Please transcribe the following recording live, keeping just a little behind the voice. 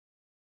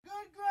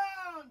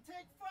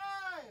Take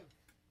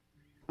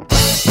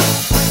 5.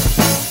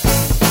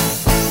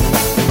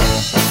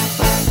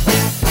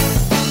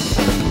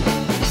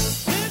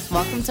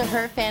 Welcome to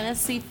Her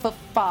Fantasy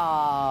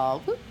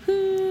Football.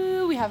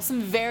 Woohoo! We have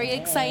some very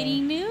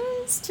exciting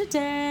news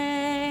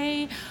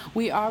today.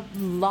 We are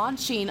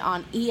launching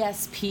on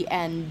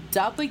ESPNW.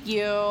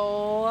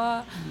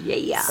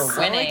 Yeah. So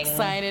Winning.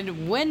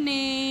 excited.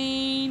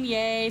 Winning.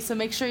 Yay. So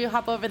make sure you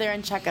hop over there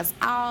and check us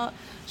out.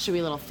 Should be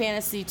a little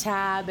fantasy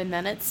tab, and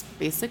then it's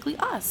basically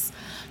us.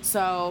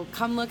 So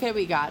come look at it.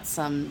 We got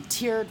some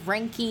tiered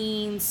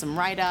rankings, some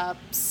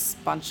write-ups,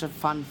 bunch of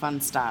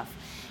fun stuff.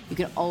 You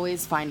can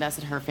always find us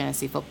at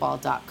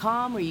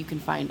herfantasyfootball.com, where you can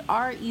find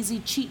our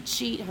easy cheat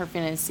sheet,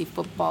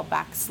 herfantasyfootball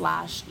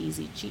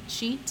 /easy cheat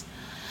sheet.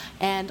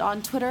 And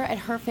on Twitter at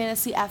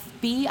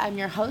herfantasyfb, I'm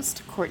your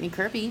host, Courtney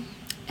Kirby.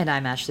 And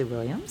I'm Ashley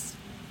Williams.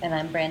 And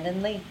I'm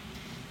Brandon Lee.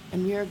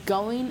 And we are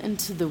going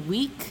into the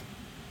week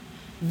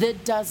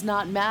that does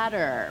not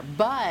matter,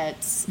 but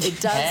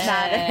it does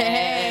matter.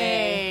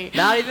 Hey.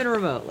 Not even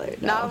remotely.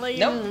 No. Not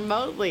even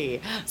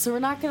remotely. So we're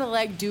not going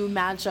to do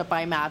matchup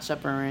by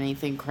matchup or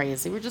anything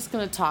crazy. We're just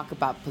going to talk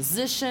about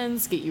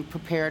positions, get you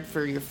prepared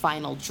for your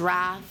final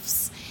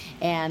drafts,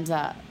 and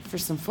for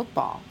some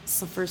football.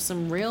 So for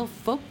some real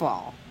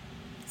football.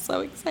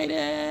 So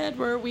excited.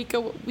 We're a week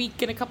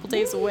and a couple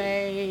days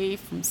away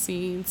from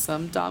seeing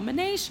some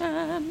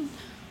domination.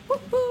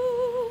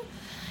 Woohoo!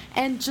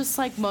 And just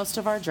like most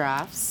of our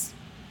drafts,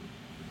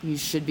 you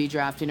should be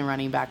drafting a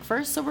running back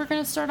first. So we're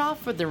going to start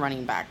off with the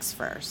running backs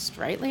first.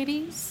 Right,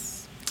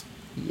 ladies?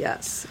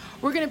 Yes.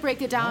 We're going to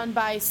break it down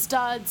by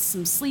studs,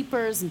 some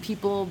sleepers, and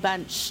people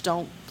bench.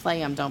 Don't play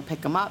them. Don't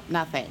pick them up.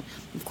 Nothing.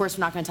 Of course,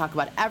 we're not going to talk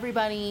about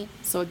everybody.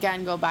 So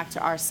again, go back to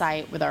our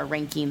site with our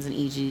rankings and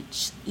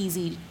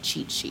easy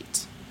cheat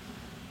sheet.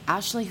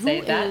 Ashley, who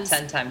say that is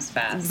 10 times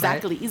fast.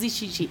 Exactly. Right? Easy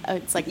cheat sheet.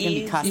 It's like going to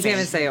be cussing. You can't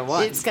even say it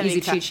once. It's going to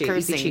be cheat sheet.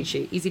 cursing. Easy cheat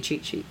sheet. Easy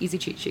cheat sheet. Easy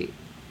cheat sheet.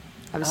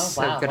 I was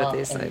good at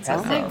these sites.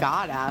 Oh my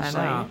God,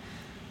 Ashley. I know.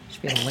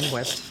 Should be a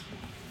linguist.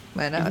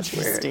 I know.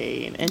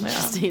 Interesting.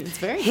 Interesting. It's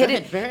very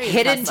hidden, good. Very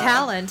hidden impressive.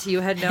 talent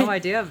you had no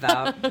idea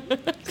about.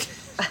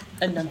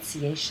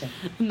 Enunciation.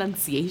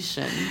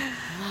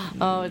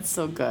 Oh, it's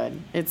so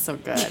good. It's so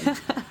good.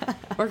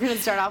 We're going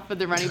to start off with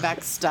the running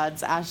back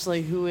studs.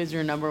 Ashley, who is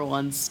your number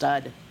one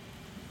stud?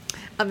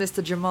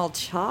 Mr. Jamal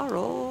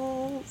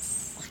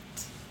Charles.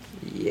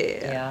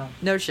 Yeah.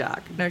 No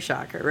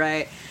shocker,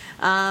 right?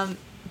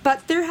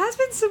 But there has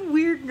been some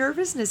weird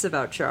nervousness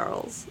about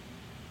Charles,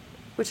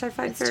 which I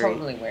find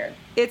totally weird.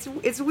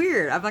 It's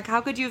weird. I'm like, how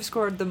could you have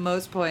scored the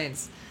most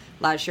points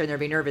last year and there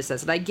be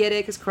nervousness? And I get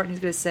it because Courtney's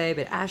going to say,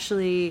 but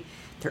Ashley,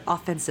 their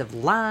offensive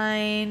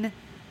line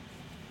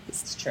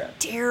is true.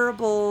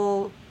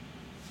 Terrible.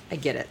 I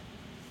get it.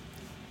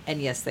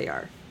 And yes, they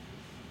are.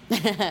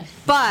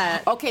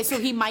 But okay, so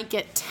he might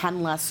get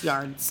 10 less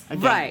yards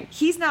again. Right.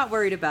 He's not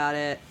worried about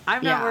it.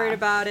 I'm not worried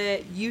about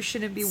it. You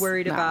shouldn't be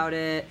worried about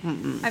it.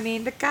 I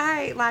mean, the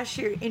guy last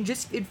year in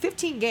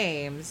 15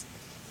 games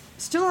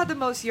still had the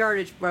most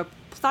yardage, not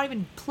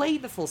even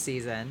played the full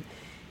season,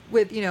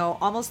 with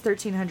almost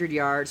 1,300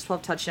 yards,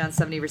 12 touchdowns,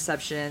 70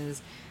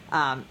 receptions,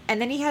 and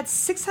then he had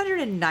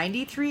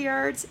 693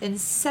 yards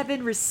and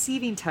 7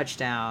 receiving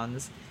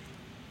touchdowns.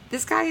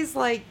 This guy is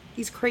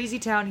he's crazy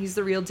town. He's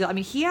the real deal. I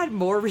mean, he had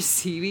more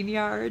receiving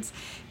yards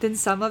than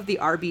some of the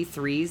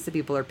RB3s that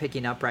people are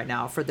picking up right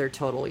now for their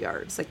total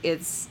yards.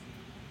 It's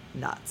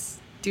nuts.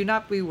 Do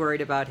not be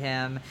worried about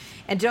him.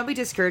 And don't be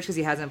discouraged because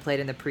he hasn't played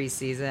in the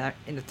preseason,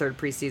 in the third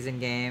preseason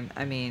game.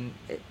 I mean,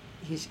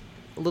 he's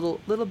a little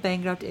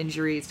banged up to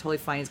injury. It's totally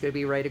fine. He's going to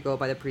be ready to go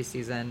by the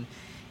preseason.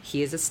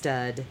 He is a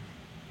stud.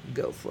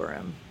 Go for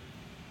him.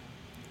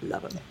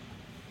 Love him.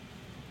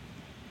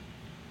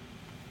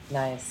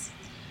 Nice.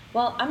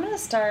 Well, I'm going to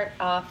start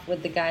off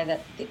with the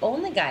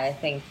only guy I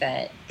think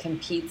that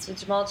competes with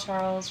Jamal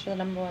Charles for the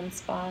number one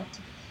spot,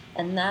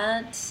 and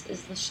that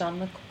is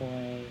LaShawn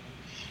McCoy.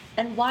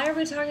 And why are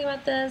we talking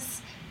about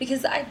this?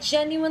 Because I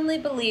genuinely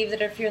believe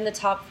that if you're in the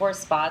top 4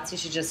 spots, you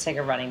should just take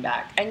a running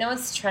back. I know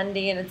it's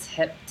trendy and it's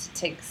hip to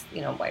take,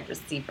 wide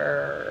receiver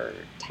or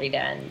tight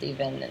end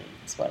even, and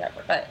it's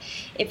whatever. But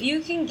if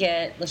you can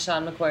get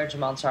LaShawn McCoy or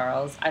Jamal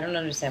Charles, I don't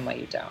understand why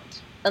you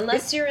don't.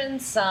 Unless you're in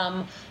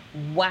some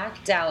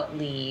whacked out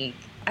league.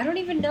 I don't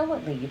even know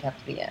what league you'd have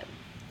to be in.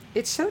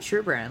 It's so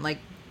true, Brandon.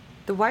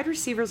 The wide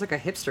receiver is a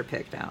hipster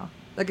pick now.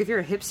 If you're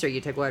a hipster,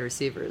 you take wide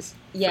receivers.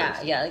 Yeah,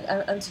 first.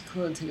 yeah. I'm too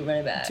cool to take a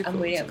running back. I'm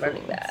waiting on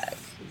running back.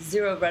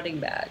 0 running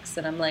backs.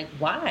 And I'm like,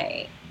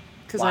 why?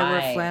 Because I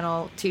wear a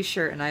flannel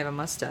t-shirt and I have a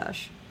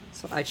mustache.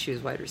 So I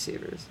choose wide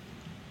receivers.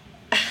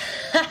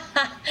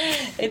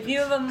 If you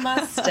have a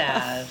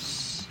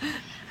mustache...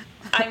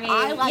 I mean,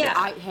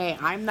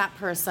 I'm that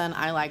person.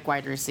 I like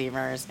wide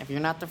receivers. If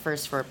you're not the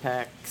first 4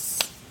 picks,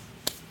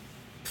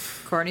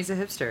 Courtney's a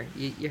hipster.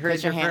 You heard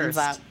it your here hands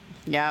first. up.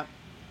 Yep,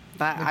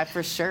 that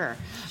for sure.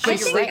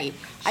 But you're right.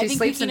 I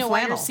think picking a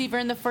wide receiver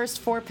in the first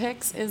 4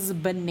 picks is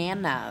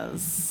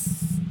bananas.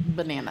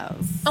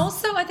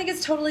 Also, I think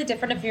it's totally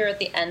different if you're at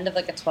the end of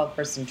a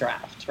 12-person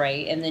draft,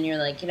 right? And then you're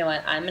like, you know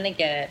what? I'm gonna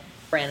get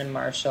Brandon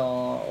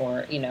Marshall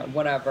or,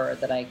 whatever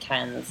that I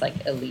can that's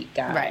like elite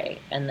guy,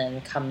 right, and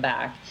then come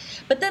back.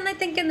 But then I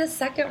think in the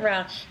second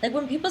round, like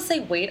when people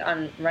say wait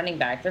on running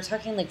back, they're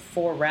talking like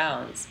 4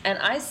 rounds. And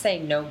I say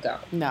no go.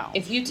 No.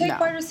 If you take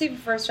wide receiver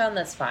first round,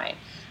 that's fine.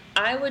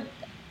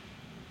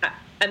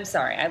 I'm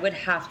sorry, I would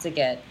have to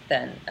get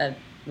then a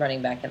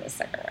running back in the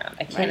second round.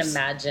 I can't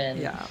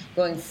imagine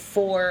going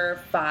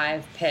 4,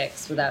 5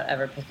 picks without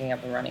ever picking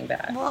up a running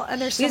back. Well,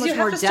 and there's so much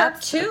more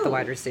depth at the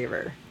wide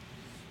receiver.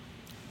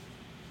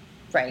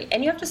 Right,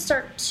 and you have to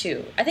start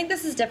 2. I think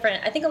this is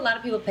different. I think a lot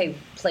of people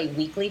play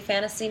weekly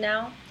fantasy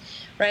now,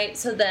 right?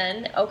 So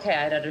then, okay,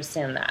 I'd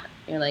understand that.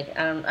 You're like,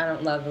 I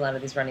don't love a lot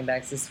of these running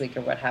backs this week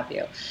or what have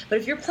you. But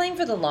if you're playing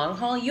for the long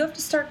haul, you have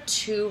to start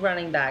 2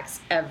 running backs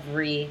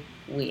every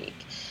week.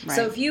 Right.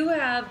 So if you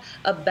have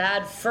a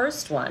bad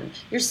first one,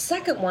 your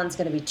second one's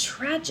going to be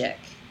tragic.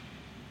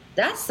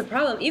 That's the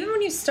problem. Even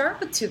when you start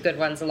with 2 good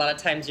ones, a lot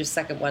of times your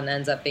second one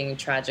ends up being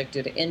tragic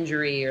due to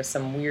injury or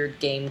some weird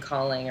game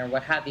calling or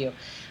what have you.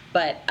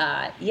 But,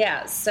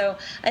 so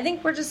I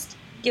think we're just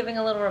giving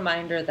a little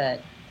reminder that,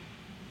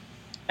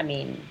 I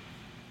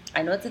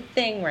know it's a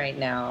thing right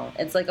now.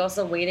 It's like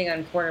also waiting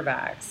on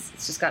quarterbacks.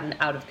 It's just gotten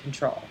out of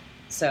control.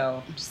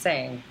 So I'm just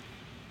saying,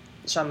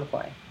 Sean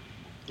McCoy,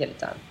 get it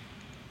done.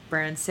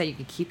 Brandon said you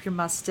can keep your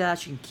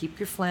mustache, you can keep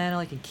your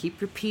flannel, you can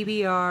keep your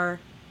PBR.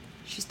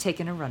 She's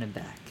taking a running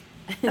back.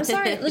 I'm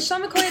sorry,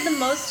 LaShawn McCoy had the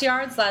most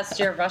yards last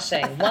year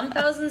rushing,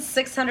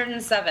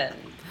 1,607.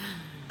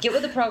 Get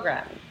with the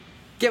program.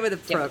 Get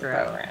with the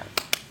program.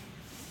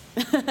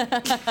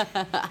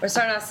 We're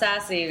starting off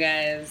sassy, you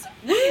guys.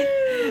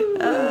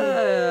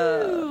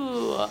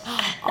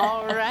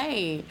 All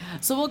right.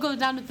 So we'll go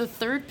down to the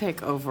 3rd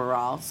pick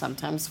overall,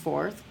 sometimes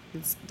 4th.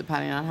 It's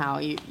depending on how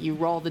you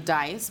roll the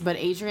dice. But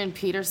Adrian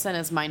Peterson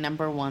is my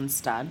number 1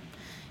 stud.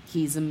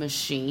 He's a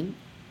machine.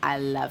 I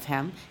love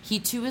him. He,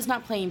 too, is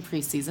not playing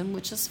preseason,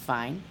 which is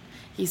fine.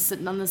 He's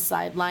sitting on the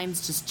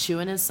sidelines just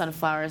chewing his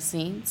sunflower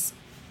seeds.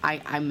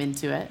 I'm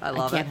into it. I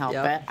can't help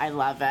it. I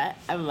love it.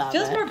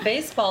 Feels more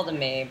baseball to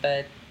me,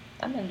 but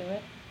I'm into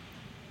it.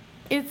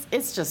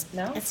 It's just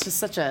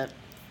such a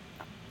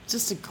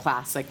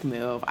classic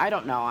move. I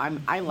don't know.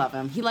 I love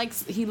him. He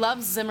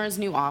loves Zimmer's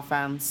new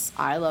offense.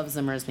 I love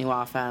Zimmer's new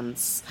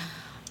offense.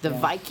 The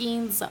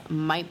Vikings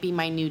might be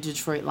my new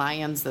Detroit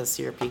Lions this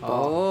year, people.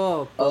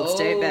 Oh, bold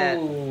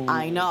statement.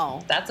 I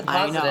know. That's a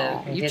positive.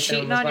 I know. You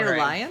cheating on your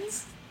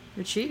Lions?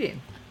 You're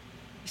cheating.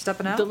 You're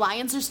stepping out? The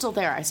Lions are still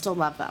there. I still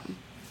love them.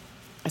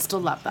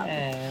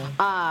 Okay.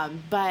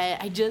 But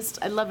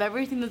I love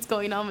everything that's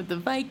going on with the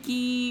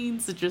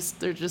Vikings.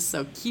 They're just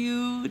so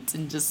cute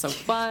and just so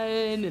fun,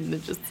 and they're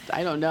just,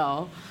 I don't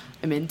know.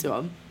 I'm into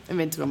them,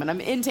 and I'm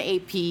into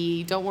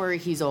AP. Don't worry,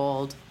 he's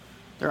old.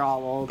 They're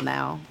all old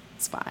now.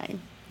 It's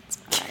fine.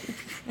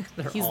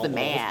 He's the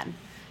man. Old.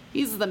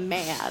 He's the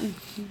man.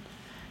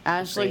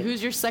 Ashley, Great.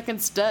 Who's your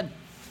second stud?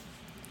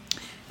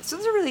 This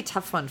one's a really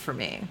tough one for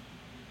me.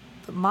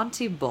 But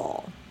Monty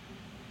Ball.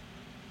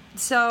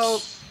 So...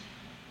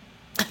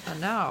 Oh,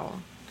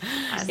 no.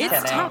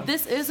 It's tough.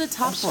 This is a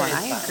tough one.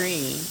 I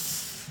agree.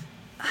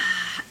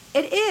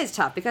 It is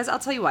tough because I'll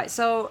tell you why.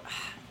 So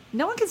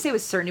no one can say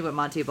with certainty what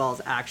Monty Ball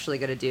is actually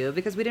going to do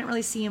because we didn't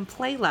really see him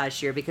play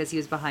last year because he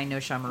was behind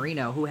Noshawn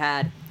Marino, who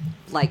had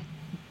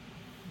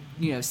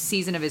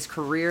season of his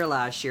career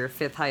last year,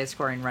 5th highest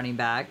scoring running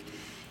back.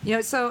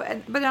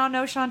 But now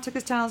Noshawn took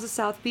his talents to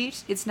South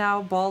Beach. It's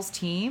now Ball's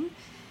team.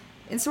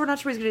 And so we're not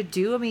sure what he's going to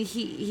do. I mean,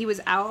 he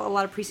was out a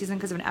lot of preseason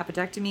because of an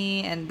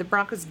appendectomy, and the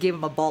Broncos gave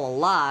him a ball a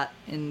lot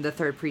in the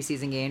 3rd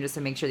preseason game just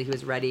to make sure that he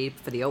was ready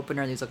for the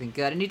opener and he was looking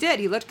good. And he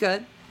did. He looked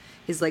good.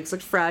 His legs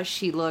looked fresh.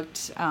 He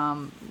looked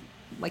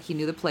like he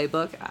knew the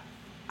playbook.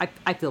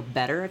 I feel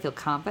better. I feel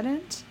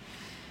confident.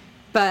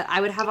 But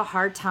I would have a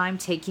hard time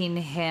taking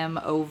him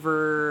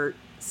over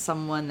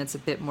someone that's a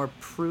bit more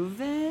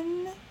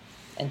proven.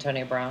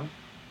 Antonio Brown.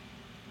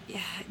 Yeah,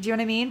 do you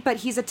know what I mean? But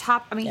he's he's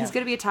going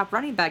to be a top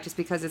running back just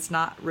because it's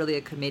not really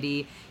a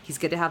committee. He's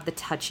good to have the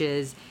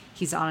touches.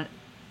 He's on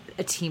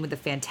a team with a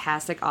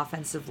fantastic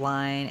offensive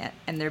line,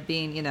 and they're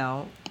being,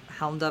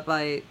 helmed up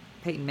by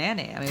Peyton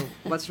Manning. I mean,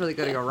 what's really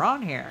going to go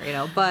wrong here,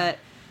 But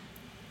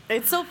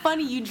it's so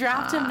funny. You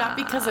draft him not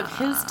because of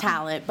his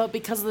talent, but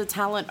because of the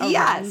talent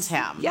around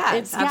him.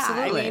 Yes,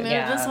 absolutely.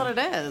 It is what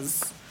it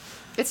is.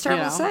 It's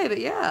terrible to say, but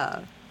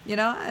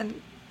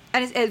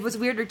And it was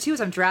weirder, too,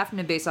 is I'm drafting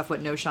him based off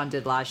what Noshawn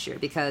did last year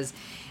because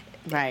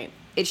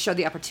it showed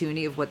the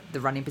opportunity of what the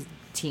running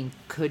team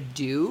could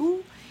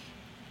do.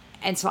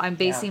 And so I'm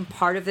basing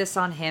part of this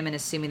on him and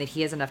assuming that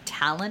he has enough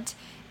talent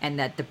and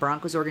that the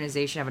Broncos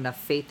organization have enough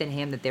faith in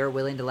him that they're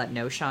willing to let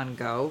Noshawn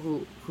go,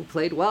 who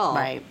played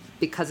well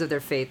because of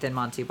their faith in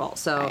Monty Ball.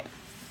 So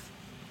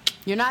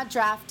you're not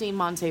drafting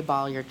Monty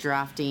Ball, you're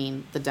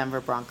drafting the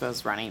Denver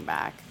Broncos running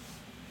back.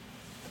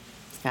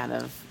 It's kind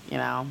of,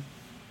 Yeah.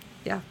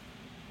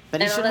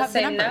 But he should have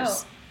the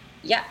numbers.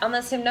 On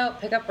the same note,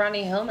 pick up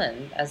Ronnie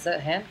Hillman as a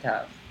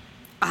handcuff.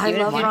 I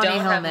love Ronnie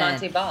Hillman. Don't have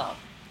Monty Ball.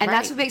 And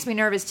that's what makes me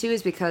nervous, too,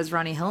 is because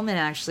Ronnie Hillman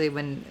actually,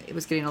 when it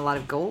was getting a lot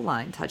of goal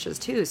line touches,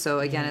 too. So,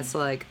 again, it's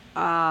like,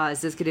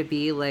 is this going to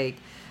be like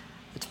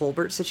a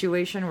Tolbert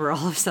situation where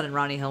all of a sudden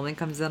Ronnie Hillman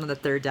comes in on the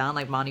third down,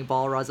 like Monty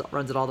Ball runs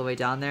it all the way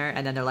down there,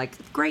 and then they're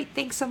like, great,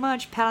 thanks so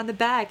much, pat on the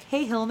back.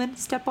 Hey, Hillman,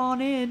 step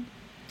on in.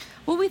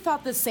 Well, we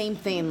thought the same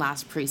thing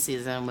last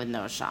preseason with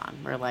No Sean.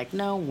 We're like,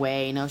 no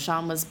way. No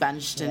Sean was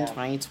benched in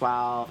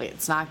 2012.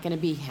 It's not going to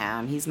be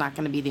him. He's not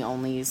going to be the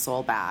only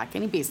sole back.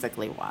 And he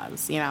basically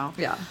was, Yeah.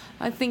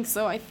 I think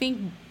so. I think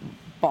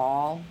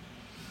Ball.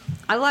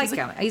 I like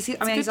him. He's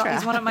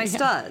one of my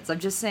studs. I'm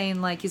just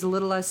saying, like, he's a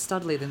little less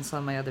studly than some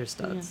of my other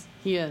studs.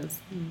 Yeah, he is.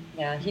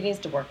 Yeah, he needs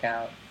to work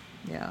out.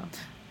 Yeah.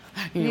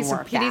 He needs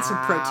some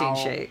protein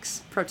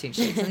shakes. Protein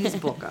shakes. He needs to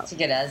bulk up. To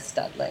get as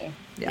studly.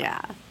 Yeah.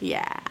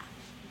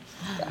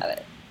 Got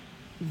it.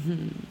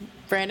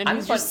 Brandon,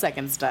 who's your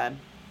second stud?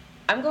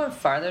 I'm going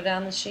farther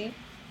down the sheet,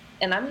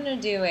 and I'm going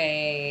to do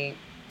a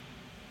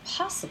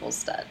possible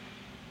stud.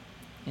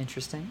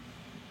 Interesting.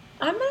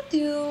 I'm going to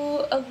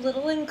do a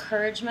little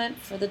encouragement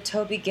for the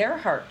Toby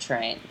Gerhart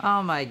train.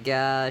 Oh, my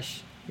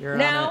gosh. You're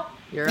on it. I'll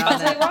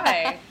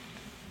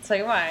tell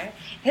you why.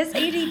 His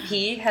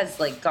ADP has,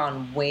 like,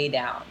 gone way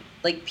down.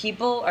 Like,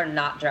 people are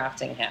not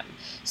drafting him.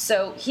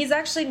 So he's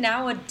actually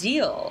now a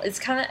deal. It's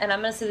kind of, and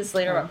I'm going to say this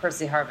later about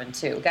Percy Harvin,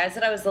 too. Guys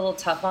that I was a little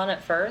tough on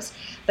at first,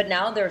 but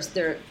now their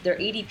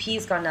ADP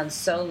has gone down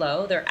so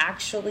low, they're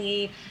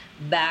actually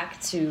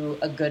back to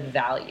a good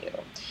value.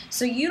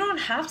 So you don't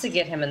have to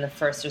get him in the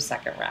first or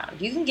second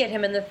round. You can get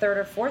him in the third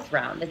or fourth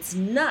round. It's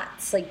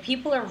nuts. Like,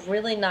 people are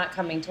really not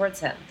coming towards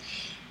him.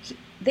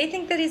 They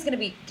think that he's going to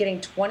be getting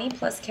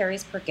 20-plus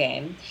carries per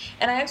game.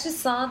 And I actually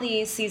saw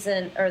the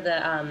season, or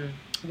the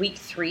Week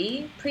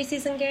 3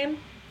 preseason game.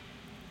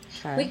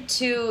 Okay. Week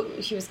 2,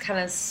 he was kind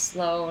of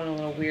slow and a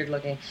little weird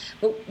looking.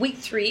 But Week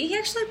 3, he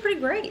actually looked pretty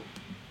great.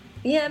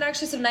 He had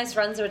actually some nice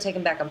runs that were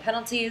taken back on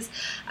penalties.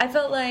 I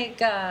felt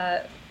like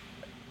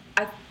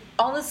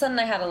all of a sudden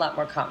I had a lot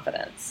more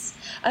confidence.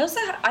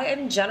 I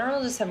in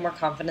general just have more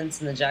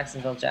confidence in the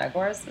Jacksonville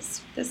Jaguars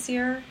this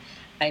year.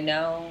 I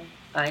know.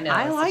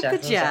 I like the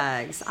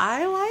Jags.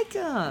 I like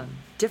them.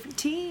 Different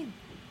team.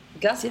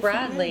 Gus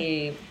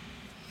Bradley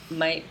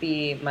might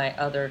be my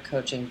other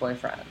coaching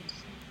boyfriend.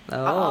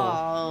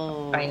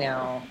 Oh. I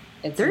know.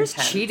 There's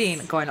intense. cheating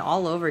going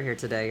all over here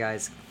today,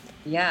 guys.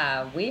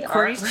 Yeah, we are.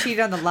 Courtney's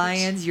cheating on the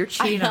Lions. You're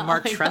cheating on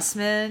Mark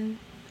Trestman.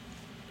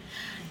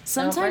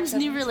 Sometimes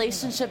new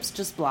relationships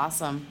just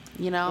blossom,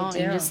 you know?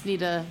 You just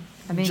need to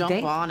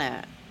jump on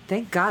it.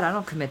 Thank God I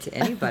don't commit to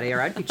anybody,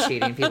 or I'd be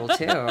cheating people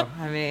too.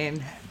 I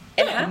mean...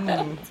 It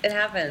happens. It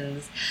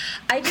happens.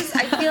 I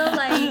feel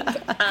like...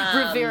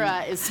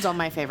 Rivera is still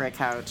my favorite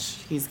coach.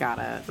 He's got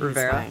it.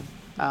 Rivera?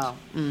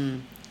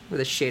 With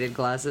his shaded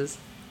glasses?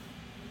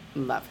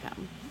 Love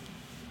him.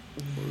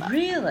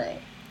 Really?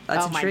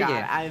 That's intriguing.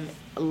 My God. I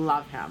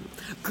love him.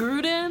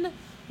 Gruden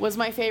was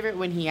my favorite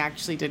when he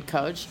actually did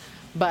coach,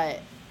 but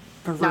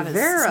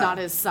Rivera. Not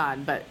his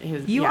son, but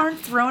his... You aren't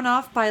thrown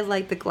off by,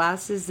 like, the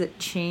glasses that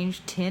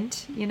change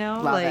tint, you know?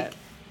 Love like it.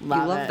 You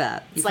love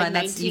that. You find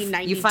that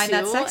 1992, you find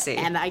that sexy,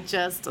 and I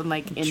just am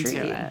like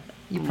into it.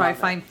 You probably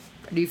find.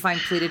 Do you find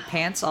pleated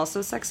pants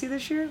also sexy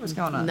this year? What's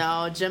going on?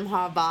 No, Jim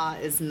Harbaugh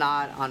is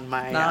not on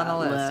my on the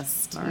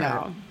list.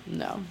 Right.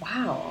 No.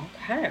 Wow.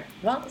 Okay.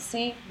 Well,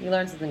 see, you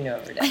learn something new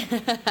every day.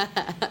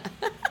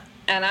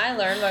 And I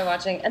learned by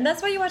watching, and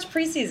that's why you watch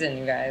preseason,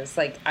 you guys.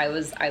 Like I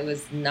was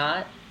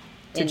not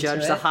to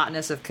judge the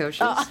hotness of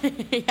coaches. Oh,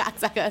 yeah,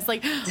 exactly. I was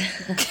like.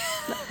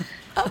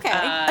 Okay.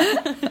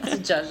 To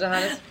judge the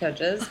hottest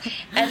coaches.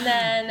 And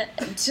then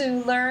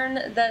to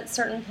learn that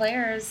certain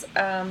players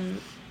are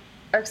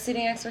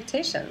exceeding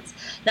expectations.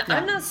 Now,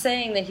 I'm not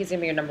saying that he's going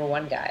to be your number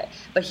one guy,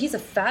 but he's a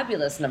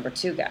fabulous number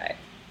 2 guy.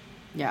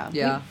 Yeah. We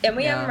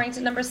have him ranked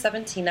at number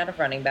 17 out of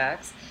running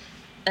backs.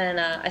 And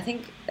I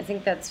think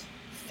that's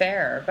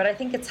fair, but I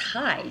think it's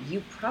high.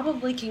 You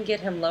probably can get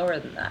him lower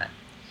than that.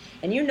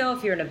 And you know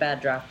if you're in a bad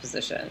draft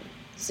position.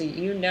 So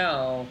you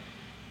know...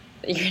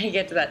 you're going to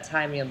get to that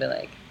time and you'll be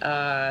like,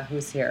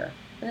 who's here?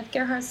 And if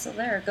Gerhardt's still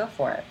there, go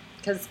for it.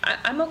 Because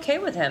I'm okay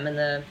with him in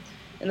the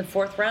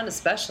 4th round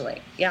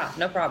especially. Yeah,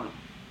 no problem.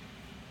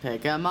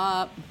 Pick him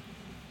up.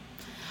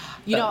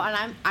 You know,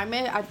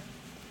 and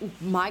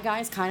my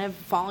guy's kind of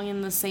falling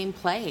in the same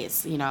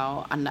place, you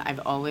know. And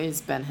I've always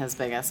been his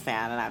biggest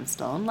fan, and I'm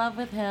still in love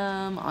with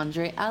him.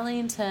 Andre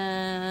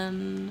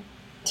Ellington.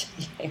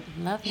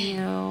 Love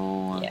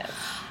you. Yes.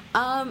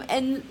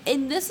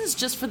 And this is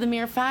just for the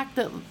mere fact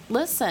that,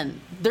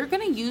 listen, they're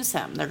going to use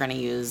him. They're going to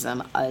use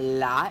him a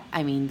lot.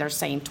 I mean, they're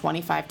saying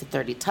 25 to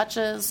 30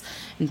 touches.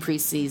 In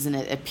preseason,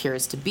 it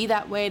appears to be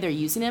that way. They're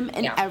using him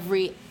in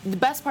the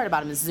best part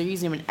about him is they're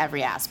using him in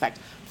every aspect.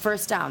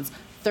 First downs,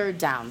 third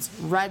downs,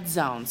 red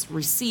zones,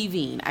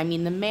 receiving. I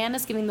mean, the man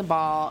is getting the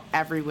ball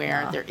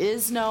everywhere. Yeah. There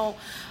is no,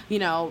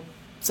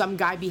 some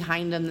guy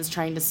behind him that's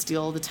trying to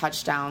steal the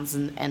touchdowns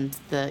and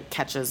the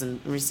catches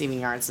and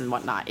receiving yards and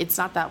whatnot. It's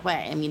not that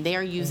way. I mean, they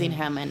are using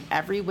him in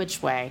every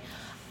which way.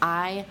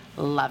 I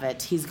love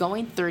it. He's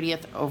going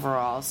 30th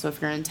overall. So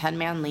if you're in a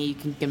 10-man league,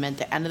 you can get him at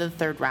the end of the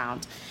third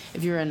round.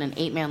 If you're in an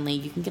 8-man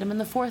league, you can get him in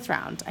the fourth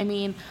round. I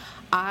mean,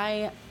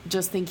 I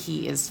just think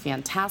he is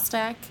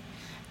fantastic.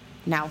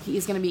 Now,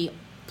 he's going to be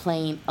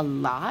playing a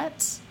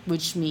lot,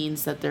 which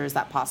means that there's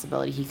that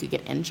possibility he could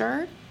get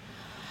injured.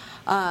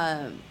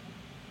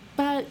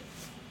 But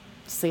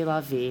c'est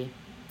la vie.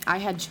 I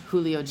had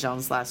Julio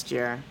Jones last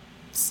year,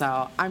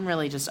 so I'm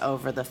really just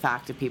over the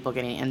fact of people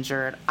getting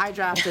injured. I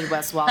drafted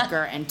Wes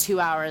Welker, and 2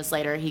 hours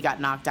later, he got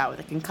knocked out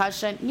with a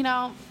concussion. You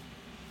know,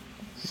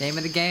 name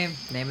of the game.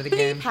 Name of the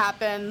game. It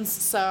happens,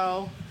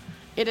 so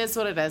it is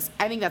what it is.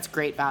 I think that's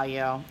great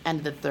value. End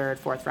of the third,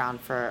 fourth round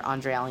for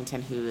Andre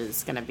Ellington, who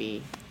is going to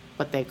be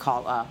what they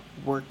call a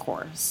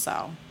workhorse.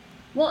 So,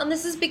 well, and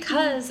this is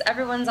because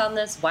everyone's on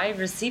this wide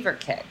receiver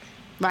kick.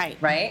 Right.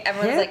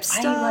 Everyone's like, I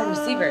need wide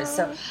receivers,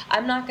 so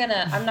I'm not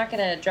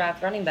gonna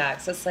draft running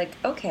backs. So it's like,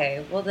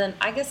 okay, well then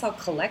I guess I'll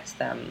collect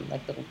them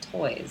like little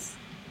toys,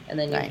 and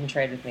then you can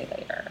trade with me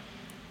later.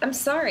 I'm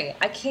sorry,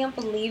 I can't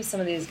believe some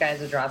of these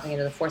guys are dropping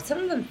into the fourth, some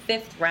of them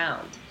fifth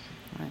round.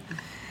 Right.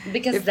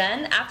 Because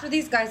then after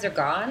these guys are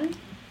gone,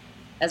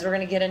 as we're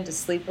gonna get into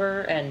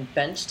sleeper and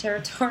bench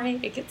territory,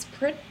 it gets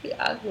pretty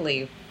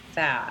ugly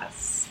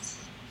fast.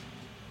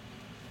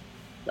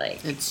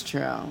 Like, it's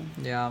true.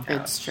 Yeah,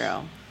 it's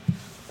true.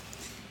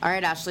 All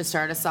right, Ashley,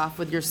 start us off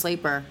with your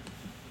sleeper.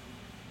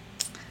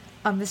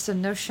 Mr.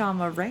 Noshawn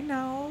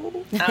Moreno.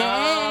 Oh.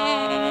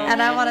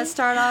 And I want to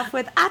start off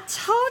with, I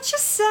told you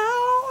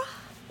so.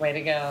 Way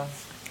to go.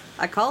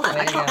 I called it.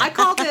 I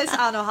called this, I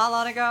don't know how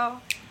long ago.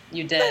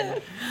 You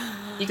did.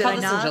 You called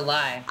this in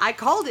July. I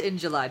called it in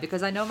July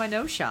because I know my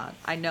Noshawn.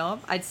 I know him.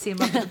 I'd see him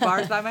up at the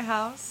bars by my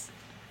house.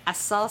 I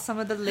saw some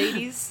of the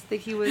ladies that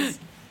he was...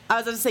 I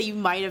was going to say you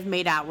might have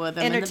made out with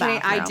him in the bathroom.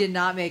 I did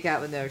not make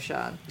out with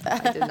Noshawn.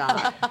 I did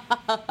not.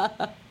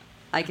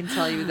 I can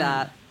tell you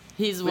that.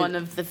 He's one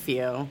of the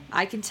few.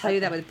 I can tell you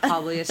that with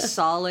probably a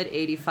solid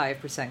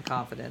 85%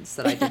 confidence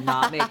that I did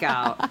not make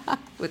out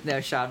with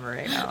Noshawn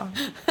Moreno.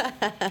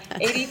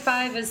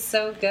 85 is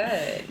so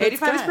good.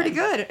 85 is pretty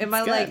good. In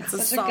my like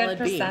it's such a good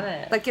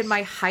percentage. Like in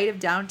my height of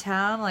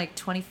downtown, like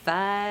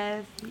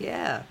 25.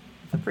 Yeah,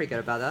 I feel pretty good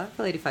about that. I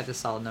feel 85 is a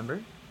solid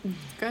number.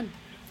 Good.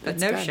 But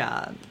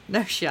Noshawn.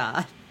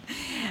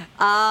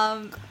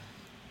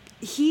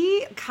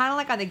 He kind of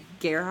like on the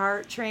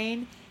Gerhardt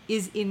train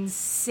is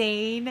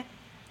insane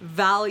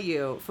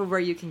value for where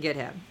you can get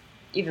him.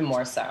 Even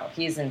more so.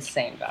 He's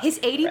insane value. His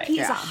ADP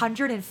is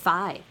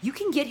 105. You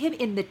can get him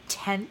in the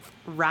 10th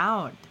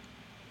round.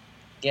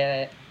 Get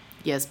it?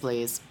 Yes,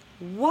 please.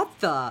 What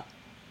the?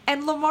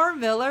 And Lamar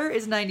Miller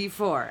is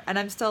 94. And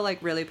I'm still like,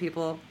 really,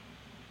 people?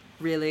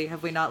 Really?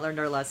 Have we not learned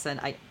our lesson?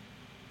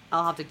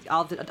 I'll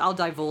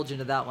divulge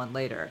into that one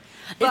later.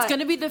 But it's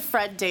going to be the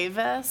Fred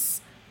Davis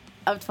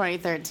of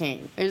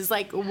 2013. It's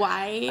like,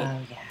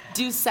 why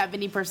do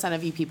 70%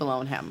 of you people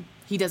own him?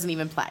 He doesn't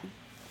even play.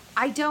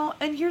 I don't,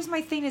 and here's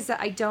my thing is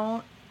that I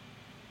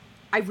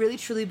really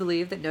truly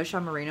believe that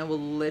Noshawn Moreno will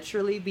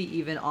literally be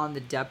even on the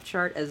depth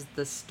chart as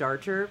the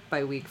starter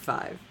by week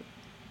 5.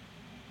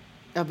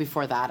 Oh,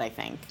 before that, I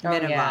think.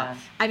 Minimum. Yeah.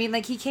 I mean,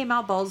 like, he came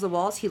out balls to the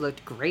walls. He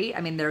looked great.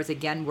 I mean, there's,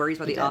 again, worries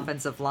about the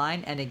offensive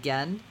line. And,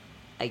 again,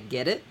 I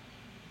get it.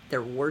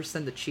 They're worse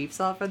than the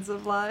Chiefs'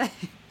 offensive line.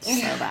 So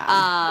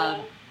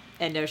bad.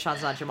 And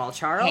Noshawn's not Jamal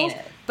Charles.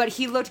 But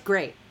he looked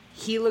great.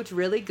 He looked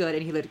really good,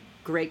 and he looked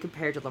great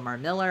compared to Lamar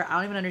Miller. I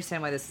don't even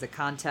understand why this is a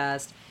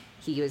contest.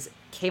 He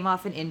came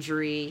off an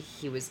injury.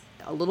 He was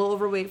a little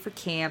overweight for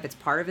camp. It's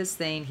part of his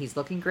thing. He's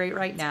looking great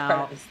right now. It's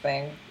part of his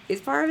thing.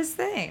 It's part of his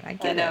thing. I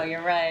get it. I know,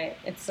 you're right.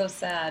 It's so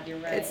sad. You're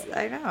right.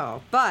 I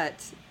know.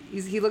 But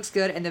he looks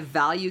good, and the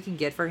value you can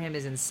get for him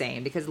is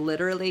insane because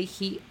literally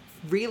he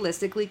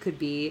realistically could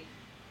be,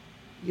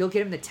 you'll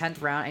get him in the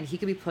 10th round, and he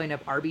could be putting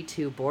up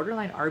RB2,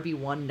 borderline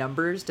RB1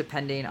 numbers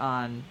depending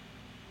on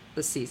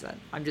the season.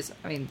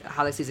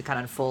 How the season kind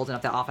of unfolds and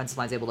if the offensive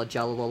line's able to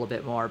gel a little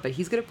bit more. But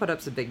he's going to put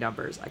up some big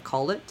numbers. I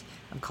called it.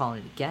 I'm calling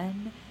it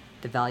again.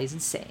 The value's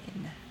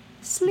insane.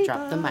 Sleeper.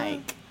 Drop the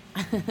mic.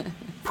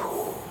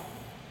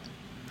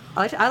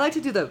 I like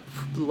to do the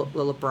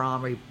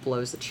LeBron where he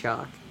blows the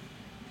chalk.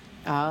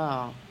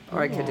 Oh.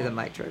 Or I could do the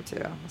mic drop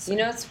too. You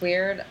know what's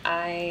weird?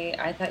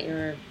 I thought you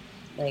were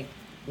like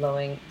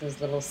blowing those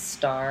little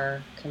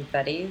star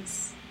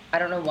confettis. I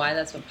don't know why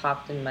that's what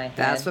popped in my head.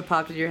 That's what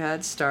popped in your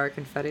head? Star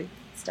confetti?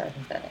 Star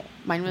confetti.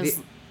 Mine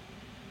was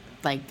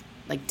like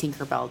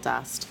Tinkerbell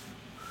dust.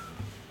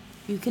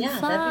 You can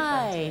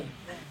fly.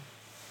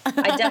 That'd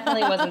be fun too. I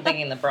definitely wasn't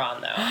thinking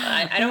LeBron though.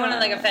 I don't want to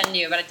like offend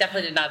you, but I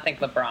definitely did not think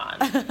LeBron.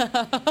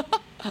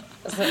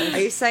 Are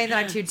you saying that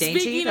I'm too dainty?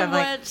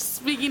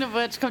 Speaking of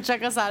which, come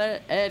check us out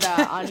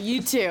on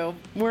YouTube.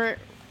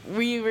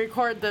 We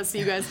record this so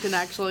you guys can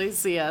actually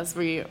see us.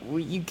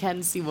 You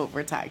can see what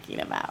we're talking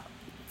about.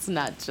 It's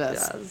not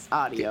just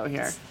audio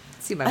here.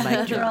 See my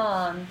mic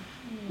drop.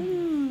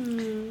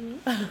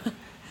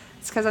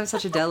 It's because I'm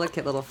such a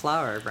delicate little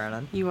flower,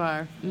 Brandon. You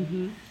are.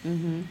 Mm-hmm.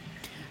 Mm-hmm.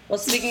 Well,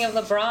 speaking of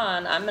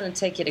LeBron, I'm going to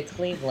take you to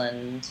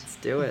Cleveland. Let's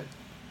do it.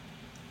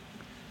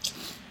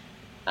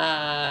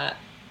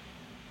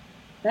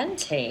 Ben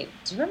Tate.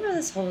 Do you remember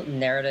this whole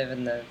narrative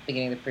in the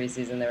beginning of the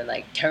preseason? They were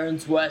like,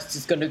 Terrence West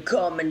is going to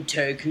come and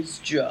take his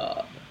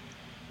job.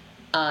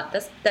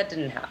 That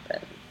didn't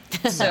happen.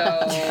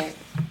 So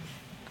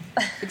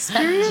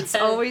experience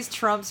always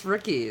trumps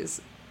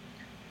rookies.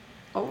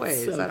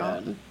 Always. So I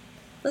don't.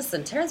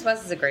 Listen, Terrence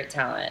West is a great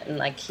talent, and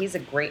like he's a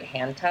great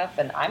handcuff,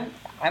 and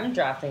I'm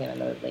drafting him in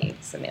those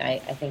leagues. I mean, I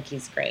think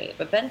he's great.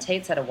 But Ben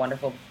Tate's had a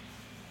wonderful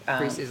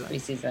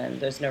preseason.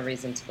 There's no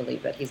reason to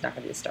believe that he's not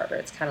going to be a starter.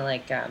 It's kind of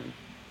like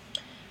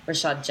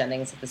Rashad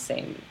Jennings had the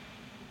same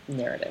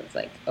narrative.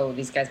 Like, oh,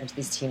 these guys went to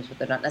these teams, but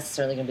they're not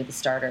necessarily going to be the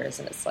starters.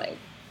 And it's like,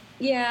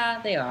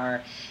 yeah, they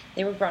are.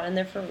 They were brought in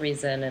there for a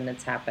reason, and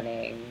it's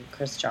happening.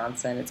 Chris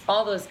Johnson. It's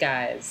all those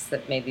guys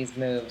that made these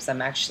moves.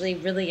 I'm actually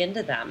really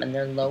into them, and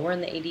they're lower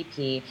in the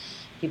ADP.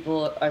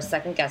 People are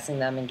second-guessing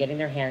them and getting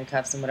their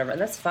handcuffs and whatever,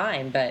 and that's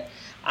fine, but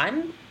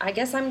I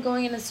guess I'm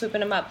going in and swooping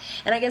them up.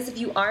 And I guess if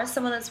you are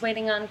someone that's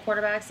waiting on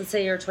quarterbacks, let's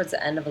say you're towards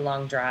the end of a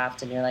long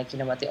draft and you're like, you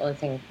know what, the only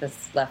thing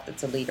that's left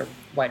that's elite are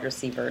wide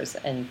receivers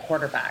and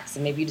quarterbacks,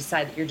 and maybe you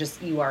decide that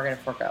you are going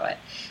to forego it.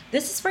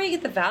 This is where you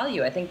get the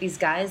value. I think these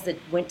guys that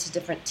went to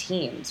different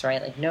teams,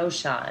 right, like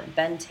Noshawn,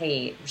 Ben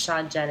Tate,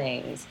 Rashad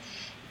Jennings,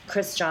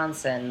 Chris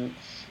Johnson,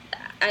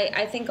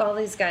 I think all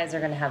these guys are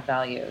going to have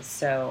value.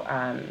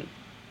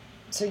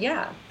 So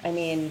yeah, I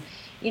mean,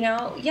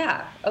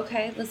 yeah,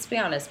 okay, let's be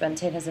honest. Ben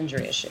Tate has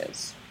injury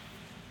issues.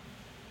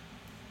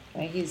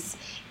 Okay,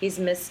 he's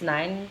missed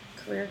 9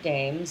 career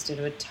games due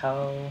to a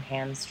toe,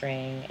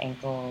 hamstring,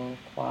 ankle,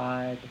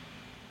 quad.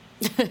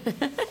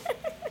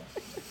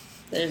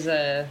 There's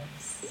a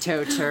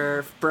toe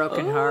turf,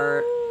 broken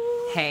heart,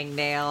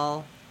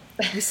 hangnail.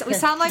 We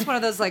sound like one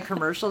of those like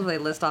commercials where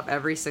they list off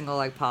every single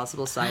like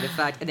possible side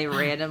effect, and they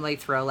randomly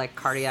throw like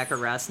cardiac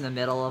arrest in the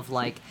middle of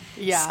like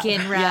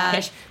skin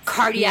rash,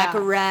 cardiac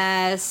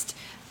arrest,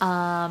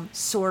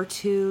 sore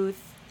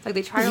tooth. Like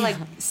they try to like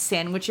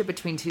sandwich it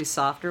between 2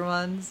 softer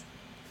ones.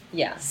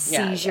 Yeah.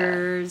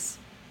 Seizures.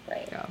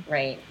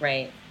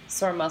 Right.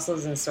 Sore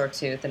muscles and sore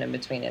tooth, and in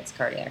between it's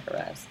cardiac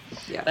arrest.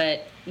 Yeah.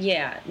 But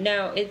yeah,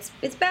 no, it's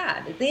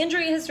bad. The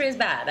injury history is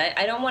bad.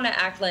 I don't want to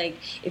act like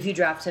if you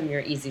draft him,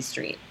 you're easy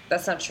street.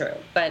 That's not true.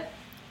 But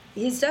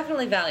he's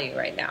definitely value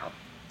right now.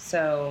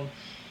 So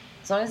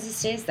as long as he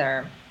stays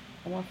there,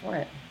 I'm all for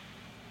it.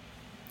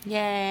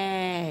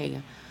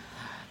 Yay.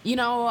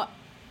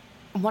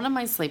 One of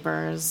my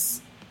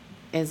sleepers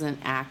isn't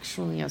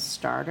actually a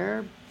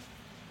starter.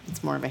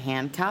 It's more of a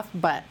handcuff,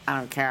 but I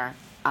don't care.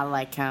 I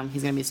like him.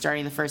 He's going to be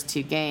starting the first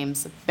 2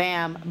 games.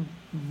 Bam.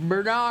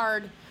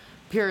 Bernard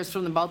Pierce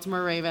from the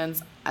Baltimore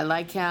Ravens. I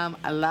like him.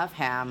 I love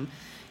him.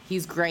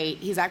 He's great.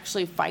 He's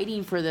actually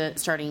fighting for the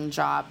starting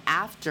job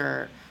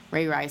after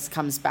Ray Rice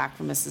comes back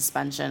from his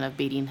suspension of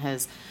beating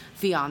his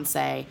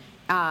fiance.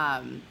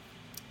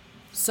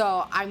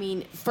 So, I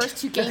mean, first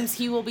 2 games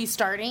he will be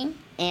starting,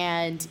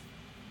 and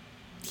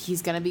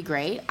he's going to be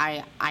great.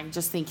 I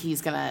just think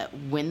he's going to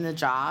win the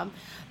job.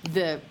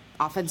 The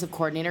offensive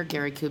coordinator,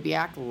 Gary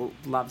Kubiak,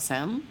 loves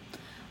him.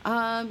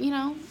 Why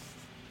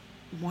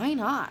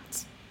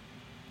not?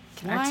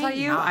 Can I tell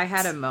you, I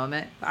had a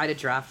moment. I had a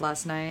draft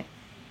last night,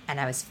 and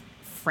I was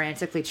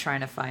frantically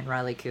trying to find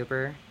Riley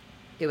Cooper.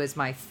 It was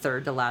my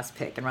 3rd to last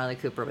pick, and Riley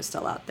Cooper was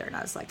still out there, and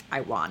I was like,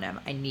 I want him.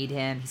 I need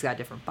him. He's got a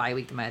different bye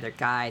week than my other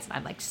guys. And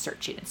I'm like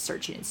searching,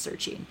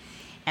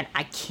 and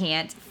I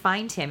can't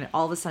find him. And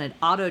all of a sudden,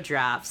 auto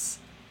drafts,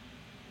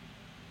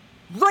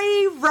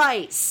 Ray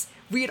Rice.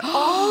 We had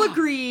all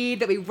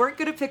agreed that we weren't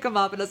going to pick him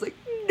up, and I was like,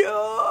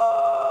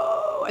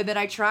 no. And then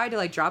I tried to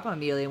like drop him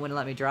immediately and wouldn't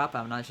let me drop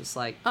him, and I was just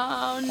like,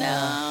 oh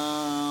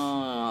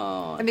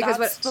no. And because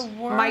That's the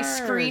worst. My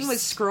screen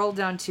was scrolled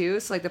down too,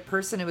 so like the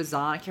person it was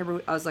on, I can't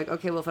remember. I was like,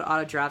 okay, well if it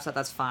auto drafts out,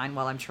 that's fine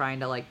while I'm trying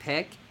to like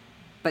pick,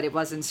 but it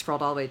wasn't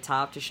scrolled all the way to the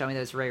top to show me that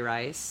it was Ray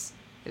Rice.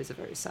 It was a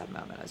very sad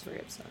moment. I was very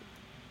upset.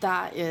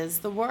 That is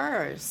the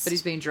worst. But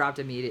he's being dropped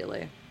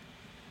immediately.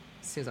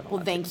 As soon as I'm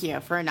well, thank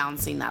you for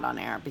announcing that on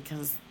air,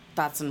 because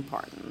that's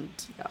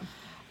important. Yeah.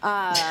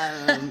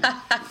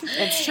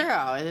 It's true.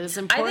 It is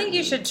important. I think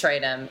you should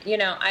trade him.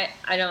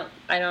 I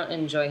don't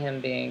enjoy him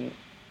being,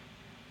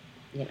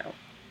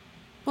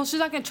 Well, she's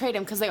not going to trade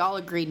him because they all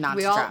agreed not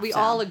to draft him. We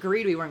all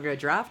agreed we weren't going to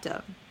draft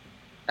him.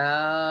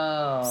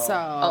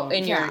 Oh.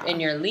 In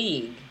your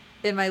league.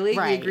 In my league,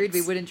 right. We agreed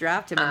we wouldn't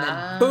draft him, and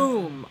then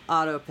boom,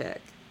 auto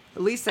pick.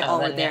 At least they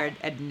all were there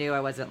and knew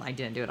I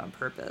didn't do it on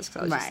purpose.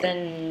 Cause I was just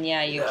then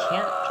you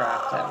can't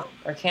draft him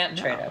or can't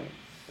trade him.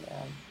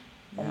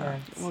 Yeah.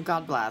 Well,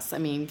 God bless. I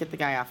mean, get the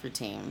guy off your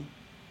team.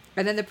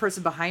 And then the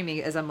person behind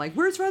me, as I'm like,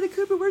 "Where's Riley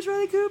Cooper? Where's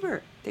Riley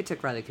Cooper?" They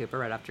took Riley Cooper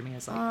right after me. I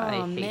was like, "I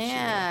hate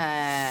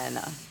man.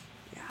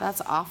 Yeah. That's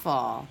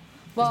awful."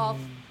 Well,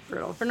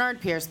 brutal.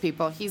 Bernard Pierce,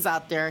 people, he's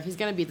out there. He's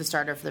going to be the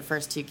starter for the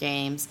first 2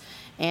 games,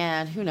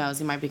 and who knows,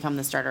 he might become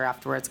the starter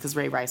afterwards because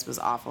Ray Rice was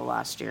awful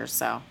last year.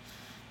 So,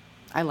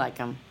 I like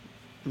him.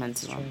 I'm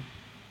into him.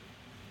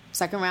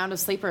 Second round of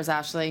sleepers,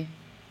 Ashley.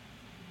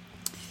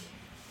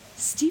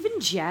 Steven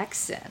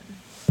Jackson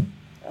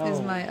is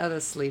my other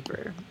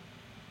sleeper.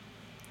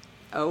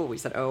 Oh, we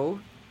said oh?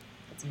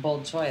 It's a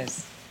bold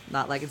choice.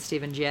 Not liking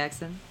Steven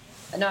Jackson?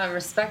 No, I'm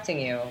respecting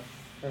you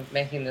for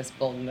making this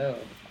bold move.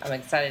 I'm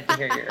excited to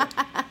hear your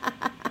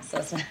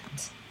assessment.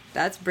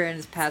 That's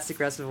Brandon's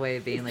passive-aggressive way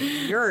of being like,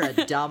 you're a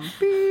dumb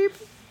beep.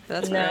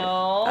 That's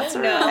no, right. That's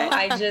all no, right.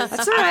 I just...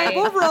 That's all right.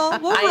 We'll roll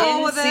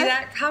with it. I didn't see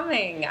that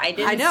coming. I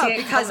didn't see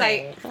it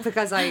coming.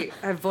 Because I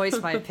have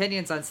voiced my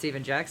opinions on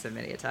Steven Jackson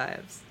many a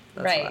times.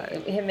 That's right. why.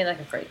 It hit me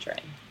like a freight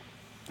train.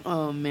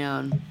 Oh,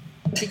 man.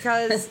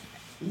 Because,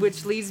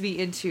 which leads me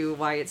into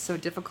why it's so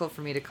difficult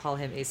for me to call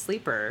him a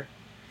sleeper.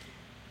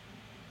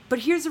 But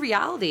here's the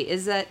reality,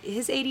 is that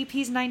his ADP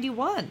is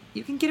 91.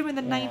 You can get him in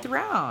the 9th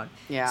round.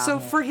 Yeah. So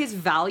for his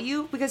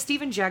value, because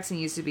Steven Jackson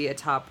used to be a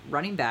top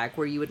running back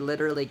where you would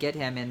literally get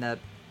him in the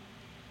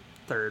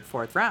 3rd,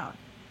 4th round.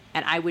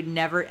 And I would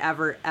never,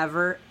 ever,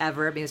 ever,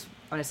 ever, because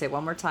I'm going to say it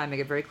one more time, make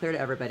it very clear to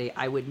everybody,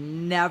 I would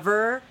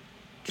never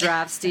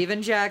draft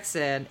Steven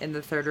Jackson in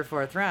the 3rd or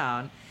 4th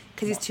round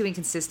because he's too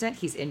inconsistent.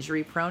 He's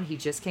injury prone. He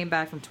just came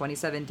back from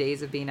 27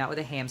 days of being out with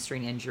a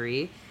hamstring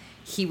injury.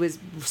 He was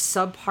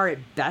subpar at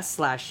best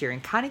last year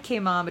and kind of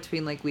came on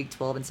between like week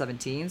 12 and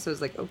 17. So it was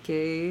like,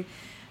 okay.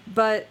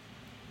 But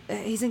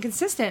he's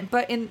inconsistent.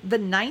 But in the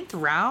 9th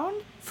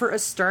round for a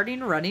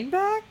starting running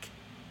back,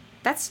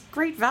 that's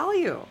great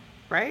value,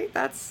 right?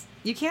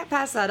 You can't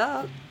pass that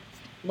up.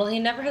 Well, he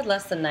never had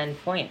less than 9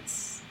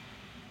 points.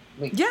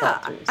 Week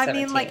 12 through 17. I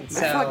mean, like,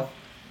 so,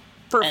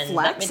 for and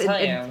flex let me tell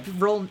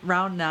and roll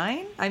round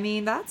 9, I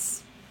mean,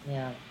 that's...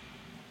 Yeah.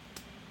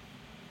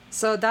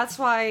 So that's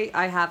why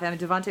I have him.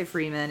 Devontae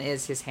Freeman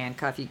is his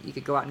handcuff. You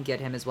could go out and get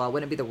him as well.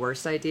 Wouldn't be the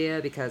worst idea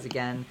because,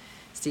 again,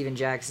 Steven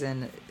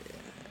Jackson,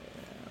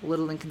 a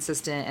little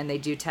inconsistent, and they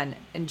do tend...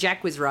 And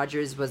Jacquizz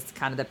Rodgers was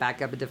kind of the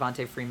backup, but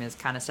Devontae Freeman is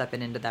kind of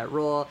stepping into that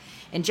role.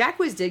 And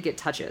Jacquizz did get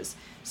touches.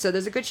 So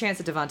there's a good chance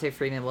that Devontae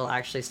Freeman will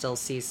actually still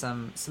see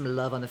some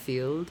love on the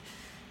field.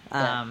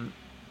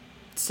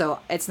 So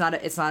it's not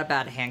a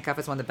bad handcuff.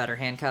 It's one of the better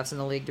handcuffs in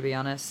the league, to be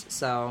honest.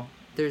 So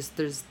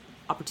there's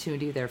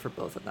opportunity there for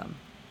both of them.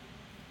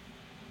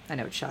 I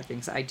know it's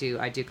shocking. So I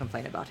do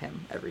complain about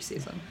him every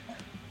season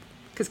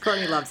because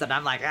Courtney loves it.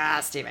 I'm like,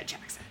 Steven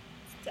Jackson.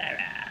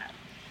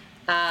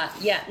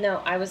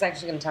 I was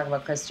actually going to talk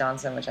about Chris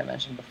Johnson, which I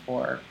mentioned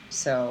before.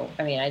 So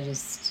I mean,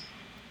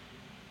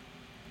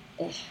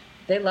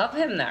 they love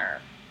him there.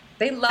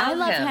 I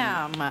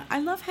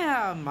love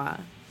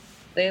him.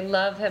 They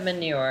love him in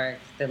New York.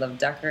 They love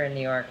Decker in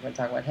New York. I'm going to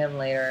talk about him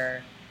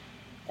later.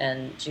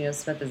 And Geno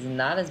Smith is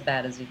not as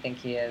bad as you think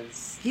he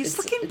is. He's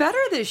looking better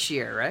this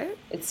year, right?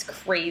 It's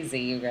crazy,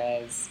 you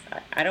guys.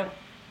 I don't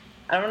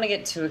want to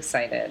get too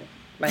excited.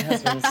 My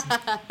husband's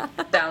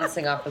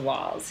bouncing off the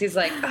walls. He's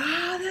like,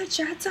 the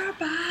Jets are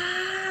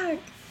back.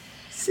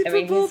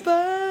 Super Bowl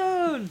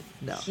bound.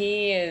 No.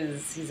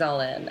 He's all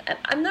in. And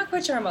I'm not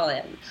quite sure I'm all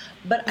in.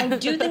 But I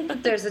do think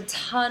that there's a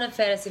ton of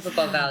fantasy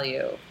football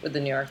value with the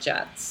New York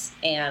Jets.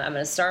 And I'm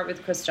going to start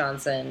with Chris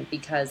Johnson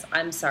because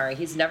I'm sorry,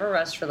 he's never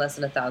rushed for less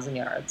than 1,000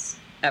 yards.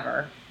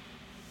 Ever.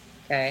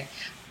 Okay?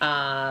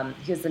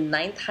 He was the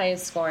 9th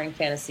highest scoring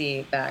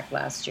fantasy back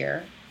last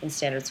year in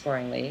standard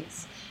scoring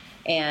leagues.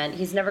 And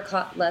he's never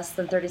caught less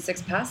than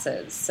 36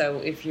 passes. So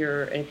if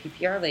you're in a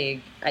PPR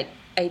league, I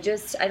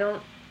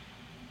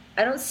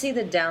don't see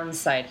the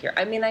downside here.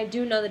 I mean, I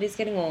do know that he's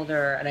getting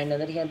older, and I know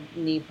that he had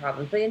knee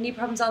problems. But he had knee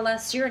problems all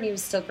last year, and he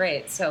was still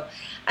great. So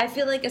I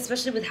feel like,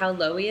 especially with how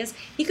low he is,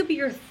 he could be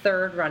your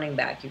 3rd running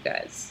back, you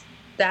guys.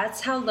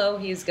 That's how low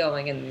he's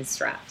going in these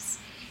drafts.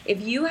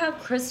 If you have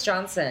Chris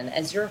Johnson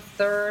as your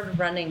 3rd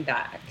running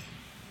back,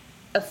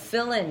 a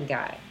fill-in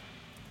guy,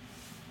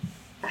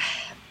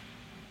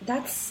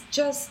 that's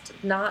just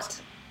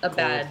not a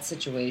bad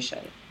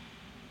situation.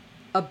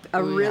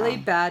 A really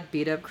bad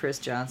beat-up Chris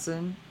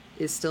Johnson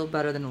is still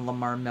better than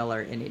Lamar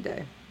Miller any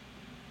day.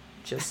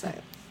 Just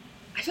saying.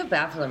 I feel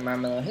bad for Lamar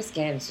Miller. His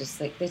games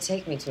just like they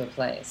take me to a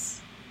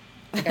place.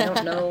 Like I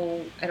don't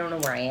know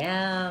where I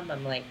am.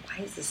 I'm like,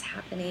 why is this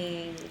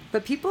happening?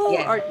 But people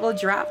will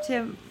draft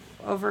him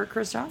over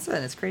Chris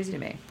Johnson. It's crazy to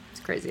me. It's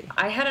crazy.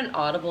 I had an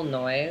audible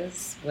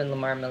noise when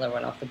Lamar Miller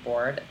went off the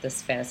board at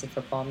this fantasy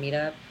football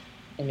meetup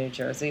in New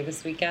Jersey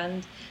this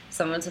weekend.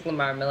 Someone took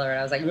Lamar Miller and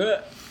I was like,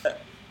 ugh.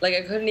 Like,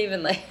 I couldn't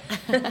even, like...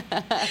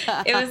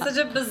 It was such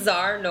a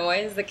bizarre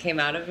noise that came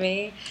out of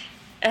me.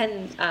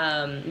 And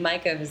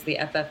Micah, who's the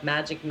FF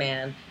Magic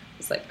man,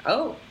 was like,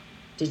 oh,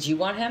 did you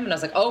want him? And I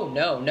was like, oh,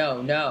 no.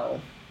 No.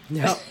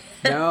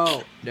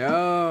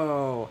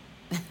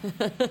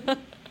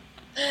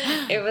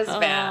 It was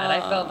bad.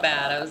 I felt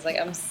bad. I was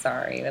like, I'm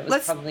sorry. That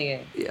was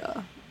probably...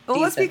 Yeah. Well,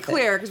 let's be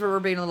clear, because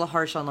we're being a little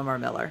harsh on Lamar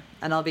Miller.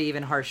 And I'll be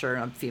even harsher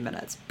in a few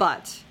minutes.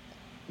 But...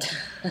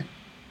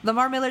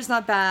 Lamar Miller's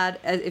not bad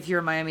if you're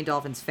a Miami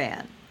Dolphins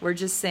fan. We're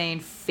just saying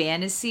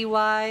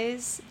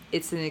fantasy-wise,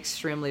 it's an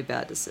extremely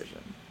bad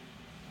decision.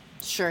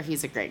 Sure,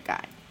 he's a great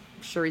guy.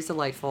 Sure, he's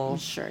delightful.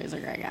 Sure, he's a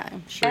great guy.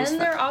 Sure, and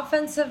their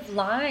offensive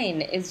line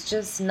is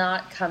just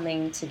not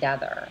coming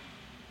together.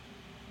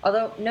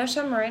 Although, No.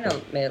 Sean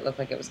Moreno made it look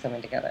like it was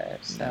coming together.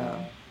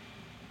 So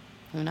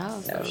Who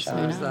knows? No,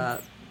 Who's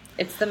that?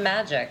 It's the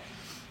magic.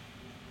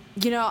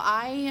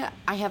 I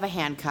have a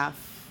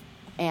handcuff,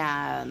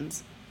 and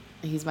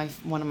he's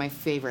one of my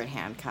favorite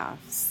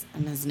handcuffs,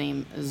 and his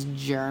name is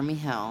Jeremy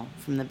Hill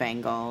from the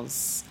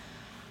Bengals.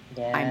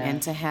 Yeah. I'm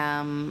into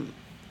him.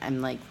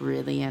 I'm like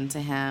really into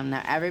him.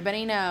 Now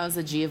everybody knows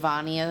that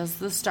Giovanni is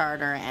the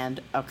starter,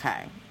 and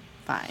okay,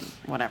 fine,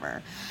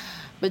 whatever.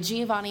 But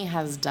Giovanni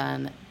has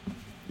done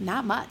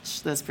not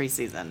much this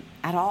preseason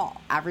at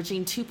all,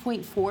 averaging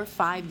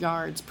 2.45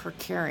 yards per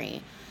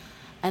carry.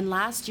 And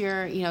last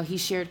year, he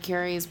shared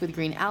carries with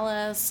Green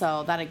Ellis,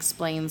 so that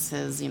explains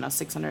his,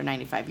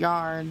 695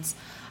 yards.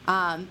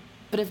 But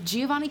if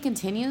Giovanni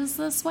continues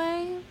this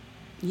way,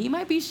 he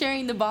might be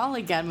sharing the ball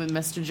again with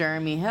Mr.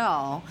 Jeremy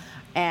Hill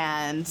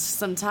and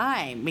some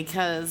time,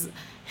 because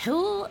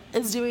Hill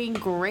is doing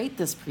great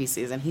this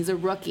preseason. He's a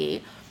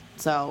rookie,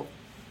 so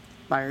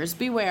buyers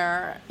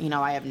beware.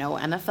 I have no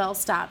NFL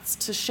stats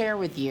to share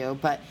with you,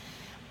 but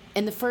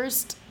in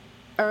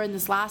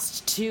this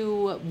last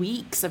 2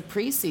 weeks of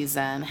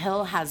preseason,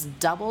 Hill has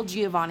doubled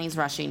Giovanni's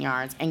rushing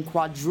yards and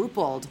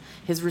quadrupled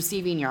his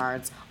receiving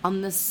yards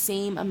on the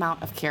same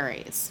amount of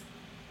carries.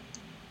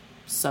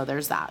 So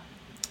there's that.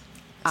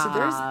 So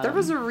there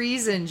was a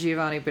reason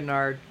Giovanni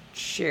Bernard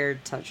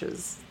shared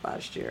touches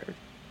last year.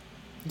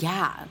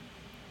 Yeah.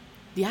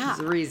 There's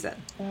a reason.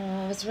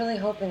 I was really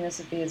hoping this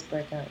would be his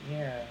breakout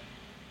year.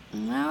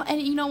 Well, and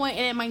you know what?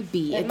 It might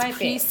be. It's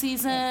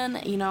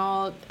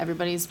preseason.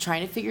 Everybody's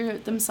trying to figure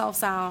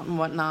themselves out and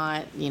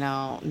whatnot.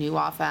 New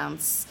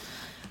offense.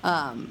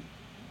 But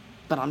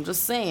I'm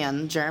just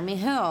saying, Jeremy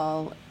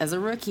Hill, as a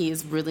rookie,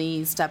 is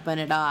really stepping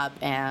it up.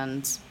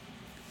 And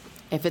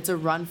if it's a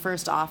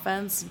run-first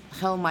offense,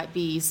 Hill might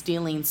be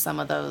stealing some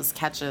of those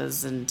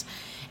catches and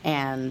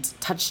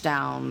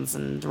touchdowns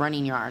and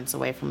running yards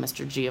away from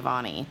Mr.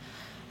 Giovanni.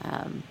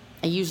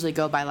 I usually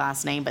go by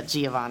last name, but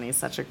Giovanni is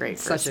such a great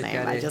first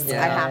name. I have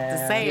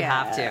to say You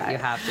have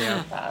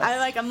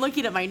to. I'm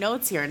looking at my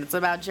notes here, and it's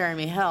about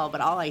Jeremy Hill, but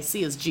all I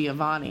see is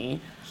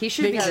Giovanni. He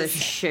should be the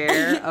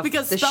share of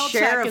because the spell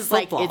share check of is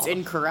football. it's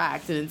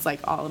incorrect, and it's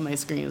all of my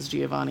screen is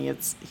Giovanni.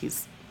 It's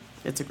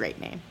a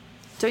great name.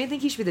 Don't you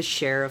think he should be the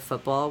share of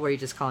football, where you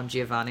just call him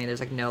Giovanni?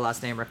 There's no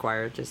last name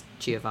required, just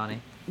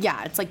Giovanni.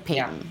 Yeah, it's like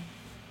Peyton. Yeah.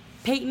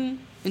 Peyton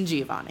and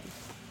Giovanni.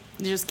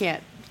 You just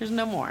can't. There's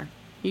no more.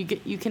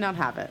 You cannot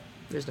have it.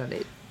 There's no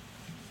need.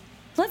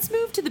 Let's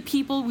move to the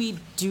people we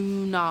do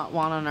not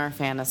want on our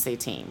fantasy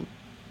team.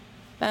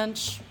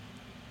 Bench.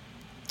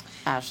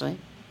 Ashley.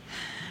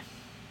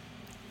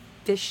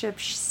 Bishop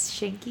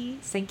Sankey.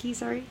 I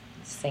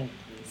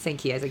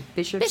was like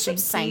Bishop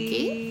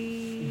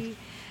Sankey.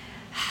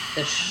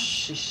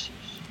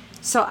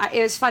 So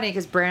it was funny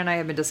because Brand and I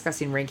have been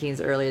discussing rankings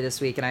earlier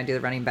this week, and I do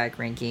the running back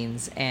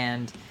rankings,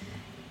 and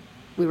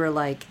we were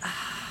like,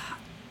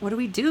 what do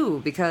we do?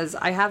 Because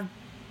I have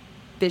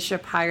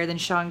Bishop higher than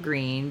Sean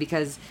Green,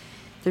 because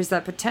there's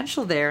that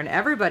potential there, and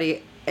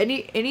everybody,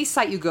 any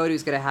site you go to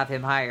is going to have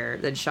him higher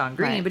than Sean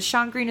Green, right. But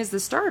Sean Green is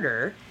the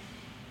starter,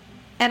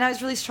 and I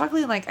was really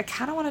struggling. I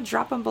kind of want to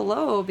drop him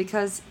below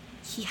because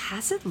he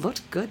hasn't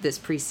looked good this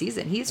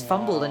preseason. He's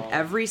fumbled in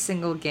every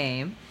single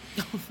game,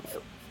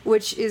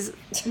 which is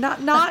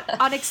not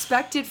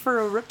unexpected for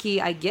a rookie.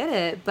 I get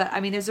it, but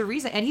there's a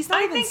reason, and he's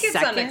not even second.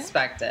 I think it's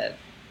unexpected.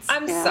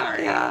 I'm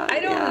sorry. I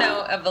don't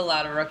know of a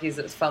lot of rookies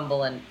that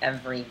fumble in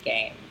every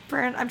game.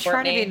 Brent, I'm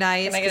trying to be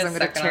nice because I'm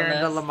going to tear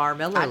into Lamar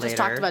Miller later. I just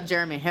talked about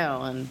Jeremy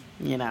Hill, and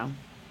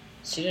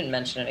She didn't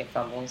mention any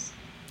fumbles.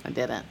 I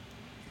didn't.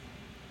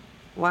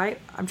 Why?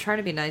 I'm trying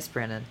to be nice,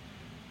 Brandon.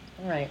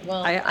 All right.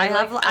 Well,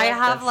 I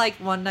have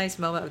one nice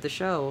moment of the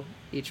show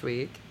each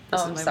week.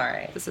 I'm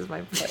sorry. This is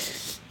my.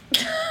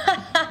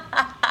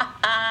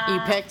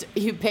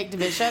 You picked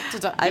Bishop to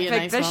be I a picked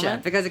nice Bishop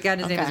moment? because again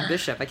his name is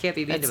Bishop. I can't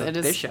be mean to a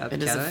Bishop.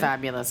 It is a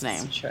fabulous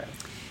name. It's true.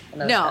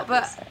 No,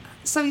 but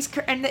so he's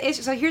and the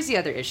issue. So here's the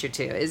other issue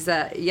too: is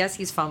that yes,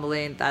 he's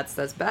fumbling. That's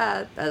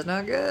bad. That's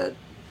not good.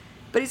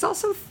 But he's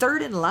also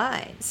third in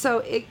line. So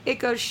it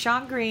goes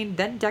Sean Green,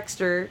 then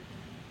Dexter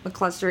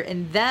McCluster,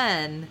 and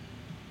then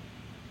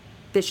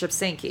Bishop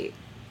Sankey.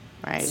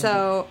 Right.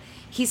 So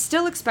he's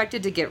still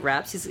expected to get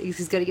reps.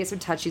 He's going to get some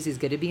touches. He's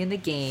going to be in the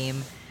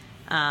game.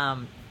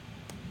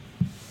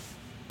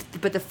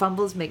 But the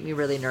fumbles make me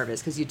really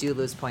nervous because you do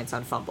lose points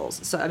on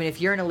fumbles. So,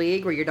 if you're in a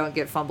league where you don't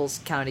get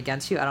fumbles counted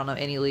against you, I don't know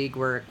any league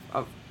where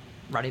a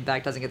running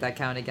back doesn't get that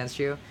counted against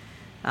you.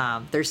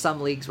 There's some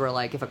leagues where,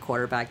 if a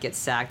quarterback gets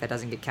sacked, that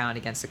doesn't get counted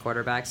against the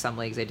quarterback. Some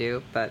leagues they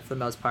do. But for the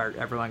most part,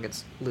 everyone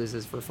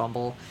loses for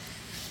fumble.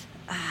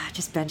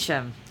 Just bench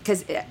him.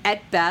 Because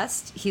at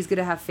best, he's going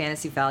to have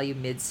fantasy value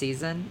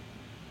mid-season.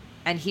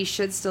 And he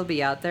should still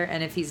be out there.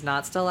 And if he's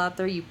not still out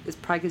there, it's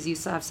probably because you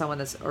still have someone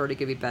that's already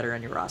going to be better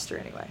on your roster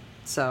anyway.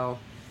 So,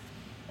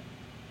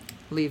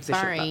 leave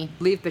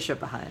Bishop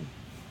behind.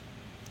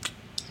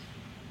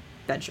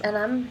 Bench him. And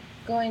I'm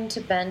going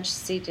to bench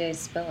CJ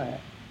Spiller.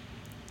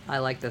 I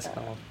like this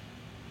call.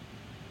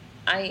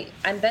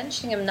 I'm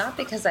benching him not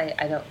because I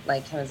don't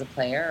like him as a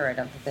player or I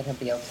don't think that he'll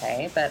be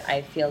okay, but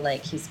I feel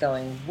like he's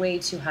going way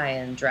too high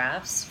in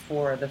drafts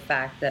for the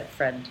fact that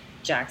Fred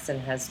Jackson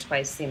has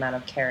twice the amount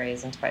of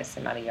carries and twice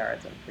the amount of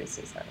yards in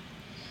preseason.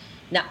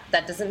 Now,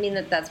 that doesn't mean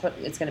that that's what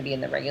it's going to be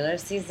in the regular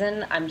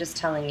season. I'm just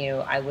telling you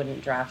I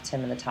wouldn't draft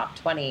him in the top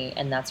 20,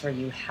 and that's where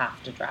you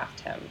have to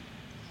draft him.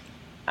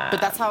 But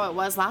that's how it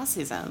was last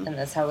season. And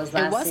that's how it was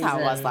last season. It was how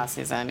it was last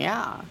season,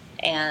 yeah.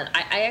 And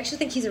I actually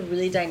think he's a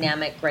really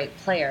dynamic, great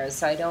player,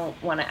 so I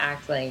don't want to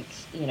act like,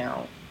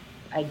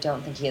 I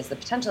don't think he has the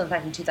potential. In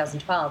fact, in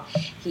 2012,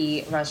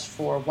 he rushed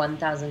for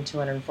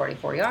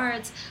 1,244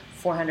 yards,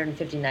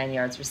 459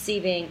 yards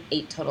receiving,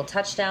 8 total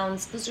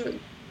touchdowns.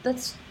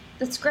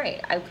 That's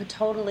great. I could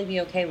totally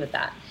be okay with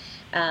that.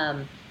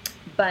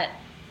 But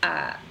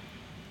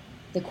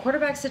the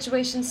quarterback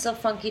situation's still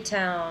funky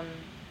town.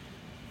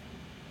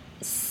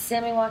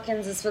 Sammy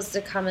Watkins is supposed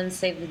to come and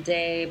save the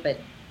day, but,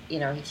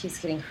 he keeps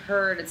getting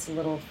hurt. It's a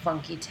little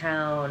funky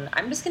town.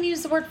 I'm just going to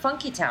use the word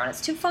funky town. It's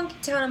too funky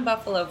town in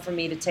Buffalo for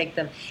me to take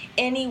them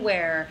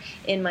anywhere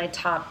in my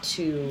top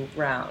 2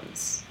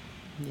 rounds.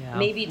 Yeah.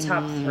 Maybe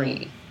top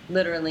 3.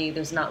 Literally,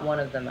 there's not one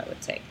of them I would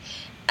take.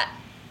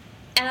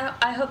 And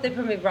I hope they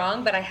prove me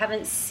wrong, but I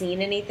haven't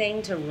seen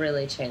anything to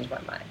really change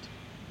my mind.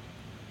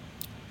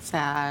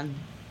 Sad.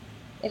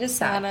 It is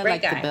sad. I Great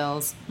like guy. the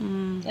Bills.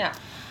 Yeah,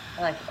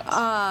 I like the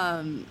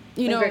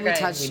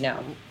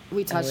Bills.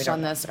 We touched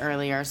on this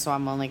earlier, so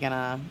I'm only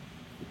gonna,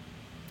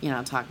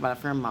 talk about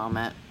it for a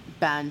moment.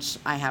 Bench,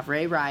 I have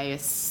Ray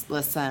Rice.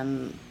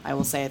 Listen, I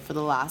will say it for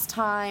the last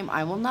time.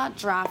 I will not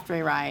draft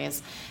Ray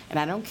Rice, and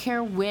I don't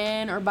care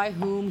when or by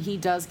whom he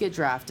does get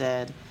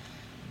drafted.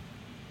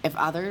 If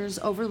others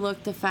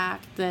overlook the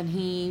fact that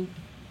he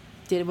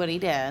did what he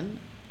did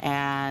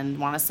and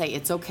want to say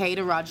it's okay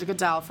to Roger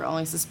Goodell for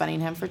only suspending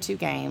him for 2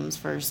 games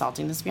for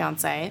assaulting his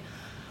fiancée,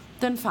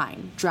 then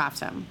fine, draft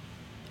him.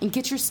 And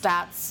get your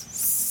stats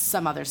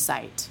some other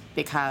site,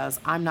 because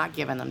I'm not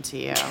giving them to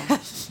you.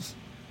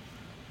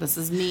 This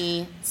is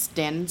me,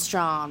 standing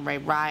strong, Ray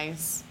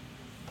Rice.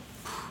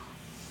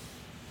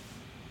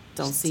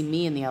 Don't see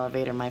me in the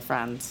elevator, my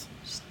friends.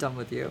 Just done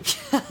with you.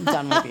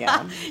 Done with you.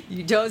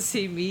 You don't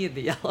see me in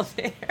the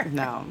elevator.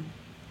 No.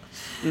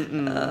 Would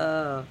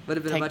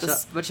have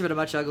been a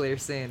much uglier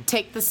scene.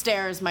 Take the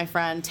stairs, my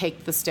friend.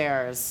 Take the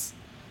stairs.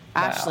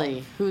 Wow.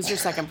 Ashley, who's your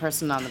second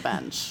person on the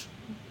bench?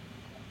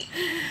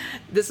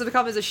 This will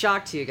come as a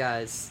shock to you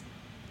guys.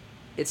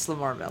 It's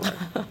Lamar Miller.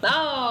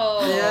 Oh.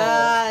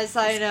 Yes,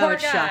 I know.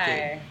 It's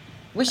shocking.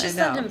 We should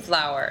send him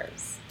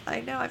flowers. I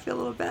know. I feel a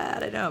little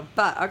bad. I know.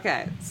 But,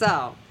 okay.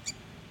 So,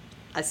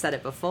 I said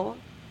it before.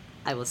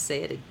 I will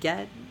say it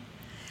again.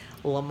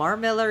 Lamar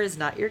Miller is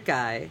not your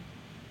guy.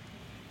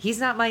 He's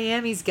not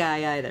Miami's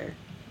guy either.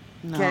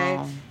 Okay?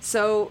 No.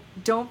 So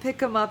don't pick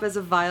him up as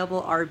a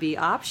viable RB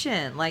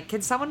option. Like,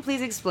 can someone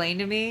please explain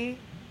to me,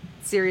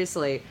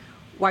 seriously,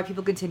 why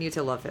people continue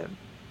to love him?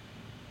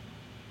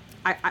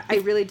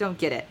 I really don't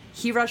get it.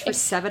 He rushed for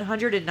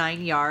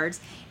 709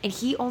 yards, and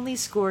he only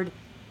scored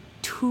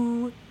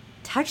 2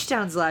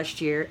 touchdowns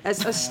last year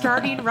as a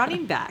starting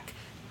running back.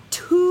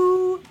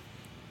 2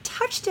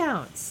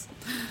 touchdowns.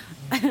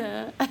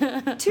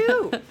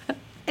 2.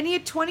 And he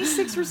had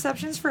 26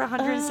 receptions for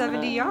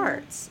 170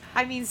 yards.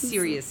 I mean,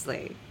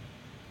 seriously.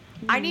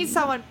 I need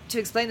someone to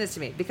explain this to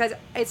me, because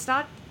it's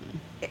not...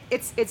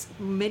 It's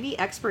many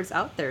experts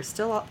out there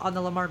still on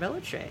the Lamar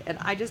Miller train, and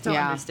I just don't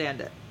understand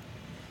it.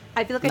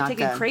 I feel like I'm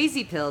taking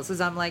crazy pills,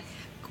 because I'm like,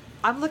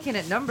 I'm looking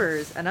at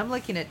numbers, and I'm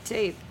looking at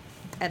tape,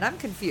 and I'm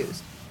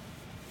confused.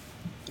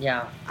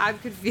 Yeah. I'm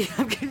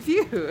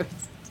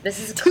confused. This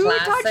is 2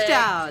 classic.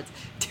 touchdowns.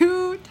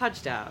 2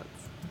 touchdowns.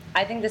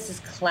 I think this is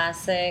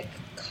classic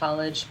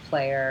college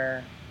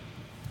player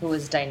who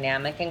was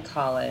dynamic in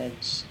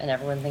college, and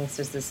everyone thinks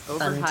there's this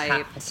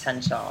untapped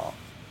potential.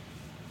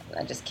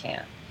 I just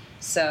can't.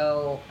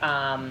 So,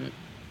 on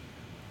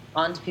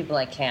to people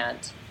I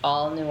can't.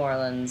 All New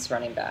Orleans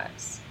running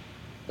backs.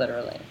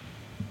 Literally.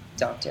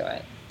 Don't do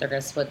it. They're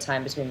going to split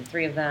time between the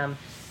 3 of them.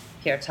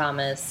 Pierre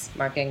Thomas,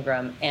 Mark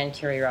Ingram, and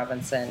Kerry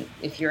Robinson.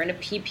 If you're in a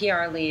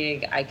PPR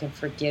league, I can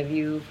forgive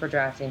you for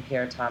drafting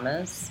Pierre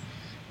Thomas.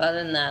 But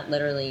other than that,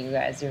 literally, you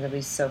guys are going to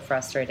be so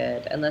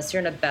frustrated. Unless you're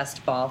in a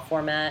best ball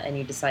format and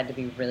you decide to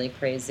be really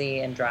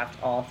crazy and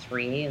draft all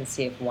 3 and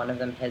see if one of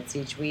them hits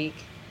each week.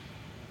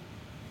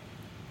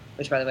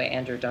 Which, by the way,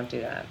 Andrew, don't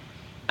do that.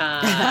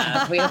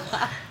 I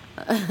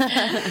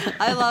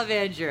love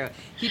Andrew.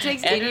 He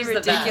takes any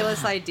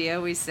ridiculous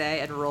idea we say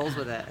and rolls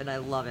with it, and I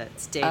love it.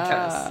 It's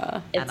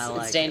dangerous.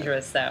 It's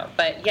dangerous, though.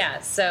 But yeah,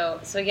 so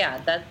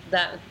yeah,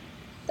 that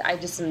I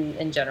just am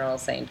in general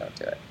saying don't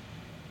do it.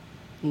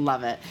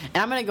 Love it. And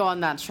I'm going to go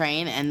on that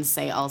train and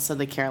say also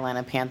the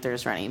Carolina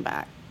Panthers running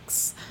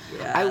backs.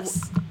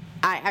 Yes.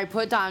 I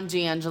put down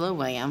D'Angelo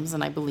Williams,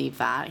 and I believe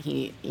that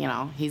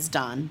he's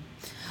done.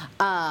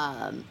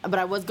 But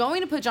I was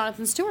going to put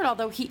Jonathan Stewart,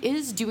 although he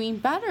is doing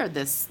better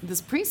this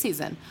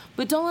preseason.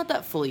 But don't let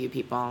that fool you,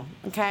 people.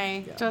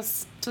 Okay, yeah.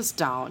 Just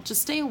don't.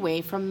 Just stay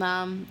away from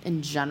them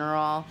in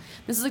general.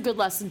 This is a good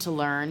lesson to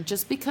learn.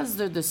 Just because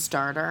they're the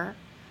starter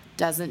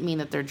doesn't mean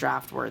that they're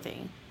draft worthy.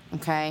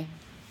 Okay,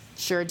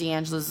 sure,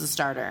 D'Angelo's the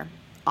starter.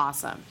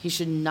 Awesome. He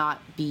should not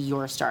be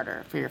your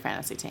starter for your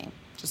fantasy team.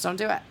 Just don't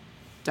do it.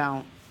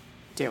 Don't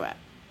do it.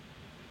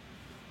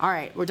 All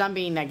right, we're done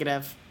being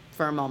negative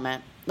for a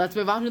moment. Let's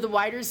move on to the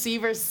wide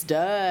receiver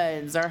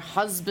studs, our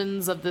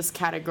husbands of this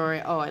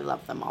category. Oh, I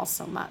love them all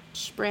so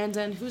much.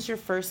 Brandon, who's your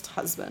first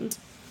husband?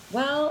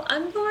 Well,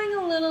 I'm going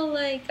a little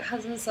like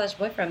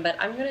husband/boyfriend, but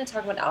I'm going to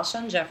talk about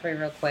Alshon Jeffrey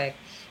real quick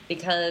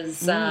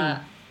because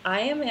I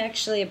am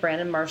actually a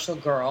Brandon Marshall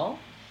girl.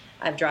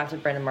 I've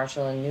drafted Brandon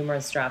Marshall in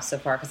numerous drafts so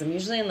far because I'm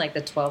usually in like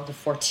the 12 to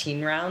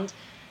 14 round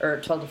or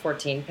 12 to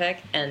 14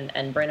 pick,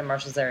 and Brandon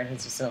Marshall's there and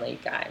he's just an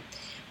elite guy.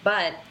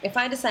 But if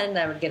I decided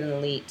that I would get an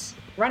elite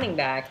running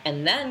back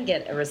and then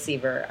get a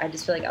receiver, I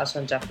just feel like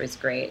Alshon Jeffrey's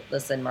great.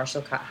 Listen,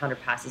 Marshall caught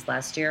 100 passes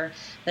last year,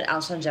 but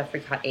Alshon Jeffrey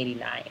caught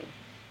 89.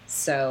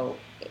 So,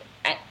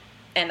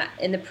 and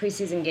in the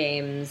preseason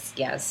games,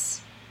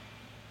 yes,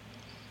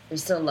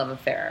 there's still a love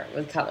affair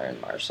with Cutler and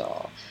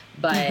Marshall.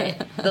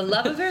 But the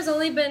love affair has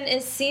only been,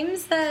 it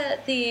seems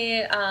that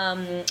the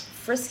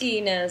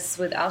friskiness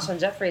with Alshon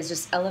Jeffrey has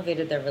just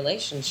elevated their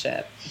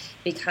relationship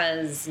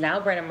because now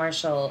Brandon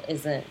Marshall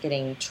isn't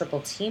getting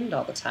triple teamed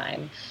all the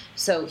time.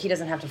 So he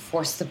doesn't have to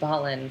force the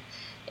ball in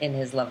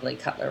his lovely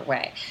Cutler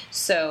way.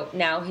 So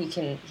now he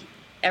can,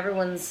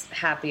 everyone's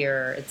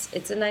happier.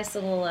 It's a nice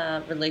little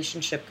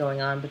relationship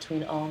going on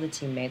between all the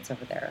teammates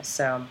over there.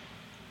 So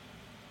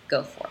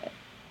go for it.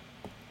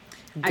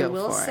 I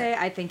will say,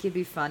 I think it'd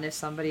be fun if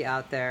somebody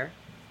out there,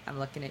 I'm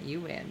looking at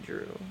you,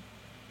 Andrew,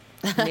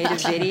 made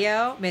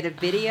a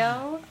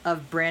video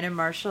of Brandon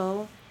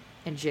Marshall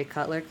and Jay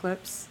Cutler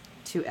clips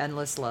to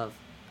Endless Love.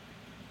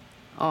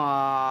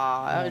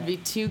 Aw, that would be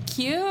too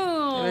cute.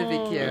 It would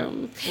be cute.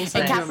 And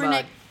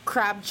Kaepernick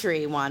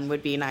Crabtree one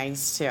would be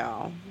nice too.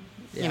 Yeah.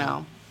 You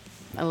know,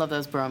 I love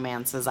those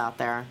bromances out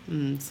there.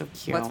 So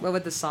cute. What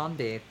would the song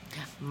be?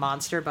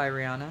 Monster by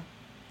Rihanna?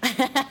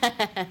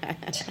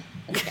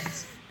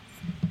 Yes.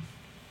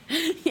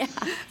 Yeah,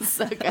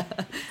 so good.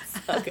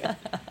 So good.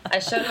 I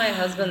showed my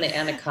husband the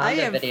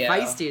Anaconda video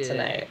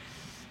tonight.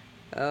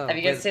 Oh, have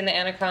you guys seen the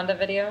Anaconda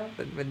video?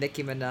 With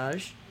Nicki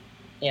Minaj?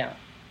 Yeah.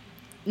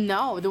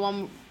 No, the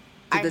one...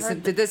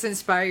 Did this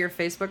inspire your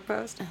Facebook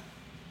post?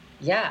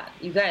 Yeah,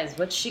 you guys,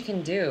 what she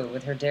can do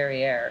with her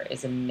derriere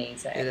is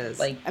amazing. It is.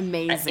 Like,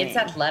 amazing. It's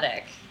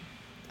athletic.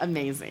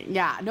 Amazing.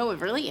 Yeah, no, it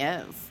really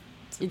is.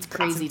 It's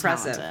crazy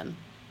talented.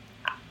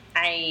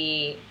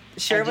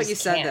 Share what you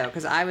said, though,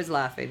 because I was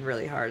laughing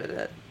really hard at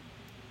it.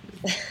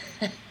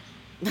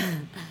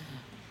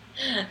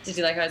 Did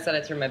you like how I said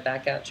I threw my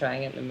back out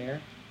trying it in the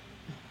mirror?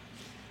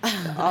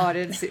 Oh, I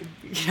didn't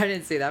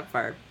see that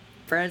part.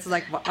 Parents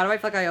like, why do I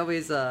feel like I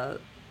always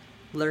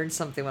learn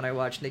something when I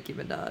watch Nicki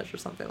Minaj or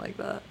something like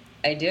that?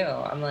 I do.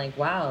 I'm like,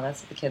 wow,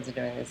 that's what the kids are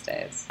doing these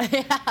days.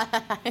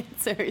 Yeah,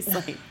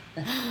 seriously.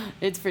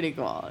 It's pretty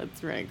cool.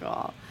 It's pretty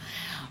cool.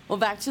 Well,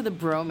 back to the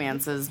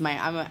bromances.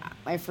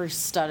 My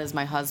first stud is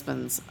my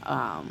husband's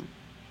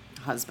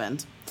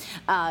husband,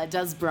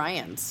 Des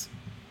Bryant.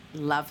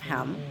 Love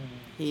him.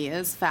 He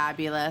is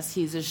fabulous.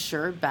 He's a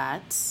sure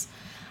bet.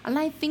 And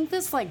I think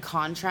this like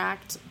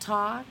contract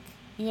talk,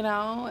 you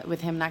know, with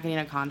him not getting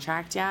a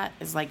contract yet,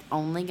 is like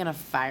only gonna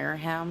fire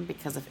him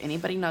because if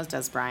anybody knows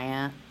Des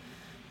Bryant,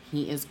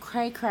 he is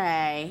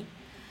cray-cray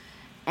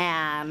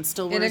and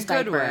still wears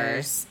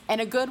diapers. In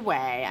a good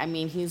way. I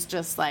mean, he's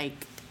just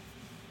like,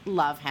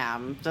 love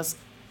him. Just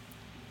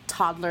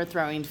toddler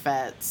throwing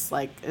fits.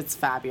 Like, it's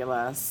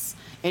fabulous.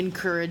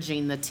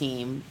 Encouraging the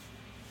team,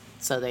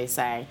 so they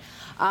say.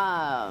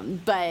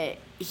 But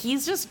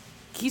he's just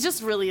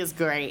really is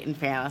great in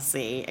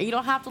fantasy. You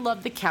don't have to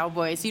love the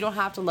Cowboys. You don't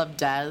have to love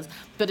Dez.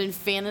 But in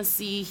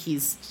fantasy,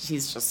 he's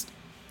just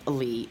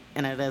elite.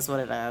 And it is what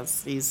it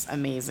is. He's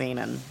amazing.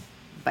 And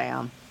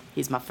bam,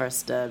 he's my first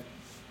stud.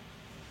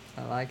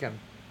 I like him.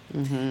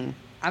 Mm-hmm.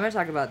 I'm going to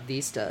talk about the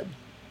stud,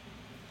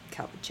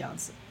 Calvin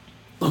Johnson.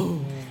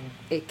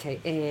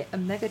 A.K.A. a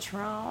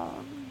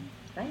Megatron.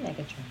 Hi,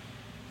 Megatron.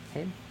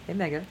 Hey,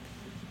 Mega.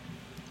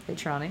 Hey,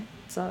 Tronny.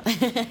 What's up?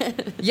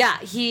 Yeah,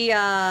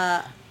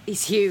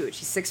 he's huge.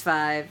 He's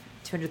 6'5",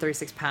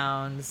 236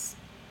 pounds.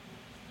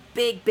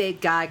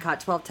 Big guy. Caught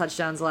 12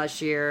 touchdowns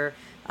last year.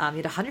 He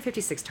had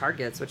 156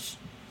 targets, which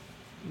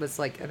was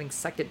like, I think,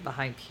 second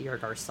behind Pierre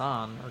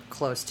Garçon, or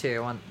close to,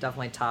 on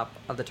definitely top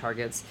of the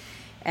targets.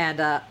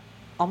 And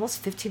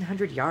almost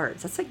 1,500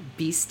 yards. That's like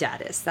beast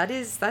status.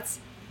 That's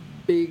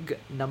big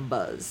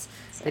numbers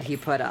that he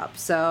put up.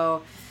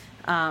 So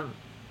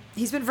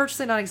he's been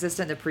virtually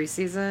non-existent in the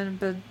preseason,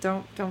 but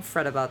don't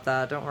fret about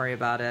that. Don't worry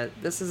about it.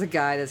 This is a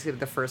guy that's going to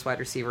be the first wide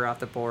receiver off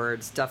the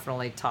boards.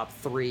 Definitely top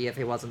 3 if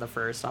he wasn't the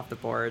first off the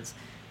boards.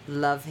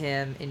 Love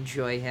him.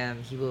 Enjoy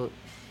him. He will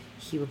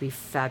be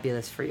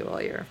fabulous for you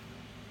all year.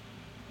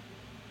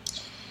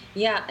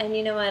 Yeah, and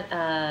you know what?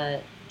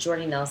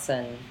 Jordy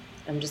Nelson,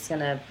 I'm just going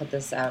to put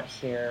this out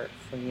here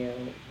for you.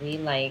 We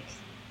like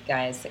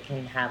guys that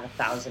can have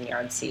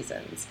 1,000-yard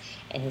seasons.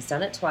 And he's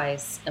done it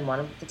twice. And one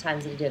of the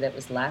times that he did it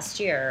was last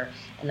year.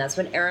 And that's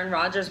when Aaron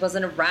Rodgers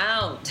wasn't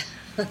around.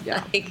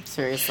 Yeah,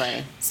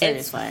 seriously.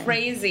 It's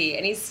crazy.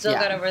 And he's still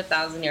got over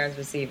 1,000 yards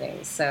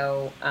receiving.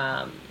 So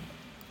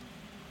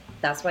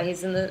that's why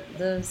he's in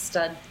the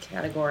stud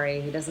category.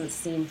 He doesn't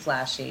seem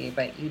flashy,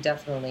 but you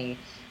definitely...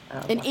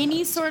 in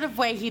any sort of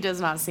way, he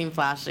does not seem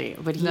flashy.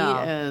 But he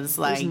is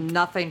like... There's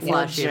nothing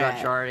flashy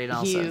about Jordy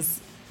Nelson.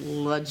 He's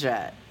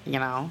legit, you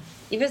know?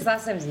 Even his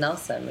last name's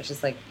Nelson, which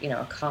is like, you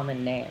know, a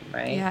common name,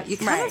 right? Yeah, you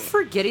kind of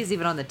forget he's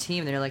even on the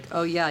team. They're like,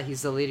 oh, yeah,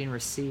 he's the leading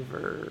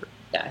receiver.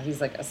 Yeah,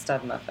 he's like a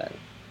stud muffin.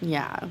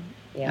 Yeah.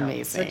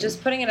 Amazing. So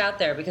just putting it out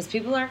there, because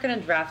people aren't going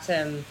to draft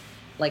him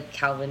like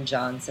Calvin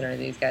Johnson or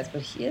these guys,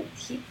 but he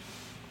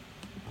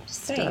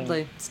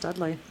Studley.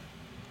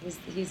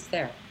 He's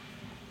there.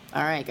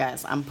 All right,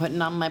 guys, I'm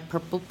putting on my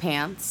purple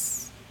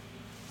pants,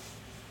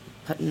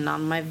 putting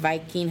on my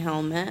Viking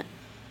helmet,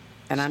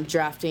 and I'm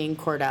drafting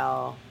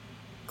Cordero,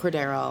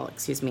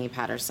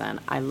 Patterson.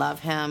 I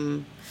love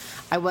him.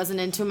 I wasn't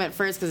into him at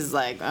first because it's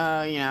like,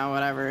 oh, you know,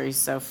 whatever. He's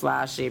so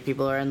flashy.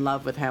 People are in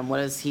love with him.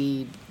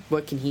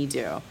 What can he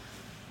do?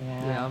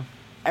 Yeah.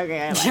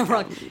 Okay, I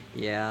like him.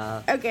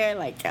 Yeah. Okay, I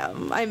like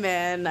him. I'm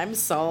in. I'm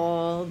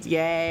sold.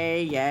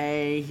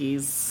 Yay.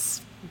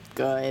 He's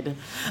good.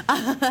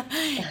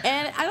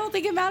 And I don't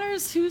think it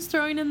matters who's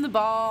throwing in the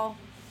ball.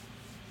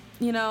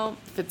 You know,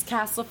 if it's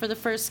Castle for the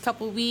first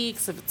couple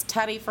weeks, if it's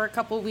Teddy for a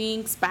couple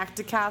weeks, back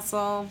to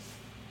Castle.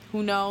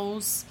 Who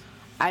knows?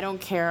 I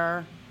don't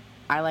care.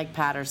 I like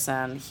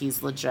Patterson.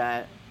 He's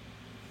legit.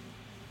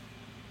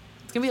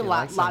 It's going to be a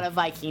lot of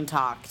Viking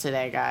talk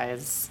today,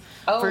 guys.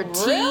 Oh,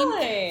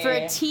 really? For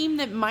a team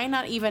that might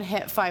not even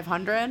hit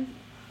 500.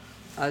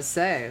 I would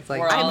say. It's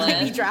like I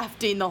might be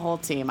drafting the whole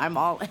team. I'm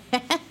all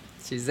in.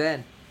 She's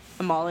in.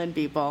 I'm all in,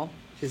 people.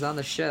 She's on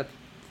the ship.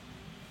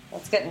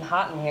 It's getting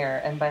hot in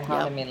here. And by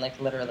hot, I mean, like,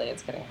 literally,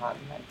 it's getting hot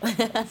in my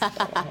place.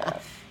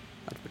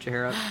 Let's put your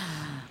hair up.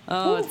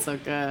 Oh, it's so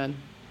good.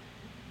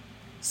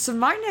 So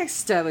my next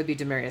step would be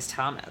Demaryius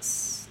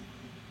Thomas.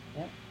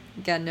 Yep.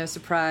 Again, no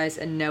surprise.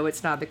 And no,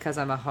 it's not because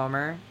I'm a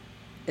homer.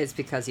 It's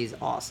because he's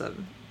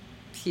awesome.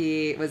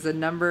 He was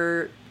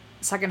the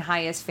second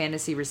highest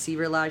fantasy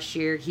receiver last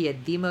year. He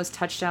had the most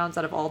touchdowns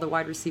out of all the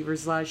wide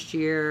receivers last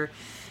year.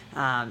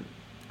 I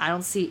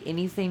don't see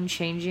anything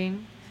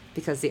changing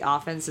because the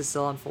offense is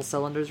still on full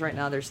cylinders right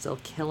now. They're still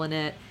killing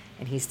it.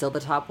 And he's still the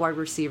top wide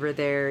receiver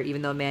there.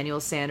 Even though Emmanuel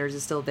Sanders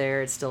is still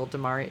there, it's still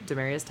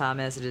Demaryius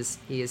Thomas.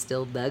 He is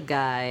still the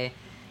guy.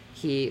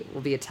 He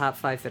will be a top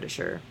 5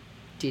 finisher.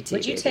 DT.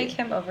 Would you take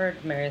him over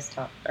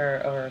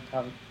over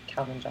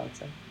Calvin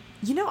Johnson?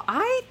 You know,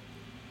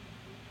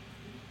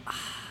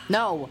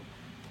 No.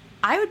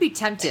 I would be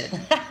tempted.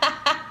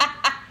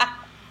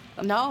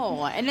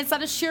 No, and it's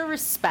out of sheer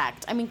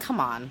respect. I mean,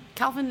 come on.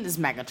 Calvin is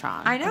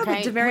Megatron. I know,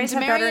 okay? but Demaryius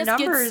had better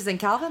numbers than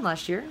Calvin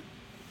last year.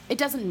 It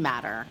doesn't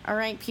matter, all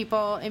right,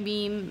 people? I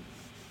mean,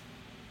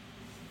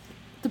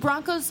 the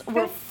Broncos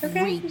were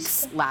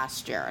freaks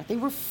last year. They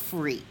were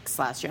freaks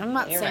last year. I'm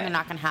not saying they're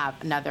not going to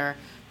have another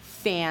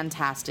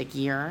fantastic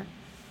year.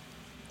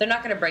 They're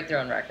not going to break their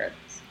own records.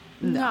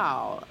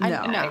 No.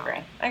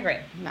 I agree.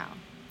 No.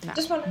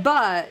 Just one.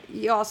 But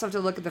you also have to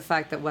look at the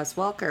fact that Wes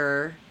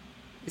Welker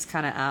is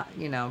kind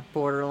of,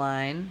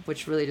 borderline,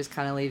 which really just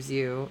kind of leaves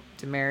you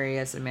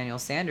Demaryius and Emmanuel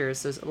Sanders.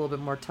 So there's a little bit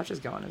more touches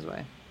going his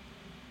way.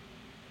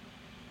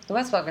 The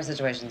Wes Welker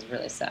situation is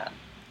really sad.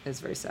 It's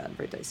very sad,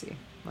 very dicey.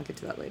 I'll get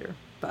to that later.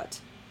 But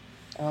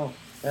oh,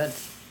 good.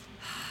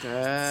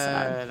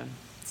 Sad.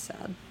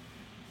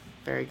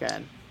 Very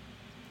good.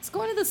 Let's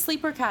go into the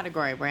sleeper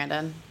category,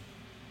 Brandon.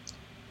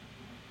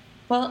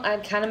 Well, I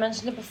kind of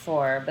mentioned it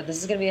before, but this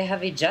is going to be a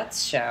heavy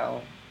Jets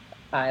show.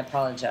 I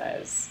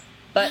apologize.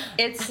 But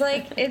it's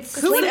like, it's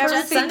Who would ever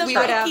Jets think the and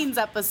Vikings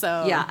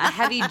episode? Yeah, a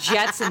heavy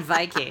Jets and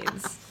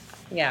Vikings.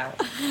 Yeah.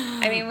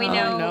 I mean, we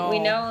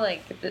know,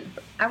 like,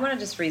 I want to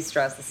just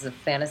re-stress this is a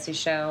fantasy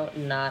show,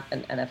 not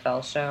an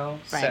NFL show.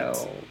 Right.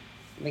 So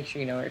make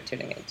sure you know what you're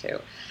tuning into.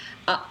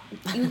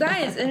 You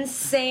guys,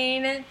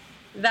 insane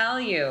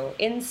value.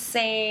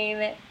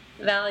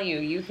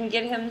 You can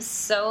get him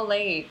so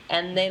late,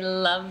 and they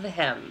love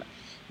him.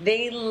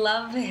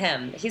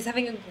 He's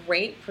having a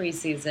great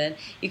preseason.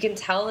 You can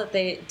tell that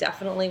they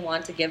definitely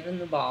want to give him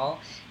the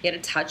ball. He had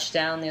a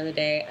touchdown the other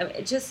day. I mean,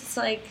 it's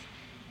like...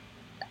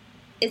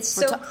 It's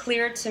so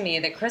clear to me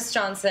that Chris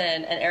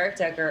Johnson and Eric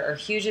Decker are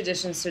huge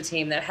additions to a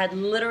team that had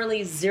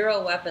literally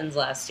 0 weapons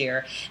last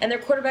year, and their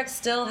quarterback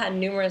still had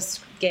numerous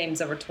games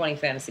over 20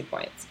 fantasy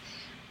points.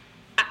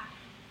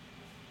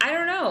 I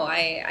don't know.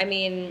 I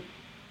mean,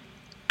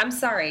 I'm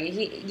sorry.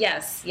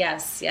 Yes.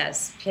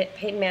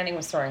 Peyton Manning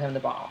was throwing him the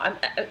ball.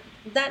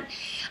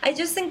 I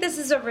just think this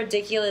is a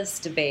ridiculous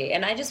debate,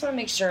 and I just want to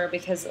make sure,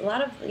 because a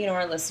lot of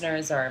our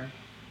listeners a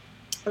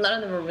lot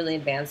of them are really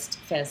advanced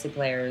fantasy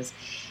players.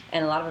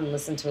 and a lot of them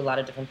listen to a lot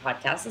of different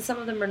podcasts, and some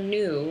of them are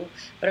new,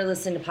 but are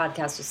listening to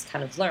podcasts just to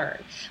kind of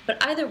learn.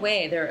 But either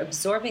way, they're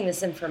absorbing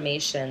this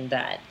information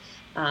that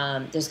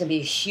there's going to be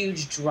a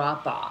huge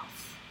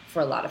drop-off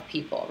for a lot of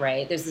people,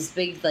 right? There's this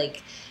big,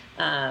 like,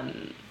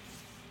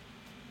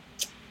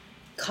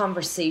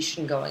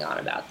 conversation going on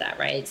about that,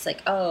 right? It's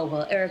like, oh,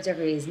 well, Eric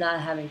Decker is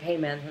not having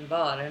paid management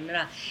ball, and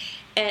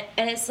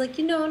it's like,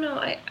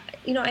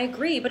 I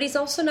agree, but he's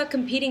also not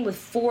competing with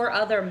 4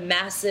 other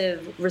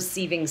massive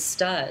receiving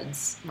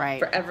studs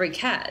for every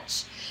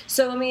catch.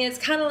 So, I mean, it's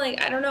kind of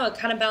like, I don't know, it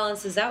kind of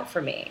balances out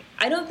for me.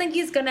 I don't think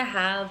he's going to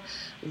have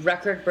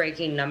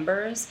record-breaking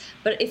numbers,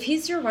 but if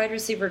he's your wide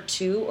receiver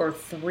 2 or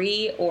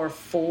 3 or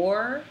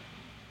 4,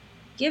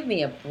 give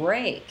me a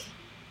break.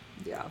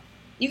 Yeah.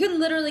 You could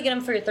literally get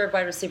him for your 3rd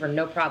wide receiver,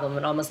 no problem,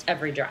 in almost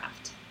every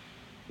draft.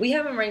 We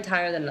have him ranked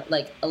higher than,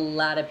 like, a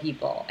lot of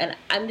people. And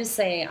I'm just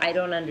saying, I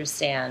don't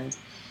understand.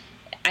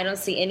 I don't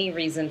see any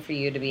reason for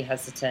you to be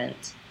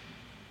hesitant.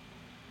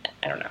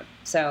 I don't know.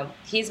 So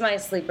he's my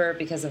sleeper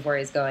because of where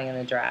he's going in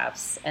the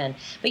drafts.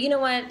 But you know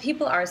what?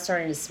 People are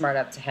starting to smart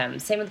up to him.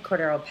 Same with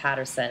Cordero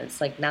Patterson. It's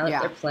like now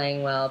that they're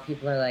playing well,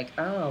 people are like,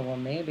 oh, well,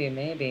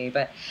 maybe.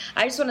 But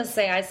I just want to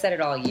say I said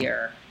it all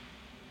year.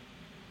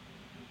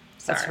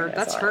 Sorry,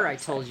 that's her I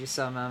told you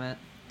so moment.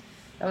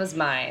 That was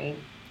mine.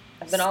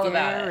 I've been all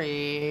about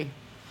it.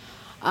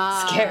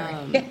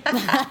 Scary.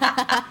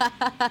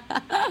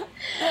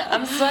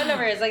 I'm sweating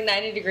over here. It's like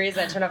 90 degrees.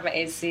 I turn off my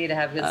AC to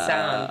have good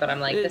sound, but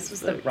I'm like, this was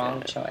the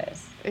wrong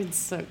choice. It's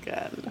so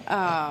good.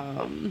 I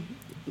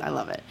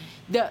love it.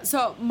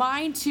 So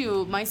mine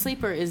too, my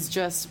sleeper is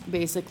just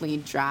basically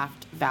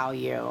draft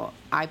value.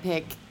 I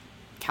pick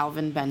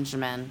Calvin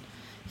Benjamin.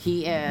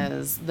 He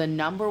is the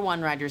number 1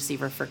 wide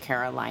receiver for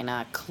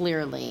Carolina,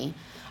 clearly.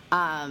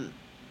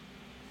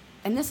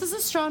 And this is a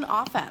strong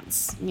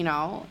offense,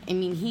 I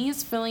mean,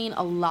 he's filling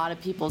a lot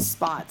of people's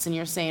spots. And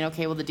you're saying,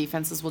 okay, well, the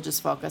defenses will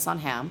just focus on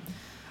him.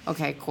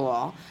 Okay,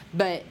 cool.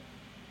 But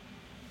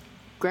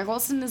Greg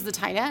Olsen is the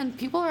tight end.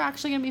 People are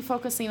actually going to be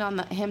focusing on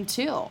him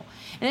too.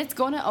 And it's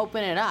going to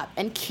open it up.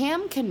 And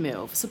Cam can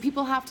move. So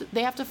people have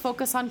to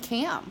focus on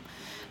Cam.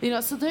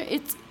 So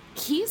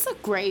he's a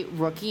great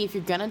rookie. If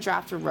you're going to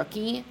draft a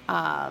rookie,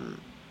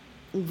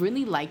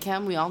 really like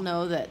him. We all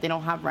know that they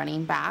don't have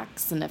running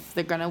backs, and if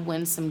they're going to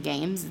win some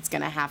games, it's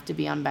going to have to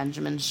be on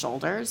Benjamin's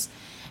shoulders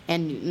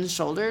and Newton's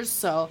shoulders.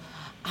 So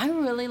I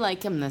really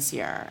like him this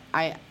year.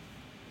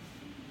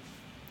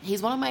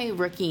 He's one of my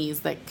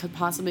rookies that could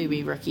possibly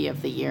be rookie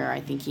of the year.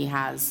 I think he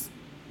has,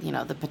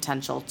 the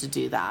potential to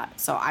do that.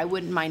 So I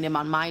wouldn't mind him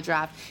on my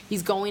draft.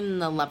 He's going in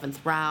the 11th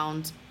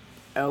round.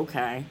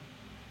 Okay.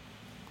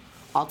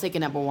 I'll take a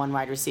number 1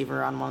 wide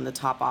receiver on one of the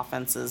top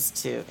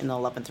offenses in the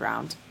 11th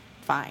round.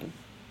 Fine.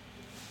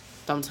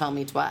 Don't tell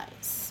me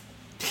twice.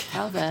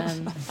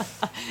 Calvin,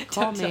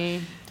 call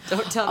me.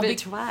 Don't tell me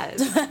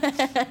twice.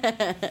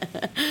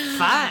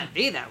 Fine,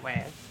 be that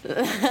way.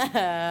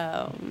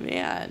 Oh,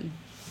 man.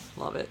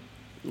 Love it.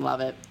 Love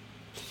it.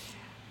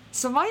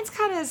 So mine's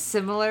kind of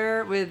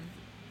similar with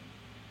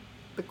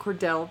the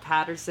Cordell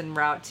Patterson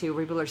route, too,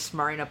 where people are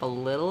smarting up a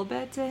little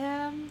bit to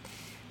him.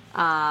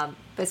 But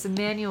it's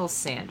Emmanuel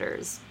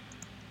Sanders.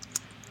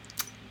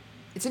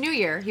 It's a new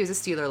year. He was a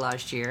Steeler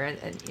last year,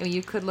 and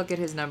you could look at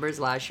his numbers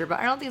last year, but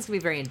I don't think it's going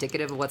to be very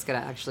indicative of what's going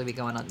to actually be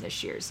going on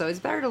this year. So it's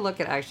better to look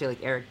at actually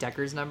like Eric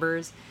Decker's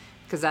numbers,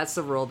 because that's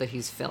the role that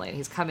he's filling.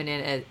 He's coming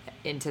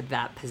into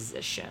that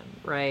position,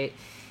 right?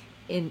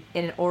 In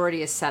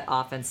already a set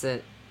offense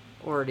that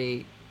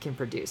already can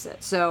produce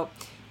it. So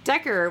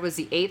Decker was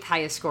the 8th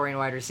highest scoring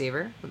wide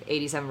receiver with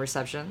 87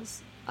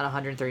 receptions on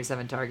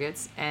 137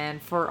 targets,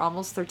 and for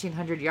almost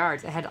 1,300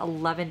 yards, it had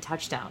 11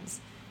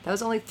 touchdowns. That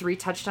was only 3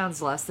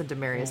 touchdowns less than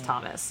Demaryius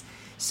Thomas.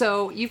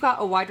 So you've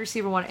got a wide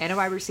receiver 1 and a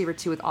wide receiver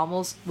 2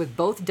 with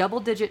both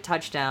double-digit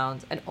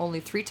touchdowns and only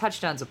 3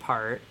 touchdowns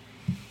apart.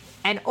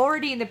 And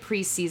already in the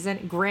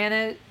preseason,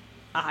 granted,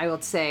 I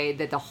would say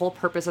that the whole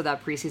purpose of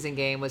that preseason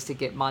game was to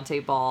get Monte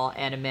Ball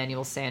and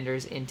Emmanuel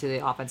Sanders into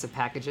the offensive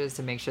packages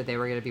to make sure they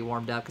were going to be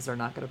warmed up, because they're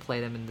not going to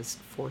play them in this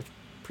 4th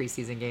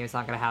preseason game. It's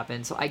not going to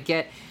happen. So I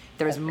get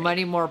there's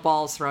many more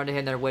balls thrown to him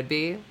than there would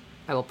be.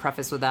 I will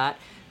preface with that.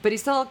 But he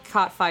still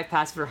caught 5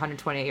 passes for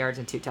 128 yards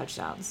and 2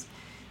 touchdowns.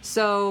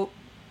 So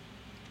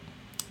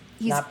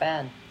he's not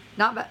bad.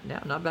 Not bad.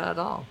 No, not bad at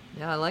all.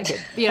 Yeah, I like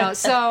it.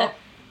 So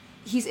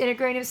he's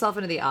integrating himself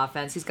into the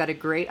offense. He's got a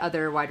great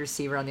other wide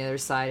receiver on the other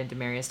side in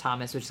Demaryius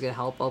Thomas, which is going to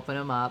help open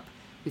him up.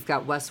 We've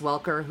got Wes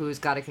Welker, who's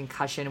got a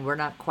concussion. We're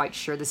not quite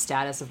sure the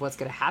status of what's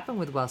going to happen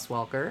with Wes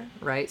Welker,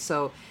 right?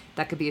 So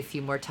that could be a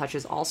few more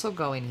touches also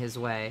going his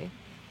way.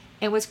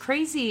 And what's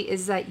crazy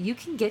is that you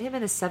can get him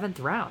in the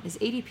 7th round. His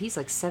ADP is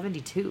like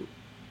 72.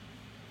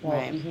 Well,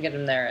 right. You can get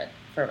him there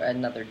for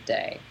another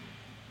day.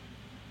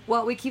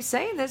 Well, we keep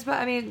saying this, but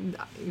I mean,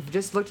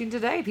 just looking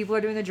today, people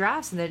are doing the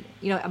drafts, and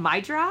then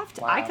my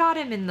draft, wow. I got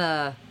him in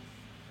the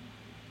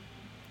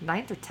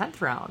 9th or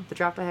 10th round. The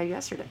draft I had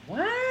yesterday.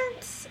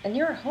 What? And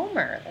you're a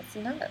homer. That's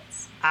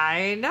nuts.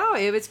 I know,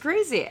 it was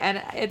crazy,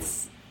 and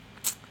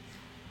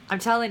I'm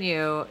telling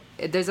you,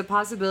 there's a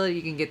possibility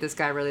you can get this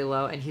guy really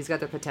low, and he's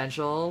got the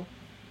potential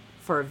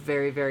for a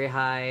very, very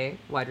high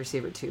wide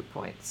receiver 2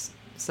 points.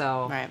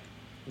 So, Right.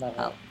 Love it.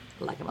 I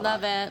like him a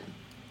Love lot. it.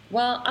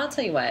 Well, I'll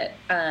tell you what.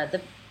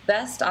 The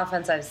best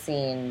offense I've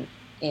seen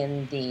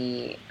in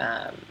the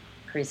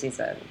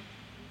preseason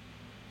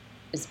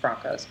is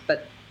Broncos,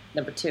 but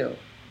number 2,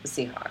 the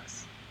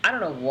Seahawks. I don't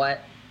know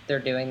what they're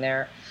doing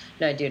there.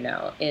 No, I do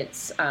know.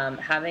 It's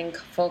having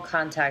full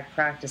contact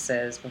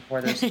practices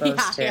before they're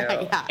supposed to.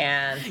 Yeah.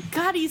 And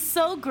God, he's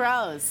so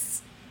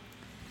gross.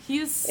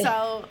 He's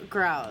so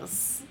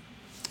gross.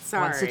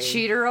 Sorry. Once a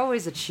cheater,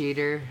 always a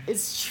cheater.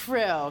 It's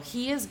true.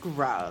 He is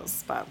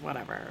gross, but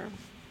whatever.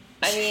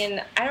 I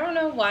mean, I don't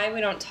know why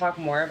we don't talk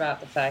more about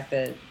the fact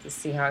that the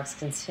Seahawks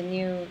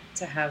continue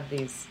to have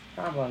these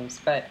problems,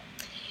 but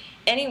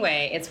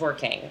anyway, it's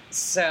working.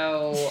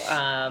 So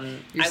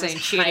You're saying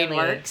cheating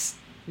works?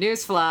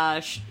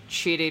 Newsflash,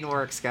 cheating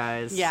works,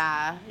 guys.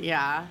 Yeah,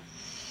 yeah.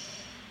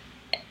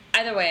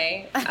 Either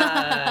way,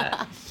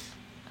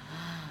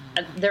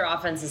 their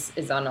offense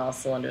is on all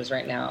cylinders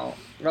right now.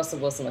 Russell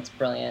Wilson looks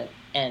brilliant,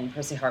 and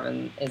Percy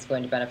Harvin is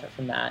going to benefit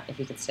from that if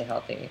he could stay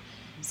healthy.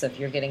 So if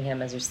you're getting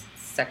him as your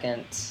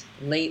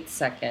late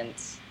second,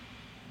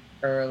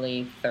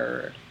 early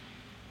third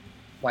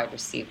wide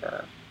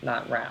receiver,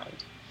 not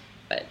round,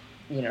 but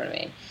you know what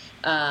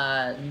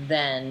I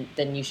mean,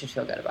 then you should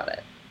feel good about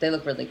it. They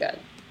look really good.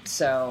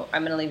 So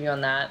I'm going to leave you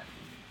on that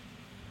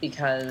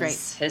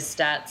because his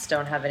stats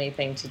don't have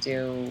anything to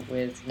do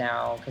with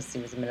now because he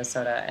was in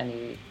Minnesota and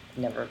he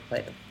never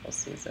played a full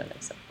season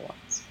except for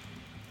once.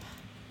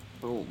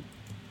 Boom.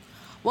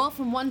 Well,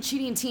 from one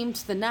cheating team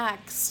to the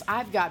next,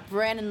 I've got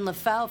Brandon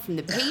LaFell from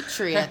the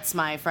Patriots,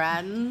 my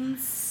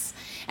friends.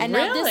 And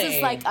now this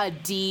is like a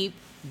deep,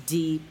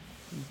 deep,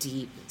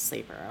 deep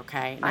sleeper,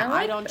 okay? Now,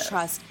 I don't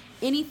trust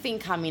anything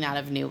coming out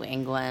of New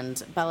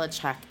England.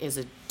 Belichick is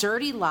a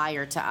dirty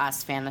liar to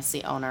us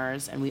fantasy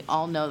owners, and we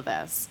all know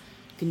this.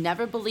 You can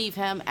never believe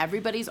him.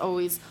 Everybody's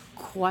always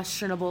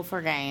questionable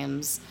for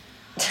games.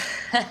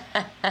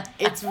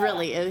 It's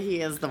really,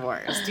 he is the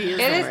worst. He is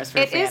the worst for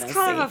fantasy. It is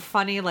kind of a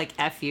funny, like,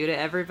 F you to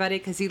everybody,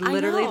 because he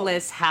literally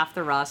lists half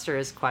the roster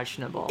as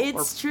questionable.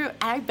 It's true.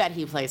 I bet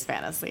he plays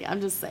fantasy.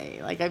 I'm just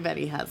saying. Like, I bet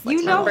he has, like,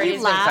 you know, Brady's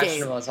he laughs.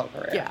 questionable his whole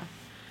career. Yeah.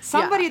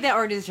 Somebody in that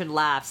organization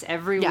laughs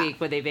every week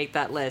when they make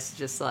that list,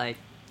 just like...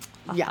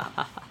 Yeah.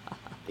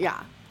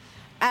 Yeah.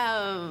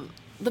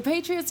 The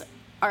Patriots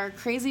are a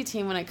crazy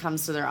team when it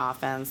comes to their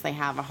offense. They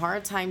have a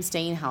hard time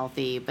staying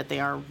healthy, but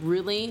they are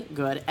really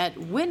good at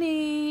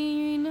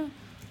winning.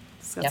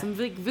 It's got some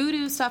big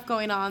voodoo stuff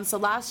going on. So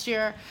last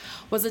year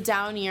was a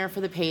down year for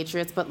the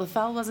Patriots, but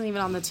LaFell wasn't even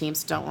on the team,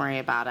 so don't worry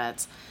about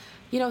it.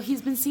 You know,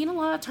 he's been seeing a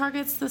lot of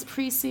targets this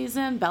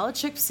preseason.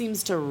 Belichick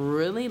seems to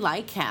really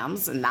like him,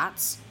 and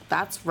that's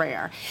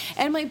rare.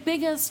 And my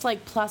biggest,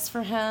 like, plus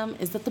for him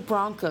is that the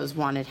Broncos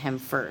wanted him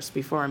first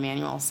before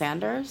Emmanuel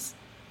Sanders.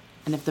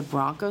 And if the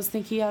Broncos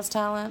think he has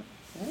talent,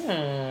 the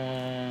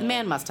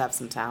man must have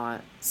some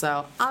talent.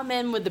 So I'm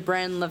in with the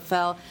Brandon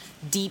LaFell.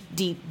 Deep,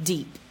 deep,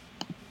 deep.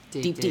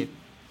 Deep, deep,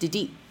 deep,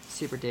 deep.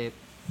 Super deep.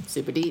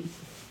 Super deep.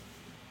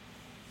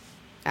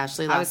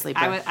 Ashley, last sleeper.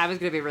 I was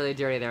going to be really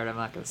dirty there, but I'm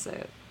not going to say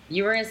it.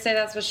 You were going to say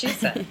that's what she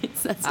said.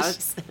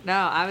 No,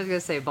 I was going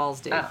to say balls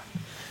deep. Oh.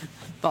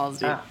 Balls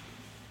deep. Oh.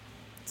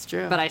 It's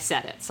true. But I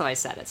said it, so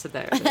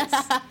there it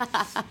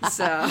is.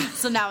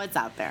 So now it's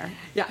out there.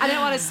 Yeah, I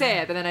didn't want to say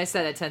it, but then I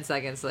said it 10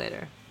 seconds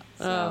later.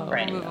 So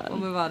right. we'll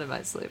move on to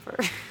my sleeper.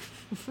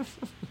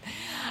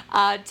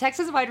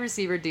 Texas wide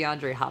receiver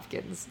DeAndre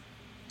Hopkins.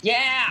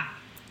 Yeah.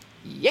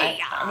 Yeah.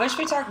 I wish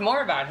we talked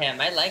more about him.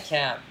 I like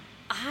him.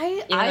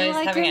 I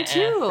like him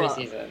too.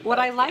 What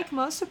I like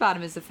most about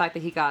him is the fact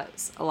that he got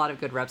a lot of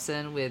good reps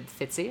in with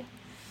Fitzy,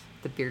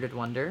 the bearded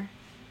wonder.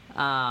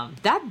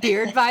 That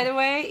beard, by the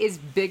way, is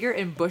bigger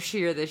and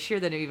bushier this year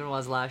than it even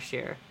was last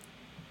year.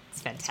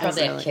 It's fantastic. Because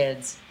they have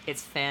kids.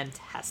 It's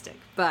fantastic.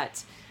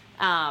 But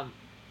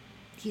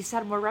he's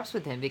had more reps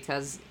with him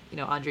because, you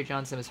know, Andre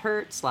Johnson was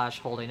hurt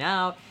 / holding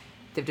out.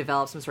 They've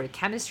developed some sort of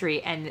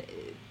chemistry, and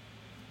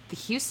the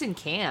Houston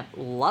camp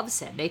loves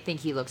him. They think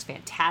he looks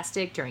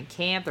fantastic during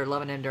camp. They're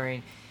loving him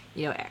during,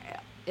 you know,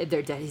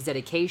 his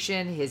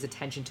dedication, his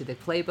attention to the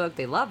playbook.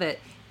 They love it.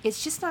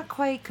 It's just not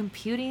quite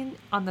computing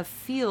on the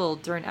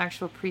field during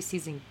actual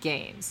preseason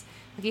games.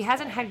 Like, he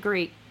hasn't had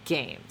great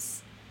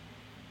games.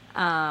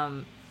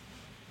 But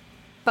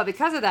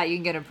because of that, you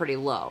can get him pretty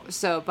low.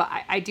 So, but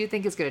I do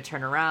think it's going to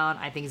turn around.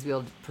 I think he's going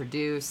to be able to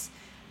produce.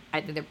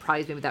 I think there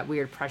probably been that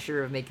weird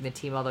pressure of making the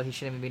team, although he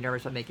shouldn't even be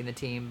nervous about making the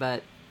team.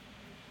 But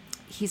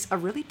he's a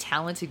really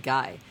talented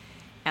guy.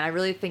 And I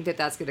really think that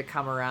that's going to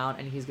come around,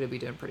 and he's going to be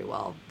doing pretty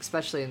well,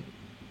 especially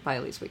by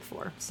at least week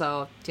 4.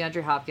 So,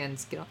 DeAndre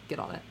Hopkins, get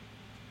on it.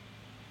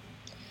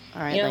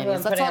 All right, you know,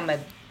 ladies.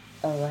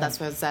 that's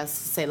what I was to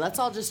say. Let's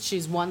all just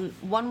choose one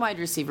wide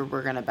receiver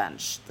we're going to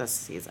bench this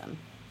season.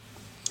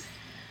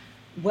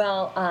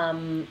 Well,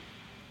 I'm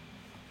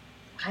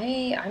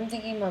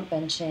thinking about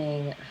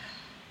benching.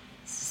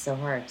 This is so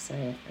hard because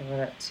I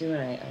wrote out 2,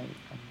 and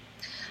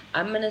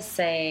I'm going to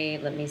say,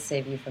 let me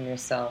save you from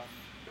yourself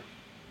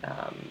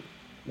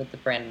with the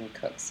Brandon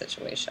Cooks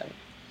situation.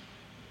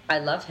 I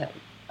love him.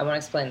 I want to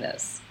explain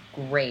this.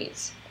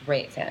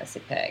 Great fantasy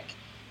pick.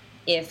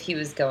 If he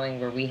was going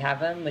where we have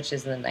him, which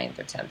is in the 9th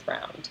or 10th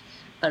round.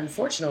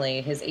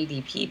 Unfortunately, his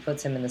ADP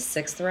puts him in the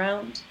 6th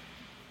round,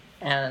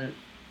 and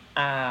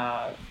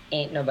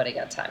ain't nobody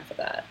got time for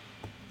that.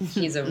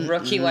 He's a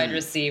rookie wide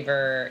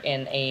receiver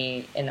in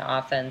an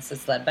offense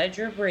that's led by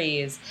Drew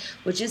Brees,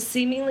 which is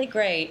seemingly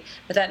great,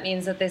 but that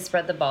means that they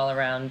spread the ball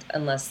around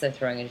unless they're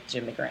throwing it to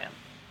Jimmy Graham.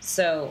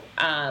 So,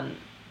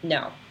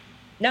 no,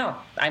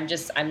 I'm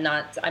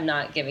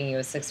not giving you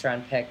a 6th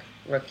round pick,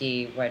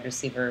 rookie wide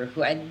receiver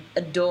who I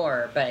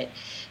adore, but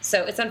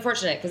so it's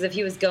unfortunate because if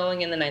he was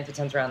going in the 9th or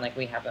 10th round like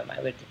we have him,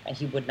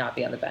 he would not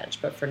be on the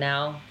bench. But for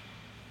now,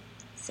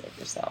 save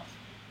yourself.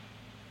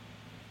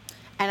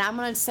 And I'm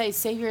going to say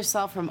save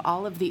yourself from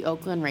all of the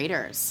Oakland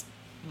Raiders.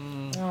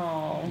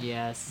 Oh.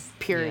 Yes.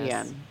 Period.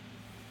 Yes.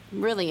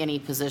 Really any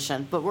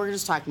position, but we're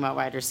just talking about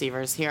wide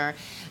receivers here.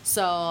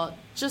 So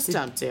just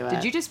don't do it.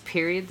 Did you just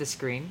period the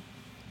screen?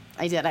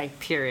 I did.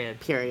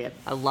 Period.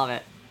 I love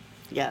it.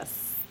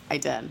 Yes, I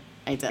did.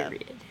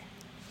 Period.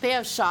 They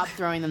have Schaub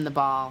throwing them the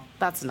ball.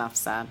 That's enough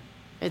said.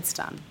 It's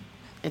done.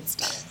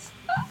 It's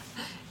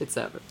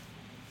over.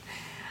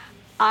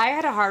 I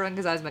had a hard one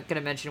because I was going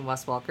to mention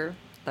Wes Welker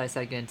that I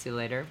said I'd get into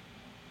later.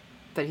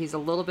 But he's a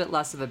little bit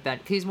less of a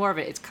bench. He's more of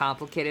it's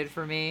complicated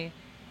for me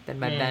than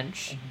my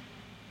bench.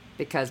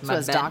 Because my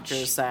bench... That's what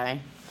doctors say.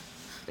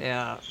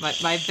 Yeah.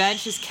 My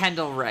bench is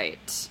Kendall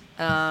Wright.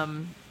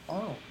 Oh.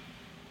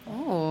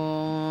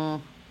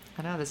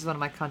 I know, this is one of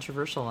my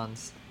controversial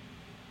ones.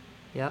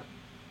 Yep.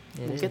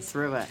 We'll get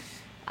through it.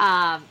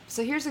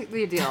 So here's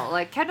the deal.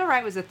 Like, Kendall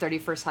Wright was the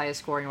 31st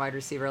highest scoring wide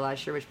receiver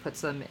last year, which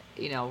puts him,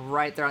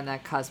 right there on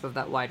that cusp of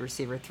that wide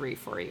receiver 3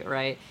 for you,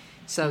 right?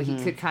 So he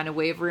could kind of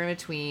waver in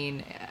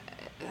between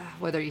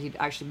whether he'd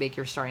actually make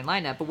your starting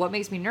lineup. But what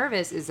makes me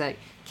nervous is that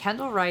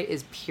Kendall Wright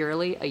is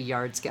purely a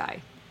yards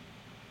guy.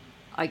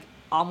 Like,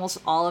 almost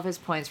all of his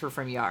points were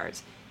from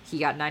yards. He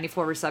got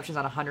 94 receptions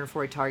on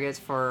 140 targets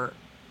for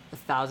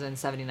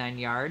 1,079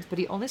 yards, but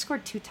he only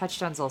scored 2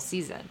 touchdowns all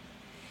season.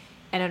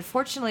 And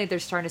unfortunately, they're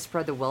starting to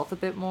spread the wealth a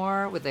bit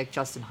more with like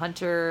Justin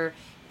Hunter,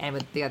 and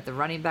with the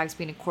running backs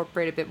being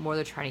incorporated a bit more.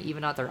 They're trying to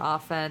even out their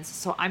offense.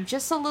 So I'm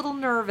just a little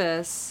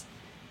nervous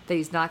that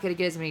he's not going to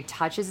get as many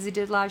touches as he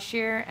did last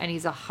year, and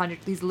he's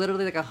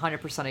literally like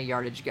 100% a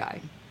yardage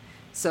guy.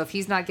 So if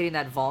he's not getting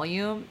that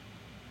volume,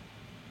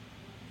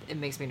 it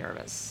makes me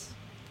nervous.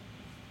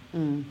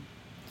 Well,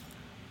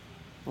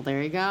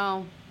 there you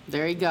go.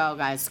 There you go,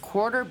 guys.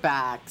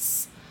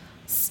 Quarterbacks,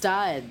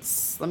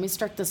 studs. Let me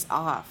start this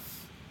off.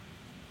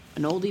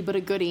 An oldie but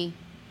a goodie,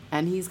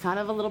 and he's kind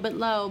of a little bit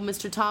low,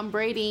 Mr. Tom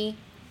Brady.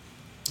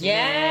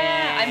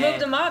 Yeah, I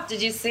moved him up.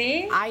 Did you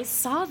see? I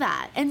saw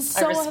that. And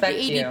so have the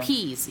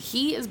ADPs.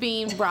 He is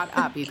being brought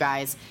up, you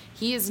guys.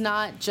 He is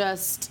not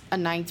just a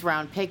 9th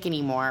round pick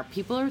anymore.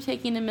 People are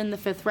taking him in the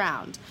 5th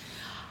round.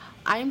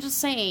 I'm just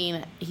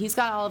saying, he's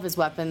got all of his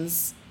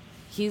weapons.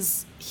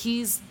 He's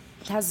going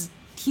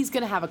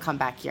to have a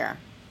comeback year.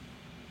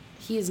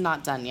 He is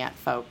not done yet,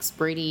 folks.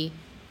 Brady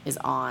is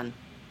on.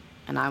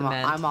 And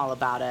I'm all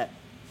about it.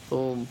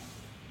 Boom.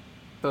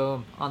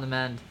 Boom. On the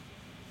mend.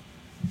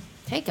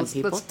 Take him,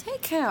 people.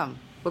 Take him.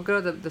 We'll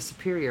go to the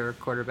superior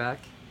quarterback,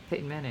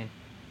 Peyton Manning.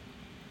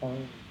 Oh,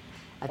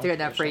 I figured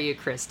that for you,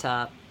 Chris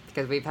Top,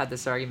 because we've had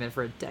this argument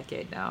for a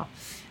decade now.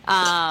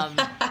 And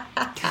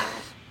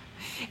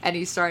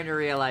he's starting to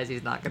realize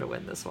he's not going to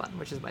win this one,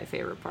 which is my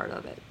favorite part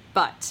of it.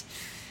 But...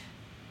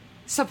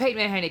 So Peyton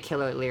Manning had a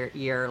killer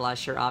year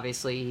last year.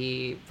 Obviously,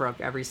 he broke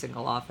every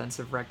single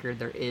offensive record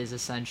there is,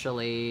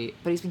 essentially.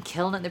 But he's been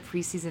killing it in the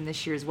preseason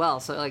this year as well.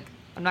 So, I'm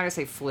not going to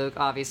say fluke.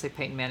 Obviously,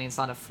 Peyton Manning's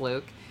not a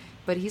fluke.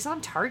 But he's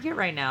on target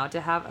right now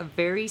to have a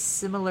very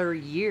similar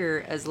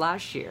year as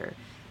last year.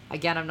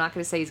 Again, I'm not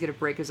going to say he's going to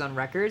break his own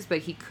records, but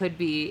he could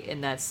be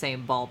in that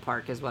same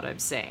ballpark is what I'm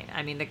saying.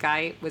 I mean, the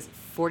guy was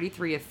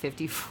 43 of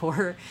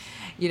 54,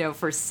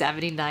 for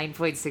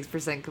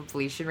 79.6%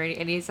 completion rate,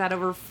 and he's had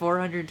over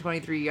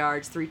 423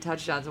 yards, 3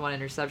 touchdowns, and 1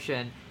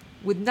 interception,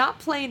 with not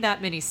playing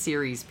that many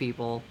series,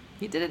 people.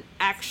 He didn't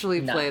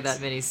actually play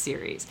that many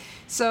series.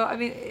 So, I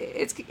mean,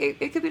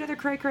 it could be another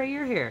cray-cray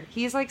year here.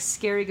 He's,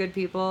 scary good,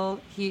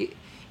 people.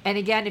 And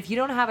again, if you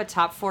don't have a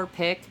top 4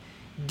 pick,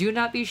 do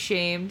not be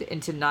shamed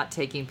into not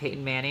taking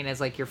Peyton Manning as,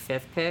 your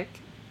 5th pick.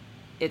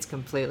 It's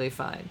completely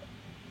fine.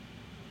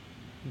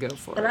 Go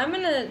for it. And I'm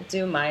going to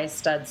do my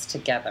studs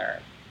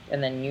together,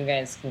 and then you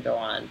guys can go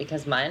on,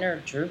 because mine are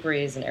Drew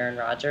Brees and Aaron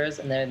Rodgers,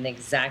 and they're in the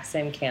exact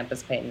same camp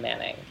as Peyton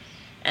Manning.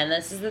 And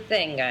this is the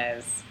thing,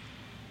 guys.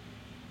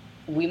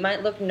 We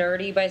might look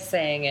nerdy by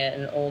saying it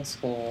and old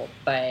school,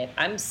 but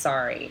I'm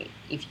sorry.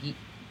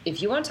 If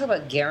you want to talk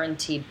about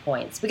guaranteed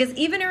points, because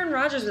even Aaron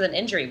Rodgers with an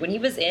injury, when he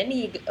was in,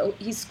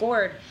 he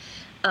scored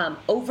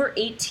over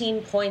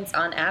 18 points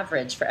on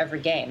average for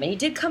every game. And he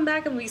did come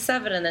back in week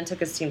 7 and then took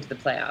his team to the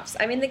playoffs.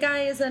 I mean, the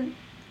guy is a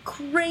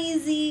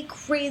crazy,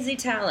 crazy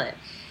talent.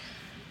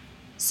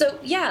 So,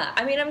 yeah,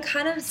 I mean, I'm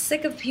kind of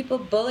sick of people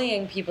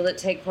bullying people that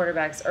take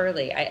quarterbacks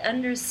early. I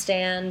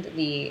understand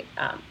the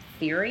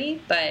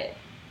theory, but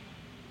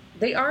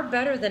they are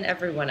better than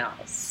everyone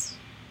else.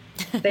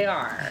 They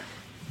are.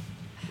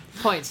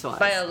 Points-wise.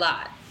 By a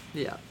lot.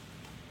 Yeah.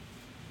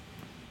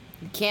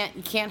 You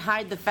can't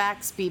hide the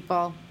facts,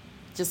 people.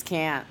 Just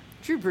can't.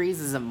 Drew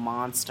Brees is a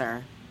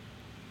monster.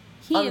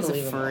 He is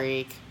a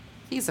freak.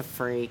 He's a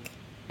freak.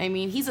 I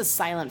mean, he's a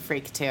silent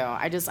freak, too.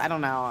 I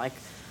don't know, like,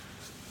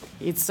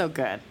 it's so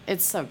good.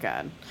 It's so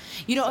good.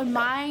 You know, and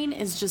mine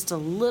is just a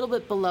little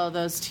bit below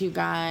those two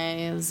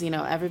guys. You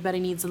know, everybody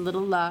needs a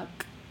little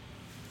luck.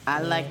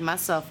 I like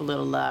myself a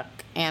little luck.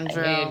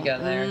 Andrew. I knew you'd go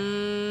there.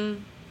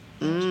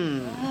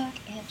 Luck,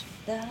 Andrew,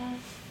 luck.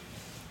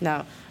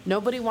 No,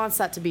 nobody wants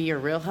that to be your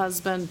real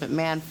husband, but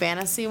man,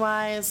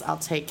 fantasy-wise, I'll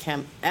take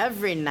him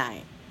every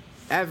night.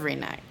 Every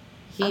night.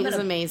 He is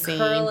amazing.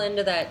 Curl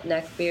into that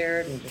neck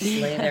beard and just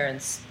lay there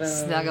and spoon.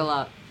 Snuggle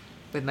up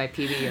with my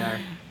PBR.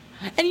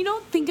 And you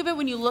don't think of it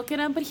when you look at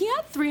him, but he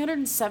had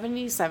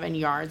 377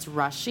 yards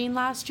rushing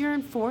last year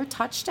and 4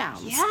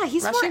 touchdowns. Yeah,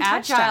 he's rushing more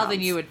agile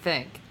than you would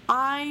think.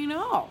 I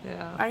know.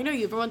 Yeah. I know.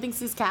 Everyone thinks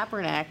he's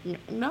Kaepernick.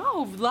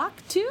 No,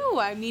 Luck too.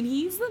 I mean,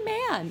 he's the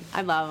man.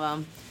 I love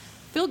him.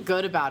 Feel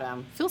good about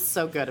him. Feel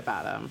so good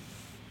about him.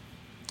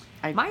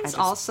 Mine's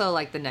also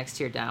like the next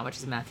tier down, which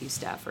is Matthew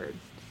Stafford.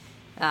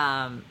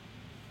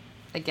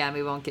 Again,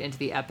 we won't get into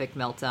the epic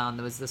meltdown.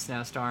 There was the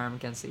snowstorm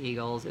against the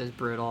Eagles. It was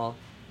brutal.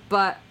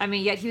 But, I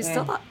mean, yet he was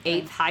still the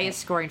 8th highest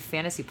scoring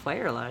fantasy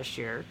player last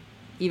year,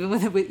 even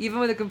with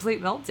a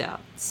complete meltdown.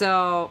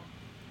 So,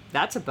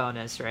 that's a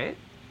bonus, right?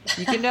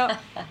 You can know,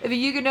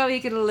 you can know he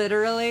can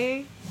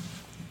literally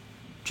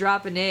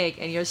drop an egg,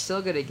 and you're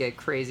still going to get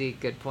crazy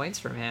good points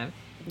from him.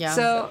 Yeah.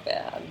 So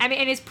I mean,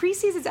 and his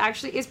preseason's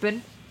actually, it's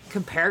been,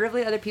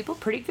 comparatively to other people,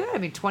 pretty good. I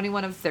mean,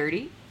 21 of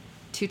 30,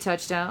 2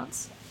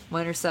 touchdowns,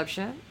 1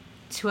 interception,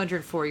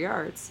 204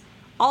 yards.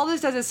 All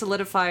this does is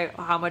solidify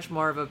how much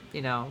more of a,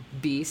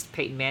 beast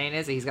Peyton Manning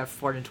is. He's got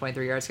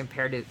 423 yards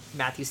compared to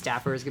Matthew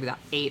Stafford, who's going to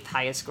be the 8th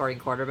highest scoring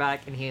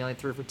quarterback, and he only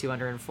threw for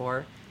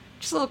 204.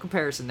 Just a little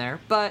comparison there.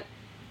 But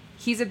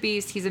he's a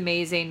beast. He's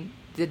amazing.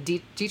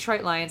 The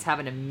Detroit Lions have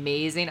an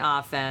amazing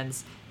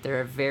offense. They're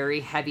a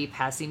very heavy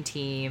passing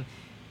team.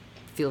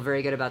 Feel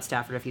very good about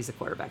Stafford if he's the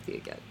quarterback that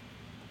you get.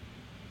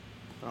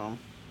 Boom.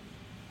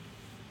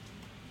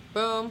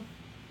 Boom.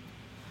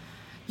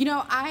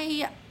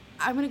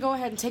 I'm going to go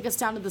ahead and take us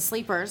down to the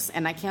sleepers,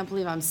 and I can't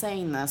believe I'm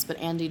saying this, but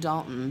Andy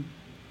Dalton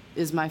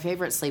is my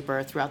favorite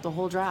sleeper throughout the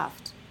whole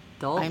draft.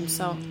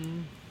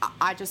 Dalton.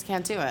 I just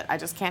can't do it. I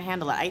just can't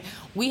handle it.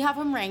 We have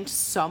him ranked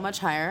so much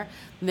higher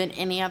than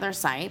any other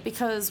site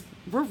because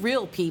we're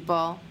real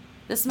people.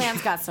 This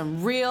man's got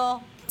some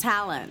real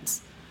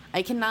talent.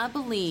 I cannot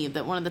believe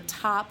that one of the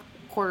top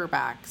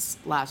quarterbacks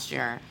last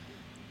year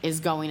is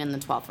going in the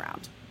 12th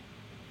round.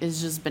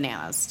 It's just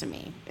bananas to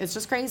me. It's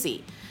just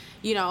crazy.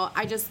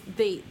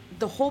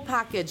 The whole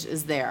package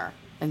is there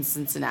in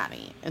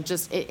Cincinnati.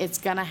 It's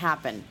going to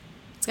happen.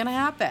 It's going to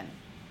happen.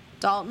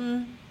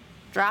 Dalton,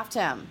 draft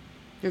him.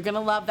 You're going to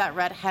love that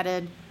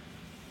red-headed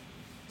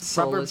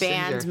rubber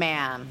band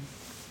man.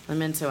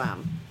 I'm into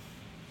him.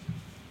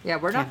 Yeah,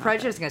 we're not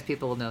prejudiced against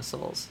people with no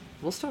souls.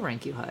 We'll still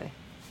rank you high.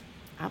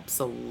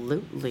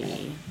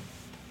 Absolutely.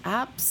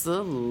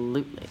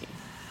 Absolutely.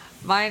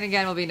 Mine,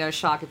 again, will be no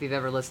shock if you've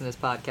ever listened to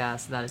this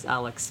podcast, and that is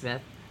Alex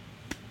Smith.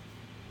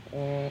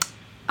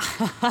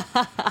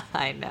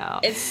 I know.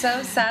 It's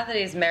so sad that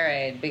he's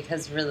married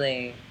because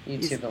really, you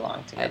two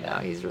belong together.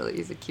 I know,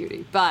 he's a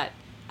cutie. But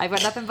I've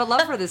got nothing but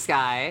love for this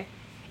guy.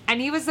 And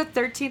he was the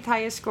 13th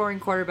highest scoring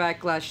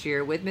quarterback last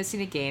year with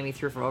missing a game. He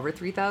threw for over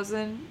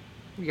 3,000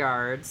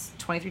 yards,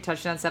 23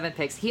 touchdowns, 7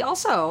 picks. He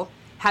also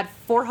had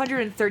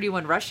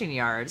 431 rushing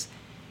yards.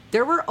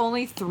 There were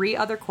only 3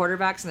 other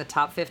quarterbacks in the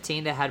top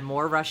 15 that had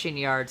more rushing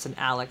yards than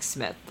Alex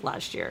Smith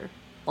last year.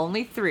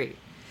 Only 3.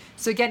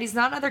 So again, he's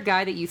not another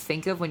guy that you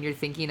think of when you're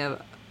thinking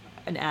of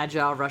an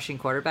agile rushing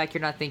quarterback.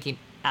 You're not thinking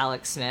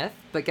Alex Smith,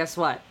 but guess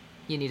what?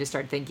 You need to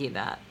start thinking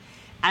that.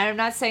 And I'm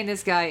not saying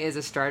this guy is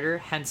a starter,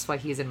 hence why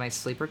he's in my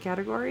sleeper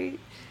category,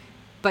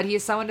 but he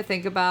is someone to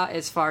think about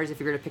as far as if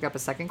you're going to pick up a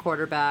second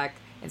quarterback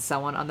and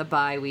someone on the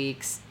bye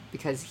weeks,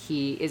 because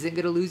he isn't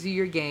going to lose you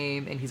your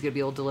game and he's going to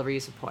be able to deliver you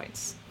some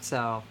points.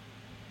 So,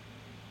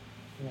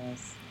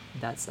 nice.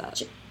 That's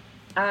that.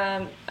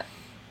 I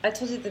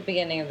told you at the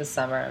beginning of the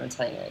summer, I'm going to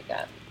tell you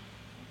again.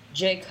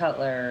 Jay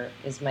Cutler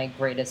is my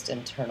greatest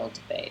internal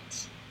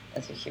debate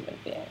as a human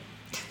being.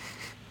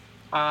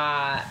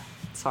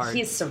 It's hard.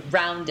 He's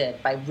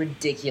surrounded by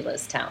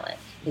ridiculous talent.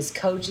 His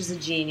coach is a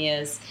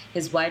genius.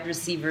 His wide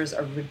receivers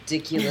are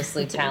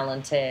ridiculously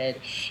talented.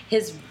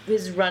 His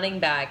running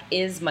back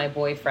is my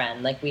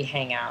boyfriend. Like, we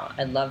hang out.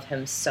 I love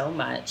him so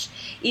much.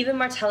 Even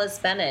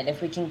Martellus Bennett,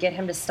 if we can get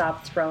him to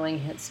stop throwing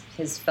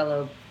his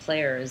fellow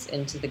players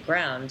into the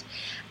ground,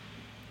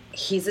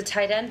 he's a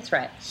tight end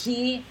threat.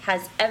 He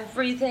has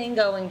everything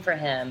going for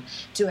him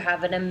to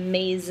have an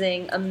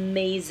amazing,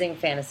 amazing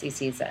fantasy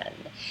season.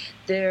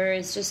 There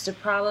is just a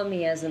problem.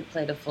 He hasn't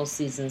played a full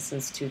season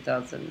since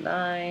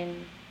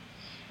 2009.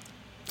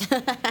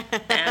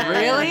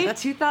 Really?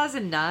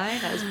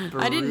 2009? That was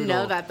brutal. I didn't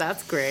know that.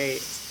 That's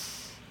great.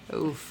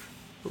 Oof.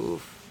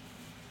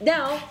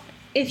 Now,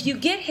 if you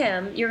get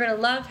him, you're going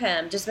to love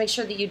him. Just make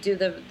sure that you do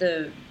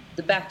the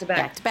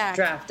back-to-back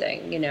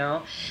drafting, A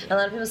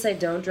lot of people say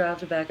don't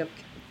draft a backup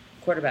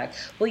quarterback.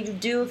 Well, you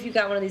do if you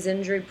got one of these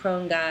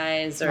injury-prone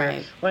guys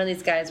or one of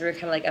these guys where you're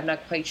kind of like, I'm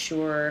not quite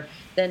sure.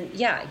 Then,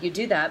 yeah, you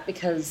do that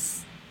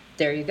because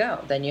there you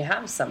go. Then you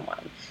have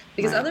someone.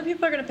 Because other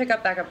people are going to pick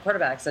up backup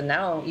quarterbacks, and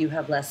now you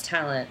have less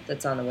talent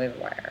that's on the waiver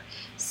wire.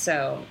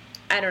 So,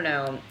 I don't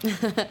know.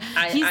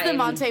 He's the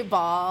Monte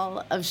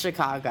Ball of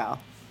Chicago.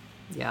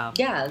 Yeah.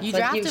 Yeah. You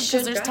draft him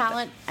because there's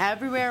talent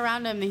everywhere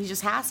around him, and he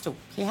just has to.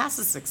 He has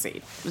to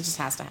succeed. It just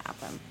has to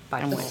happen.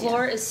 The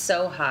floor is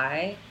so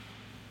high.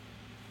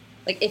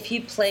 Like, if he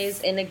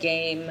plays in a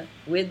game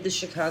with the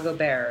Chicago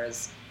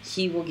Bears,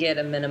 he will get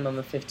a minimum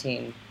of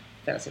 15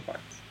 fantasy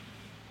points.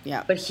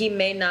 Yeah. But he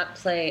may not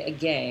play a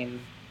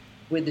game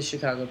with the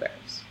Chicago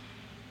Bears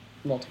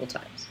multiple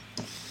times.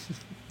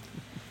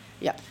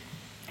 Yeah.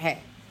 Hey,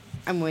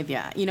 I'm with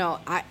you.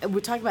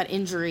 We talked about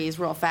injuries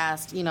real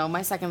fast.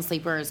 My second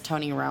sleeper is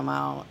Tony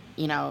Romo.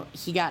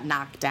 He got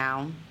knocked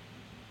down,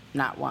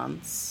 not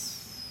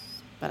once,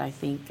 but I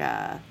think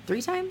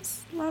 3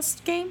 times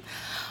last game,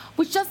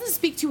 which doesn't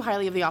speak too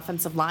highly of the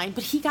offensive line,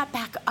 but he got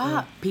back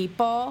up,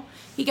 people.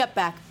 He got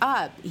back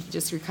up. He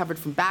just recovered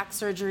from back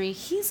surgery.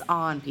 He's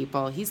on,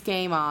 people. He's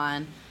game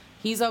on.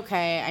 He's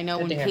okay. I know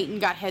when Peyton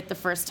got hit the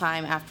first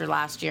time after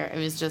last year, it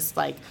was just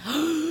like,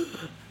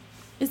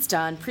 it's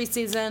done.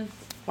 Preseason,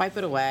 wipe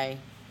it away.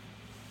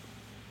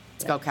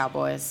 Let's go,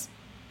 Cowboys.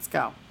 Let's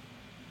go.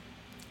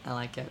 I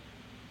like it.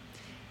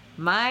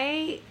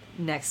 My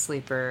next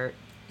sleeper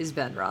is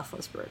Ben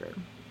Roethlisberger.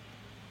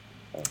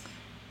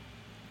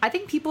 I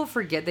think people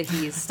forget that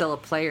he is still a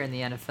player in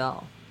the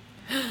NFL.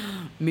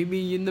 Meet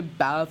me in the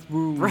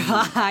bathroom.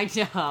 I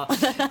know.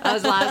 That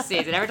was last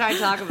season. Every time I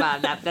talk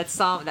about it, that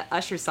song, that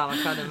Usher song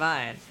would come to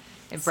mind.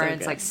 And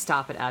Brandon's like,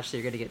 stop it, Ashley,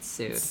 you're going to get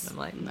sued. And I'm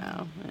like,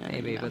 no.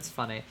 Maybe, but it's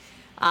funny.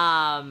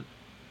 Lamar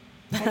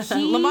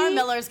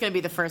Miller is going to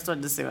be the first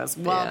one to sue us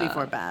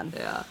before Ben.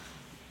 Yeah.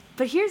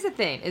 But here's the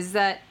thing, is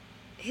that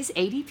his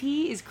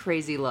ADP is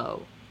crazy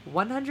low.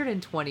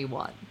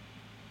 121.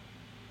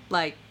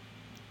 Like,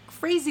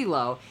 crazy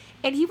low.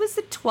 And he was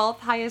the 12th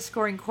highest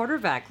scoring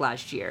quarterback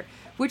last year,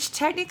 which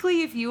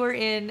technically, if you are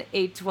in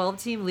a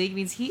 12-team league,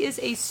 means he is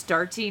a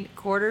starting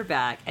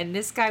quarterback. And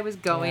this guy was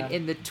going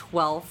in the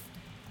 12th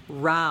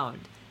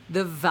round.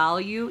 The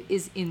value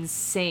is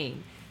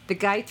insane. The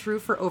guy threw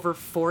for over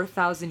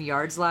 4,000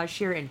 yards last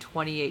year and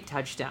 28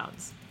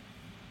 touchdowns.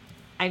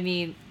 I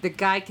mean, the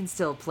guy can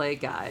still play,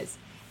 guys.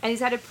 And he's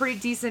had a pretty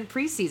decent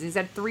preseason. He's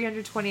had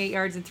 328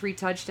 yards and 3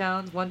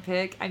 touchdowns, 1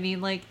 pick. I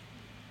mean, like,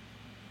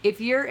 if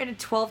you're in a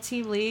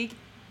 12-team league,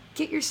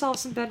 get yourself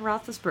some Ben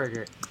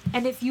Roethlisberger.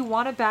 And if you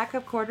want a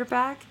backup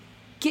quarterback,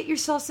 get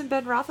yourself some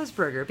Ben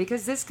Roethlisberger,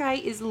 because this guy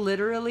is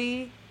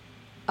literally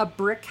a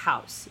brick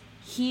house.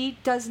 He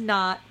does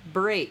not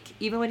break.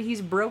 Even when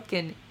he's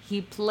broken,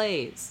 he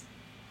plays.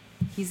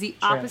 He's the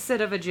opposite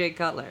of a Jay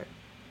Cutler.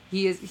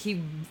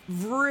 He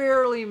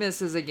rarely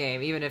misses a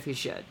game, even if he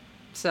should.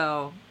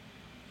 So,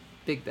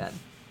 Big Ben.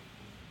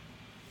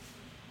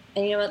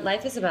 And you know what?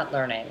 Life is about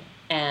learning.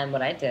 And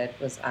what I did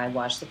was I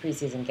watched the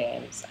preseason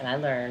games, and I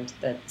learned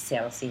that the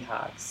Seattle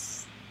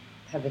Seahawks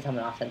have become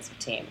an offensive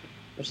team,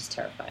 which is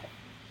terrifying.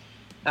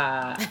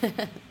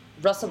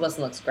 Russell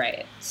Wilson looks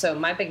great. So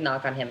my big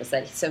knock on him is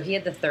that he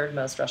had the 3rd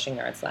most rushing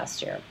yards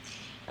last year,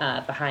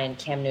 behind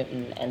Cam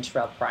Newton and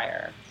Terrell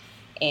Pryor.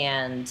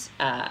 And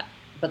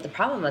but the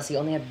problem was he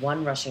only had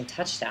 1 rushing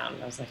touchdown.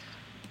 I was like,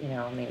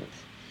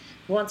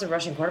 who wants a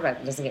rushing quarterback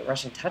that doesn't get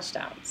rushing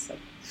touchdowns?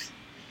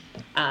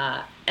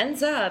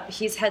 Ends up,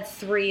 he's had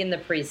 3 in the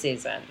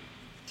preseason.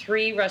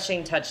 3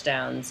 rushing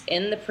touchdowns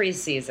in the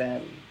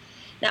preseason.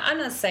 Now, I'm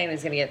not saying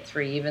he's going to get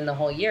 3 even the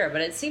whole year,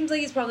 but it seems like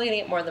he's probably going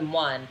to get more than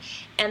 1.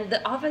 And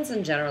the offense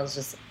in general is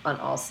just on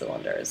all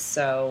cylinders.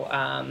 So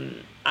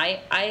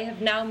I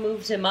have now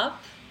moved him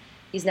up.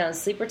 He's now in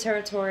sleeper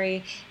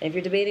territory. And if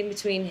you're debating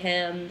between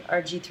him,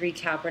 RG3,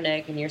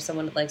 Kaepernick, and you're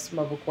someone that likes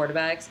mobile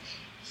quarterbacks,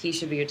 he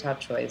should be your top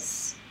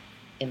choice,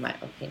 in my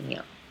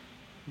opinion.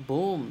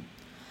 Boom.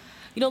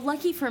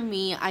 Lucky for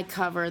me, I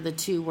cover the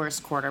 2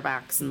 worst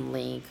quarterbacks in the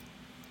league.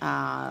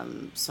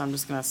 So I'm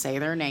just going to say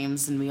their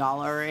names, and we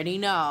all already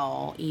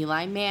know.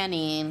 Eli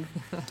Manning,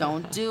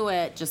 don't do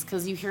it. Just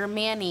because you hear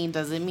Manning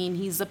doesn't mean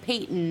he's a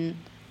Peyton.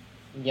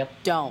 Yep.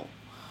 Don't.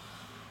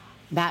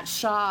 Matt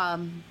Shaw,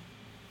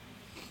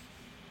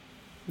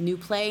 new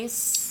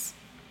place,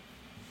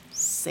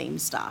 same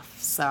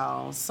stuff.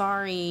 So,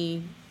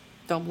 sorry.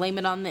 Don't blame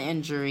it on the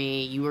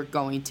injury. You are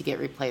going to get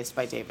replaced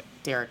by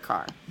Derek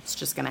Carr. It's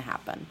just going to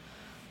happen.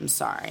 I'm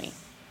sorry.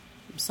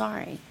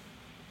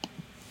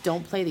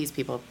 Don't play these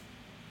people.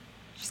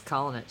 She's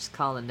calling it. She's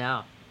calling it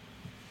now.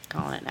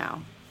 Calling it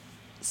now.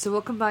 So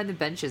we'll combine the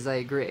benches. I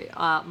agree.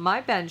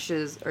 My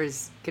benches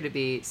is going to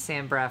be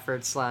Sam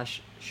Bradford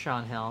 /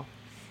 Sean Hill.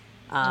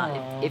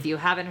 If you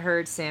haven't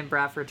heard, Sam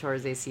Bradford tore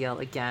his ACL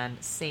again,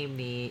 same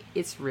knee.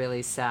 It's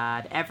really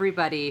sad.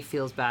 Everybody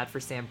feels bad for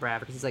Sam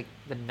Bradford because he's like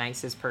the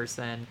nicest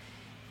person.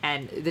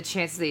 And the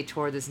chances that he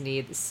tore this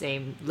knee,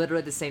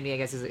 literally the same knee, I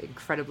guess, is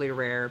incredibly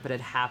rare, but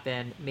it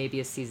happened. Maybe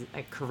a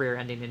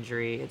career-ending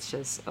injury. It's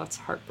just, it's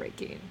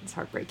heartbreaking. It's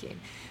heartbreaking.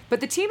 But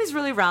the team is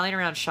really rallying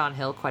around Sean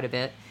Hill quite a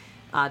bit.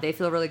 They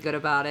feel really good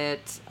about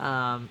it.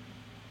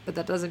 But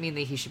that doesn't mean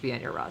that he should be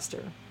on your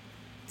roster.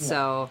 No.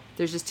 So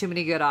there's just too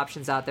many good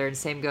options out there. And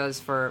same goes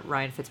for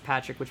Ryan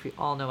Fitzpatrick, which we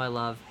all know I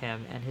love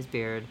him and his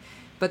beard.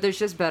 But there's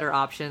just better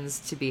options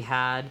to be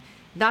had.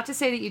 Not to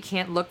say that you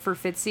can't look for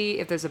Fitzy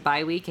if there's a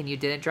bye week and you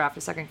didn't draft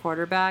a second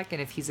quarterback,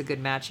 and if he's a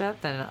good matchup,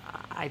 then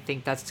I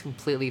think that's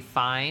completely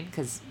fine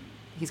because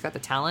he's got the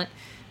talent,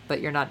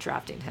 but you're not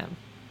drafting him.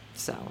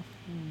 So.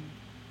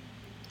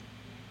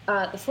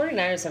 The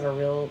 49ers have a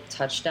real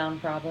touchdown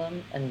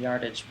problem and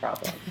yardage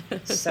problem.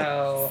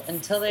 So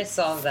until they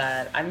solve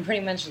that, I'm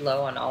pretty much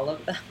low on all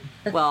of them.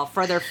 Well,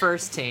 for their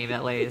first team,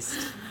 at least.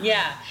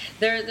 Yeah.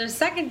 Their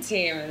second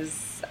team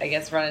is, I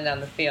guess, running down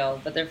the field.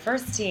 But their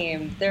first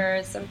team, there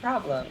are some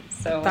problems.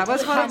 So that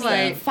was one of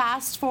my...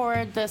 Fast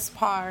forward this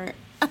part.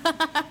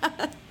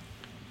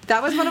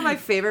 That was one of my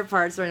favorite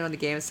parts during one of the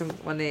games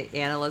when the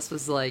analyst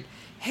was like,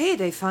 hey,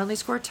 they finally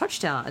scored a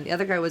touchdown. And the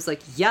other guy was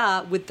like,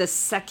 yeah, with the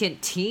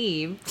second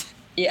team.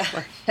 Yeah.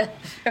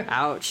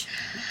 Ouch.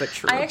 But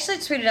true. I actually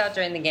tweeted out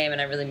during the game,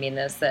 and I really mean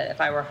this, that if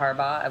I were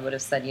Harbaugh, I would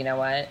have said, you know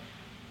what?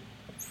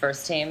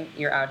 First team,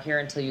 you're out here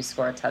until you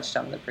score a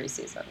touchdown in the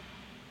preseason.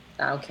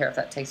 I don't care if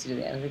that takes you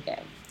to the end of the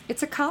game.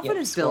 It's a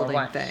confidence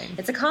building thing.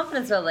 It's a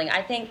confidence building.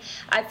 I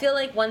feel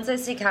like once I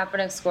see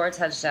Kaepernick score a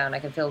touchdown, I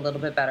can feel a little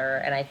bit better.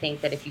 And I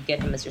think that if you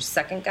get him as your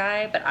second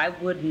guy, but I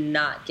would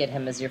not get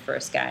him as your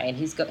first guy. And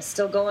he's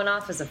still going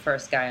off as a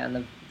first guy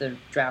on the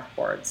draft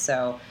board.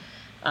 So,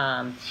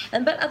 but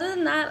other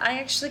than that, I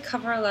actually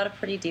cover a lot of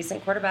pretty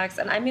decent quarterbacks.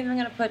 And I'm even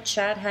going to put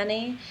Chad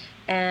Henne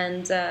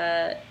and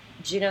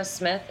Geno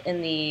Smith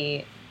in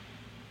the...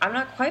 I'm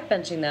not quite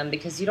benching them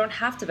because you don't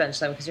have to bench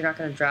them because you're not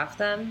going to draft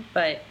them.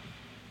 But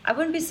I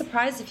wouldn't be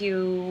surprised if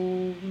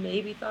you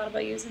maybe thought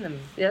about using them.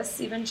 Yes,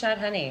 even Chad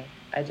Henne.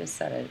 I just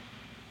said it.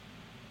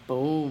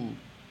 Boom.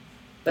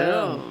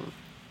 Boom.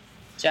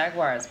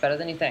 Jaguars, better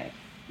than you think.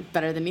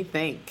 Better than you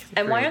think.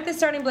 And why aren't they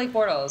starting Blake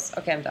Bortles?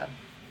 Okay, I'm done.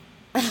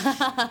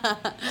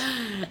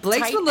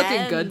 Blake's been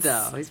looking good,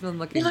 though. He's been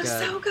looking good. He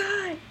looks so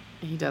good.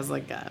 He does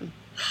look good.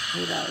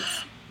 He does.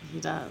 He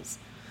does.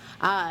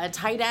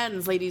 Tight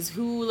ends, ladies,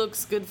 who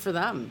looks good for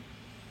them?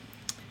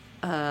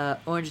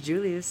 Orange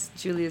Julius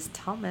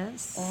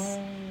Thomas.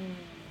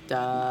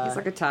 Duh. He's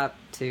like a top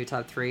 2,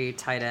 top 3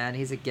 tight end.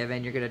 He's a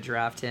given. You're going to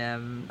draft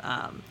him.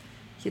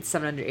 He had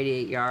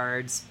 788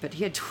 yards, but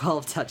he had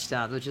 12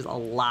 touchdowns, which is a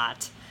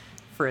lot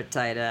for a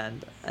tight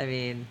end. I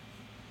mean,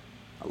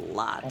 a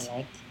lot. I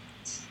like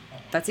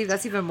it.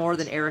 That's even more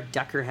than Eric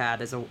Decker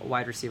had as a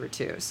wide receiver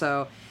too.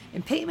 So,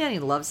 and Peyton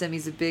Manning loves him.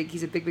 He's a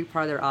big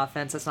part of their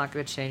offense. That's not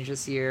going to change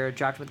this year.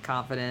 Draft him with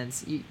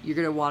confidence. You're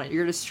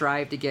going to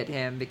strive to get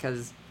him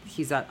because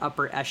he's that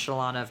upper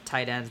echelon of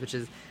tight ends, which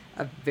is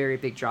a very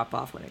big drop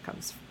off when it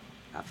comes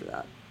after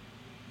that.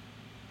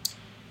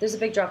 There's a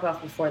big drop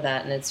off before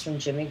that, and it's from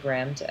Jimmy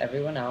Graham to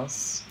everyone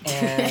else.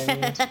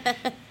 And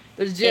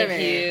there's Jimmy.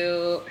 If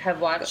you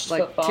have watched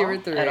football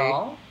at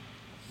all,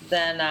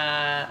 then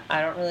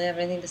I don't really have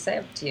anything to say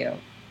up to you.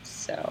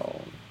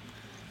 So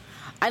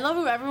I love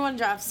who everyone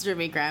drafts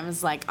Jimmy Graham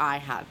is like, I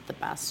had the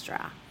best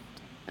draft.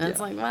 And it's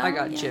like, well, I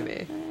got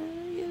Jimmy.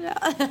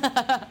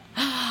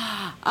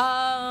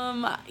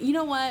 You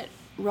know what?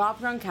 Rob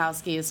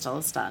Gronkowski is still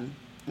a stud.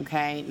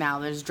 Okay, now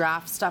there's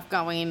draft stuff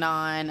going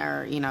on,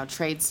 or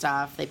trade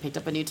stuff. They picked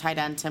up a new tight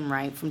end, Tim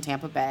Wright from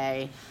Tampa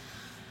Bay.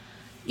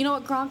 You know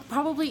what? Gronk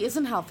probably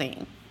isn't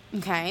healthy.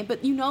 Okay,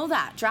 but you know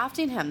that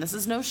drafting him, this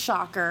is no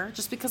shocker.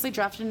 Just because they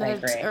drafted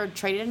another or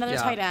traded another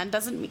tight end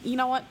doesn't. You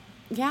know what?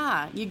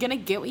 Yeah, you're gonna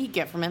get what you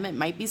get from him. It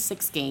might be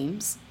 6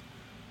 games,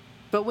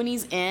 but when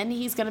he's in,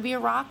 he's gonna be a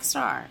rock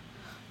star.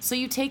 So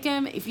you take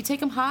him. If you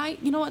take him high,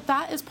 you know what?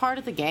 That is part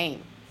of the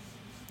game.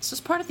 It's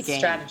just part of the game.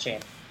 Strategy.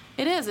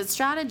 It is. It's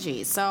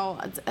strategy. So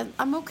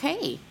I'm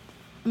okay.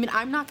 I mean,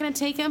 I'm not going to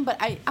take him, but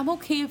I'm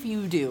okay if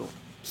you do.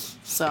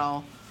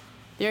 So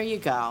there you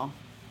go.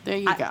 There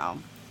you go.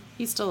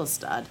 He's still a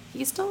stud.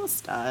 He's still a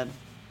stud.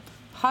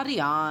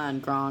 Putty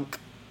on, Gronk.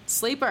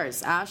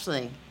 Sleepers,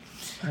 Ashley.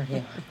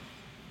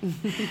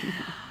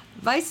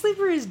 My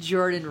sleeper is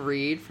Jordan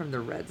Reed from the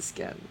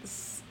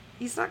Redskins.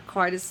 He's not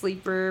quite a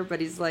sleeper,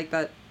 but he's like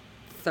that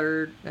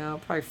third,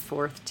 no, probably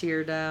 4th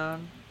tier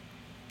down.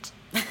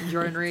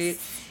 Jordan Reed.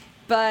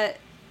 But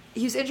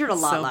he was injured a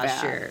lot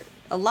last year.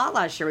 A lot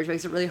last year, which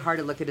makes it really hard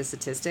to look at his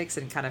statistics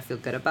and kind of feel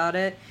good about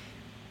it.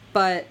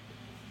 But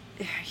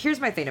here's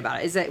my thing about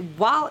it, is that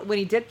when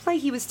he did play,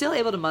 he was still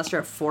able to muster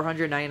up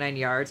 499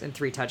 yards and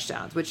 3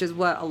 touchdowns, which is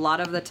what a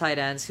lot of the tight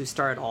ends who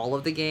started all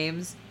of the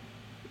games'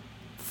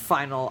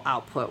 final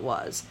output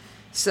was.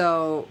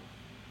 So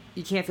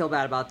you can't feel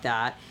bad about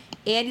that.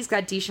 And he's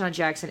got Deshaun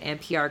Jackson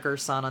and Pierre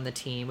Garçon on the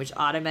team, which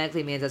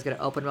automatically means that's going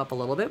to open him up a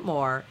little bit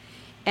more.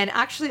 And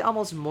actually,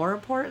 almost more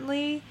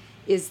importantly,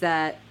 is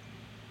that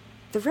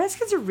the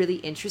Redskins are really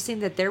interesting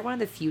that they're one of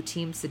the few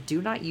teams that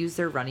do not use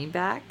their running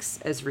backs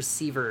as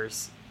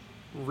receivers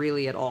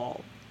really at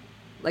all.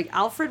 Like,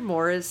 Alfred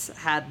Morris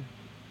had,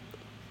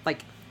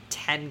 like,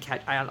 10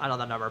 catch. I don't know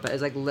the number, but it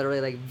was, like, literally,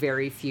 like,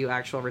 very few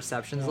actual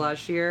receptions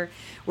last year,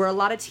 where a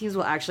lot of teams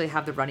will actually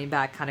have the running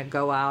back kind of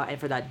go out and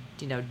for that,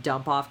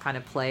 dump-off kind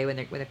of play when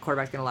the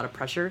quarterback's getting a lot of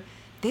pressure.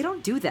 They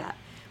don't do that.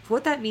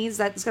 What that means,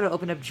 that's going to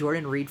open up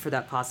Jordan Reed for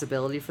that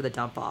possibility for the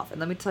dump off. And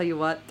let me tell you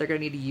what, they're going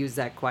to need to use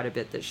that quite a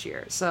bit this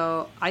year.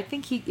 So I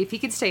think if he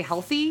can stay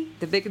healthy,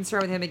 the big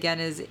concern with him again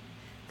is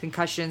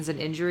concussions and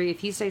injury. If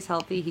he stays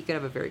healthy, he could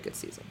have a very good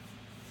season.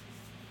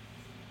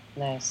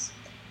 Nice.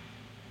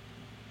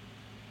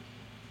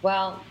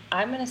 Well,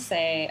 I'm going to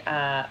say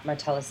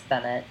Martellus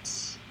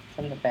Bennett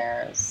from the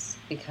Bears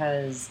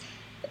because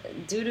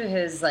due to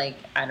his,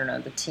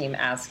 the team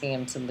asking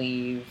him to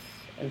leave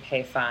and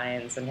pay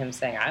fines and him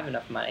saying I have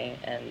enough money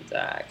and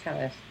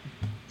kind of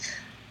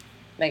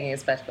making a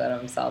spectacle out of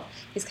himself,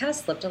 he's kind of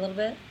slipped a little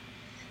bit,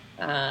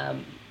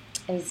 and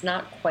he's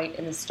not quite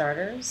in the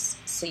starters,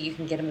 so you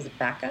can get him as a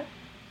backup,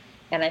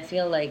 and I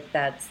feel like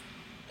that's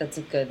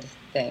a good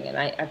thing. And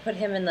I put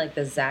him in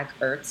the Zach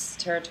Ertz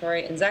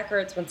territory, and Zach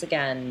Ertz, once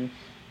again,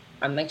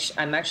 I'm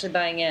actually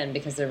buying in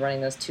because they're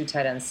running those 2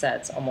 tight end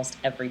sets almost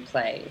every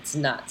play. It's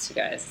nuts, you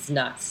guys. It's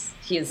nuts.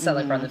 He and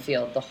Selleck are on the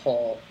field the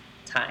whole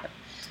time.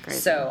 Crazy.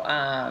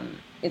 So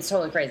it's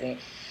totally crazy.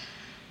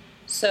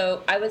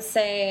 So I would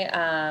say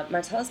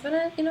Martellus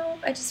Bennett,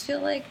 I just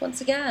feel like,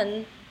 once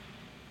again,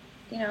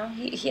 he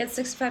had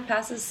 65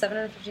 passes,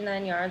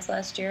 759 yards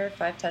last year,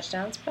 5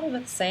 touchdowns, probably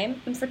about the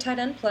same. And for tight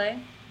end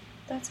play,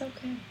 that's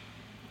okay.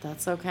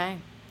 That's okay.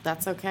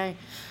 That's okay.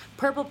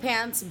 Purple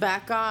Pants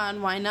back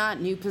on. Why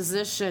not? New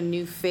position,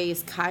 new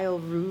face, Kyle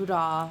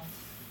Rudolph.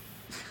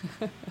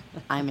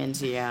 I'm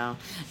into you.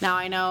 Now,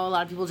 I know a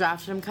lot of people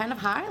drafted him kind of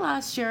high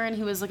last year, and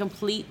he was a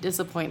complete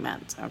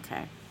disappointment.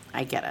 Okay.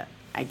 I get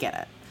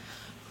it.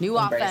 New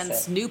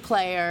offense, new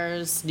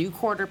players, new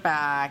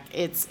quarterback.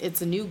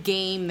 It's a new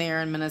game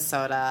there in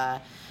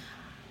Minnesota.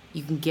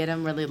 You can get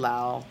him really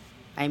low.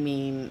 I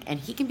mean, and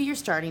he can be your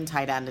starting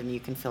tight end, and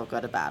you can feel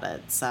good about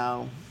it.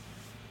 So,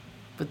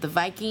 with the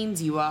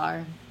Vikings, you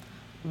are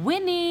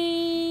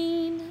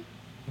winning.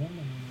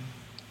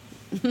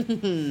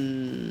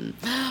 Who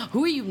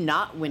are you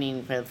not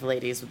winning with,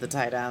 ladies, with the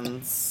tight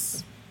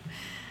ends?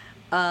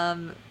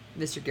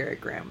 Mr. Garrett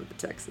Graham with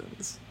the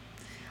Texans.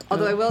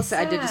 Although I will say,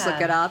 I did just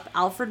look it up.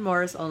 Alfred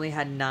Morris only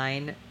had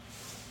 9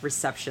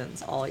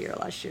 receptions all year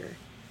last year.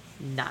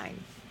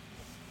 9.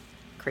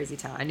 Crazy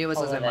town. I knew it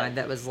was in mind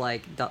that was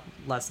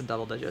less than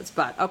double digits.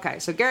 But okay,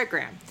 so Garrett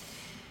Graham.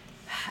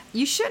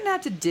 You shouldn't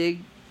have to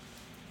dig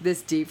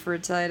this deep for a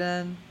tight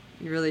end.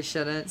 You really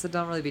shouldn't. So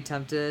don't really be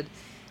tempted.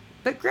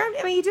 But Graham,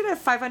 he did have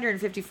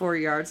 554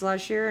 yards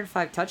last year and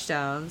 5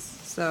 touchdowns.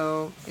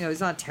 So, he's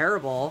not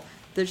terrible.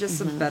 There's just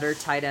some better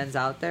tight ends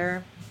out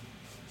there.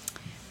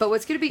 But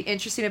what's going to be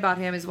interesting about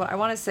him is what I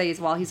want to say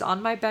is while he's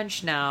on my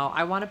bench now,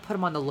 I want to put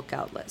him on the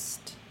lookout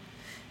list.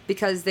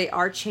 Because they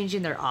are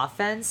changing their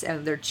offense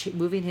and they're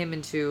moving him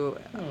into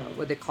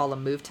what they call a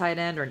move tight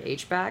end or an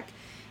H-back.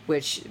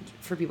 Which,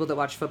 for people that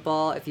watch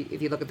football, if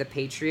you look at the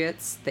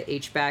Patriots, the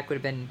H-back would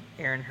have been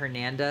Aaron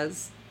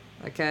Hernandez.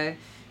 Okay?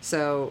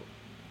 So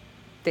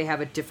they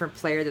have a different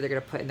player that they're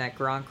going to put in that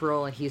Gronk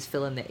role, and he's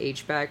filling the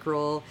H-back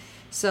role.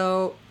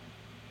 So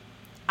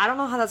I don't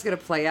know how that's going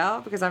to play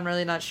out because I'm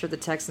really not sure the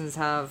Texans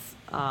have,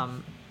 how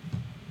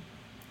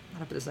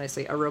to put this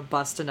nicely, a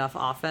robust enough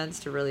offense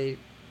to really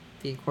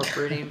be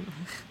incorporating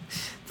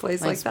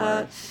plays like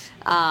that.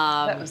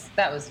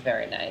 That was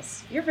very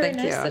nice. You're very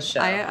nice this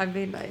show. I'm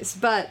being nice,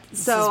 but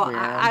so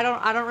I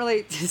don't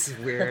really. This is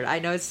weird. I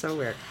know it's so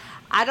weird.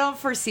 I don't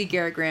foresee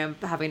Garrett Graham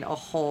having a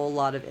whole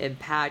lot of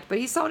impact, but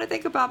he's someone to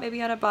think about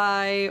maybe on a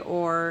bye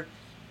or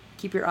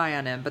keep your eye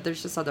on him. But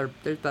there's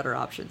better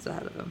options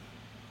ahead of him.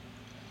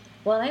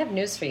 Well, I have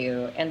news for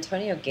you.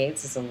 Antonio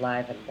Gates is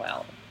alive and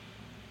well.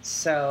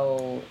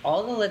 So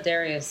all the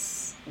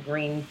Ladarius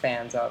Green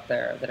fans out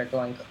there that are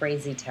going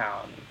crazy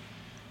town,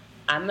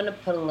 I'm going to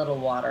put a little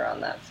water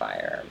on that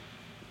fire.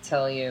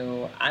 Tell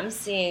you, I'm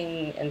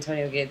seeing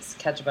Antonio Gates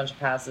catch a bunch of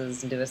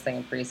passes and do his thing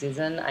in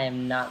preseason. I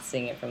am not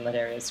seeing it from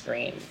Ladarius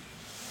Green.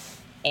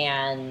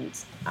 And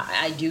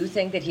I do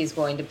think that he's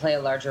going to play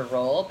a larger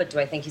role, but do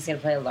I think he's going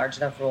to play a large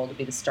enough role to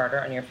be the starter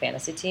on your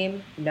fantasy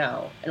team?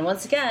 No. And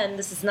once again,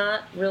 this is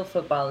not real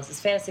football. This is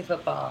fantasy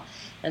football.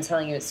 I'm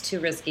telling you, it's too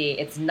risky.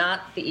 It's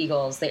not the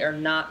Eagles. They are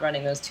not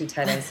running those 2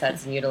 tight end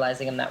sets and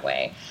utilizing them that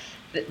way.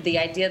 The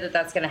idea that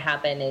that's going to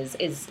happen is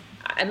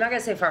I'm not going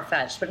to say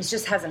far-fetched, but it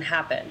just hasn't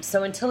happened.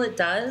 So until it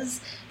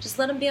does, just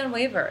let him be on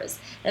waivers.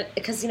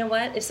 Because you know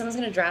what? If someone's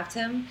going to draft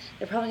him,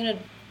 they're probably going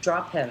to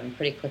drop him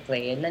pretty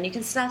quickly, and then you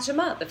can snatch him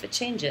up if it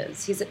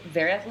changes. He's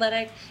very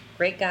athletic,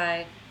 great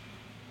guy.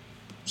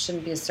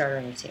 Shouldn't be a starter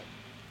on the team.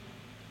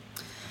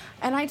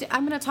 And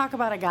I'm going to talk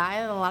about a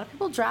guy that a lot of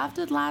people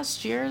drafted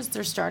last year as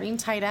their starting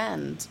tight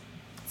end.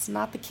 It's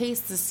not the case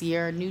this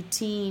year. New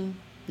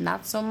team,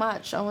 not so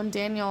much. Owen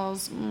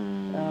Daniels. Oh,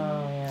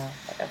 yeah.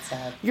 That got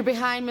sad. You're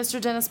behind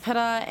Mr. Dennis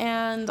Pitta,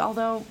 and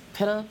although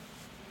Pitta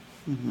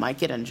might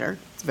get injured,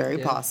 it's very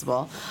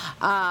possible,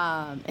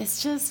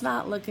 it's just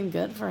not looking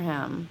good for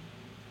him.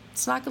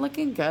 It's not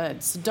looking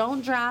good. So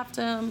don't draft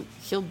him.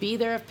 He'll be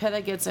there if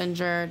Pitta gets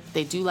injured.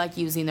 They do like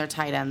using their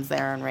tight ends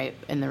there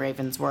in the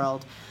Ravens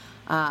world.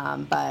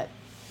 But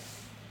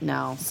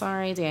no,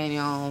 sorry,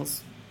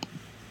 Daniels.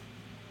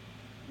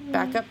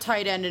 Backup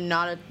tight end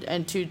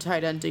and two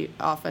tight end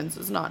offense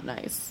is not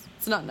nice.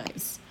 It's not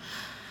nice.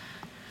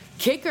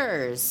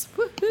 Kickers.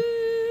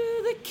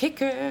 Woohoo, the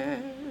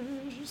kickers.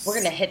 We're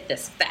going to hit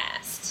this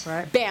fast.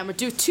 Right. Bam, we're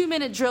doing a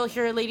 2-minute drill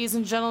here, ladies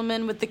and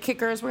gentlemen, with the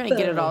kickers. We're going to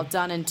get it all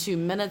done in 2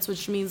 minutes,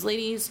 which means,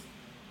 ladies,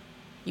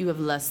 you have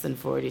less than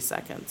 40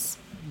 seconds.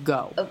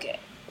 Go. Okay,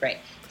 great.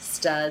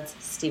 Studs,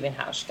 Steven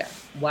Hauschka.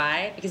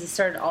 Why? Because he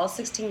started all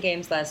 16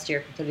 games last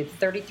year, completed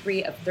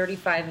 33 of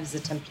 35 of his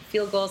attempted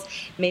field goals,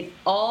 made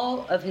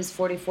all of his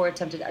 44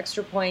 attempted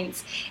extra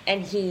points,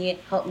 and he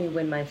helped me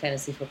win my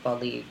fantasy football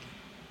league,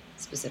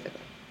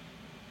 specifically.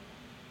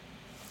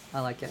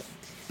 I like it.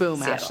 Boom,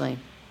 Seattle. Ashley.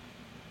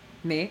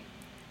 Me?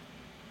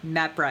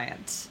 Matt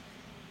Bryant.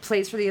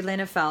 Plays for the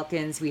Atlanta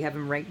Falcons. We have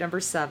him ranked number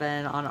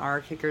 7 on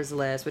our kickers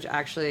list, which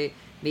actually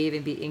may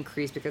even be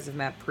increased because of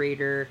Matt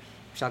Prater,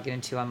 which I'll get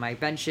into on my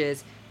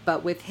benches.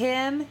 But with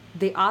him,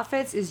 the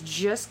offense is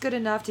just good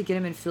enough to get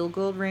him in field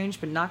goal range,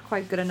 but not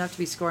quite good enough to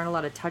be scoring a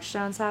lot of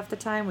touchdowns half the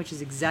time, which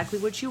is exactly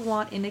what you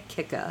want in a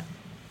kicker.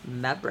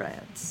 Matt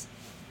Bryant.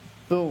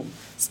 Boom.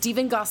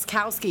 Steven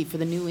Gostkowski for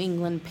the New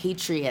England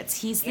Patriots.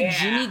 He's the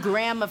Jimmy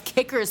Graham of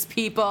kickers,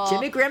 people.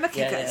 Jimmy Graham of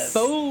kickers. Yes.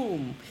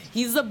 Boom.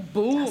 He's a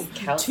boom.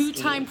 Gostkowski.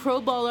 2-time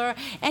Pro Bowler,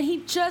 and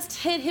he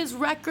just hit his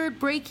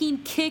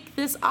record-breaking kick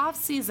this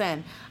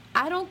offseason.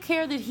 I don't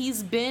care that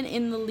he's been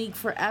in the league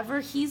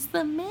forever. He's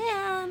the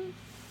man.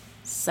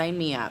 Sign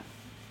me up.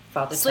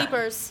 Father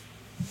Sleepers.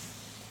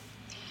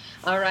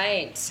 Time. All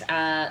right.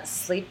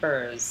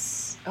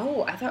 Sleepers.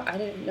 Oh, I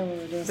didn't know we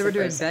were doing They were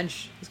doing sleepers.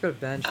 bench. Let's go to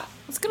bench.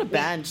 Let's go to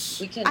bench.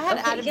 we can- I had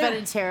okay, Adam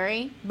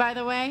Vinatieri, by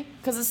the way,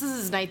 because this is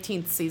his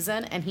 19th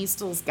season, and he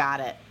still's got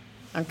it.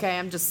 Okay,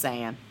 I'm just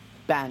saying.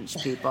 Bench,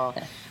 people.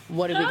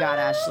 What do we got,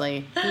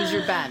 Ashley? Who's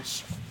your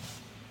bench?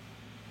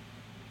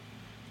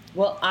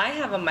 Well, I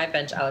have on my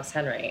bench Alex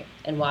Henry.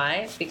 And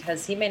why?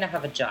 Because he may not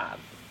have a job.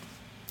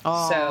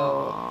 Oh,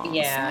 So,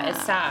 yeah,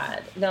 it's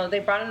sad. No, they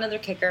brought another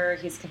kicker.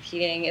 He's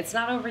competing. It's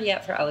not over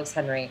yet for Alex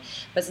Henry.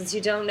 But since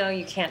you don't know,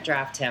 you can't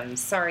draft him.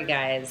 Sorry,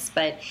 guys.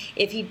 But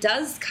if he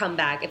does come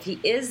back, if he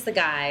is the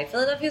guy,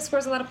 Philadelphia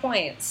scores a lot of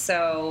points.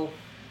 So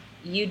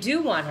you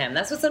do want him.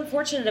 That's what's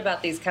unfortunate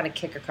about these kind of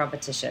kicker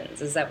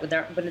competitions, is that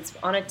when it's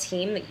on a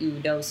team that you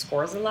know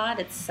scores a lot,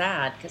 it's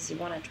sad because you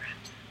want to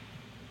draft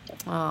him.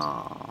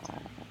 Oh,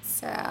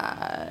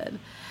 sad.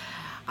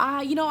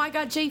 I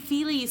got Jay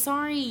Feely.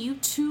 Sorry, you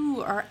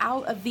two are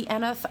out of the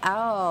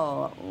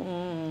NFL.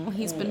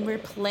 He's been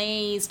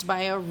replaced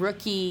by a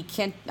rookie.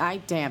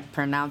 I can't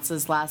pronounce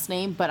his last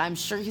name, but I'm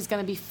sure he's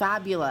going to be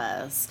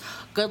fabulous.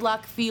 Good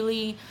luck,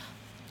 Feely.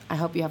 I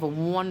hope you have a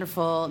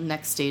wonderful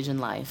next stage in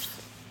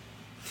life.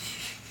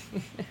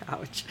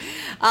 Ouch.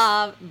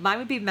 Mine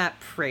would be Matt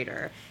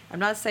Prater. I'm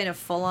not saying a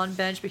full-on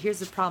bench, but here's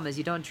the problem: is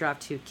you don't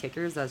draft 2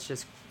 kickers. That's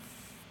just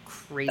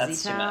crazy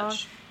That's town. too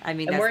much. I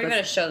mean, And that's we're going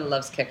to show that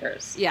loves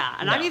kickers. Yeah,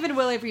 and No. I'm even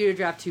willing for you to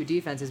draft 2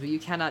 defenses, but you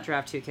cannot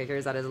draft 2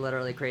 kickers. That is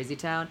literally crazy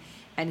town.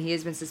 And he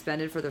has been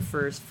suspended for the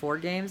first 4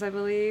 games, I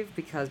believe,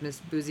 because Miss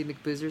Boozy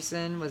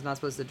McBoozerson was not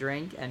supposed to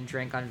drink and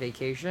drank on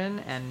vacation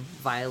and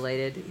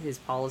violated his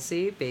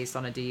policy based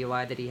on a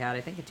DUI that he had,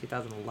 I think, in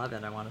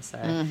 2011, I want to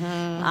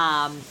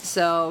say.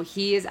 So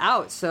he is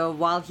out. So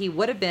while he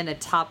would have been a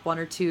top 1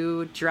 or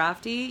 2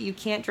 draftee, you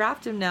can't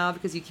draft him now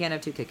because you can't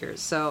have 2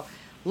 kickers. So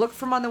look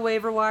for him on the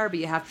waiver wire, but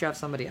you have to draft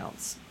somebody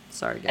else.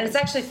 Sorry, guys. And it's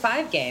actually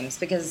 5 games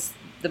because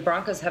the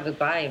Broncos have a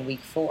bye in week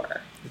 4.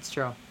 It's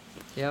true.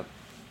 Yep.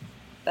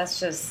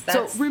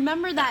 So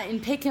remember that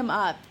and pick him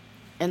up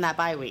in that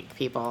bye week,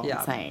 people. Yeah.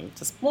 I'm saying.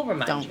 Just We'll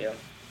remind don't, you.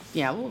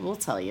 Yeah, we'll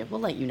tell you. We'll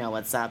let you know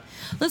what's up.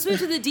 Let's move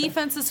to the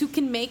defenses who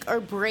can make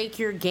or break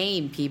your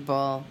game,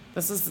 people.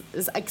 This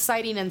is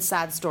exciting and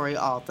sad story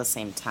all at the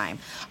same time.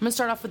 I'm going to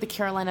start off with the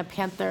Carolina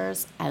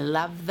Panthers. I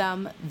love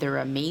them. They're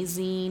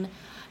amazing.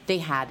 They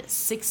had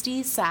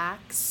 60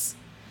 sacks,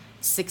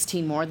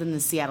 16 more than the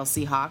Seattle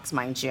Seahawks,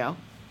 mind you.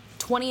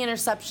 20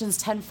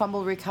 interceptions, 10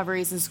 fumble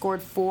recoveries, and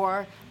scored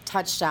 4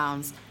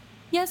 touchdowns.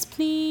 Yes,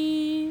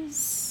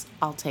 please.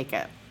 I'll take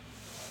it.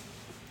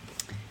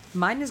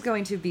 Mine is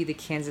going to be the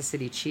Kansas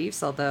City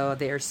Chiefs, although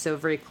they are so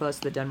very close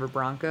to the Denver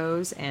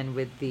Broncos and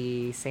with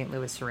the St.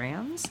 Louis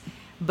Rams.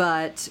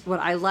 But what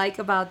I like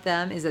about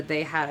them is that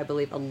they had, I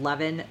believe,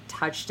 11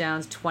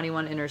 touchdowns,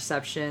 21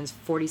 interceptions,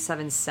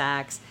 47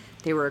 sacks.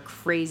 They were a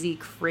crazy,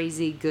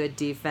 crazy good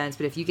defense.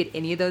 But if you get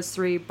any of those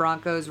 3,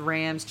 Broncos,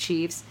 Rams,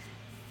 Chiefs,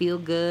 feel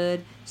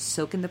good,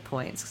 soak in the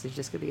points because they're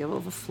just going to be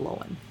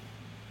overflowing.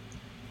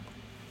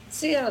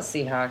 Seattle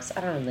Seahawks,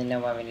 I don't really know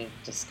why we need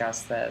to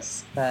discuss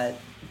this, but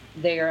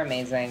they are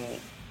amazing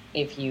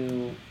if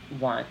you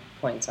want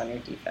points on your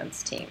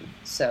defense team.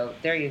 So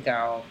there you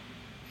go.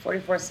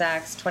 44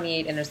 sacks,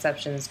 28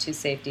 interceptions, 2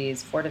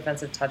 safeties, 4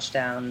 defensive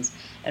touchdowns,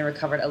 and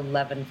recovered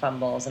 11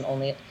 fumbles, and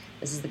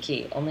this is the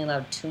key, only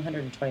allowed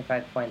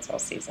 225 points all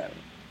season.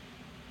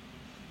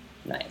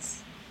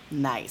 Nice.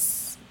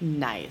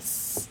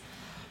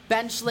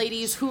 Bench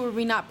ladies, who are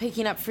we not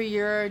picking up for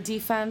your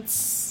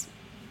defense?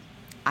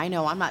 I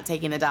know I'm not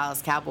taking the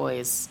Dallas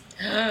Cowboys.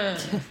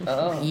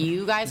 Oh.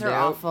 You guys are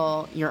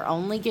awful. You're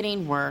only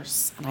getting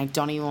worse, and I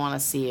don't even want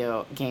to see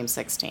you game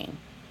 16.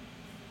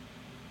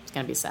 It's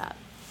going to be sad.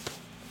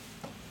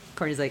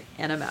 Courtney's like,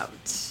 and I'm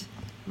out.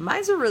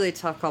 Mine's a really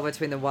tough call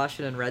between the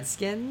Washington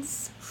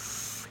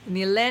Redskins and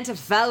the Atlanta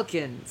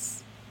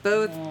Falcons.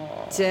 Both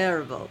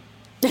terrible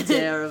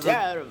teams.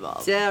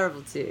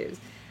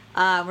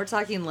 We're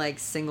talking like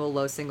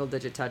low single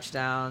digit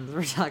touchdowns.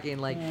 We're talking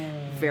like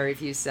very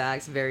few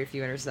sacks, very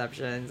few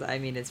interceptions. I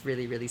mean, it's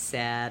really, really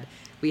sad.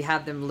 We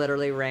have them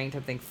literally ranked,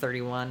 I think,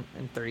 31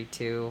 and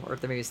 32, or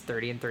maybe it's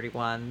 30 and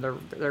 31.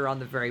 They're on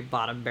the very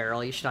bottom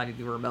barrel. You should not even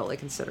be remotely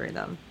considering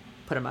them.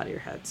 Put them out of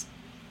your heads.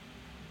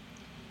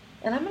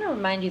 And I'm going to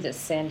remind you that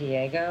San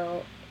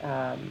Diego,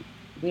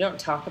 we don't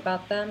talk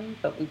about them,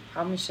 but we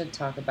probably should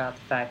talk about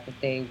the fact that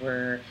they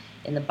were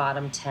in the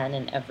bottom 10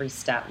 in every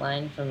stat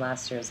line from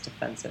last year's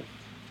defensive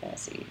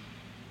fantasy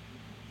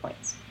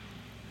points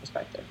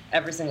perspective.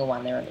 Every single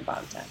one, they were in the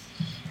bottom 10.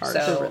 Harsh.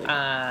 So, Really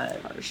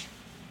harsh.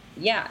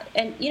 Yeah,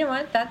 and you know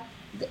what? That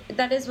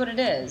is what it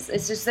is.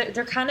 It's just that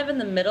they're kind of in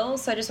the middle,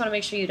 so I just want to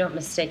make sure you don't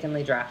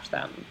mistakenly draft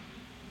them.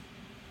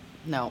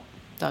 No,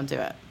 don't do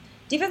it.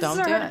 Defenses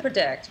are hard to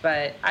predict,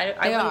 but I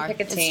wouldn't pick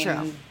a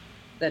team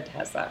that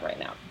has that right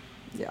now.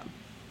 Yeah.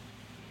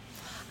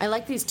 I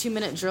like these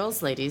 2-minute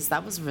drills, ladies.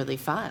 That was really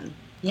fun.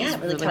 Yeah,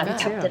 really kind of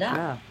kept it up.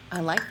 Yeah.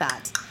 I like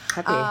that.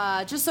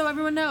 Just so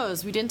everyone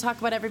knows, we didn't talk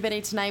about everybody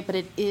tonight, but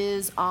it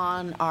is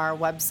on our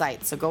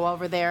website. So go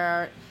over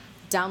there,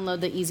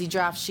 download the easy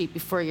draft sheet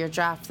before your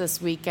draft this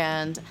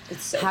weekend.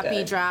 It's so Happy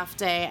good. draft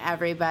day,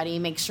 everybody.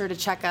 Make sure to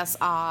check us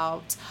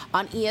out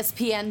on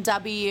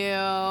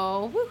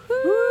ESPNW.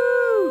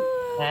 Woohoo!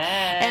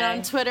 Hey. And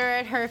on Twitter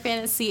at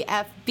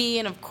HerFantasyFB.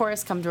 And, of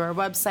course, come to our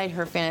website,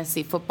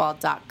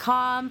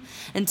 herfantasyfootball.com.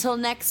 Until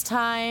next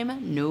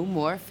time, no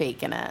more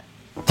faking it.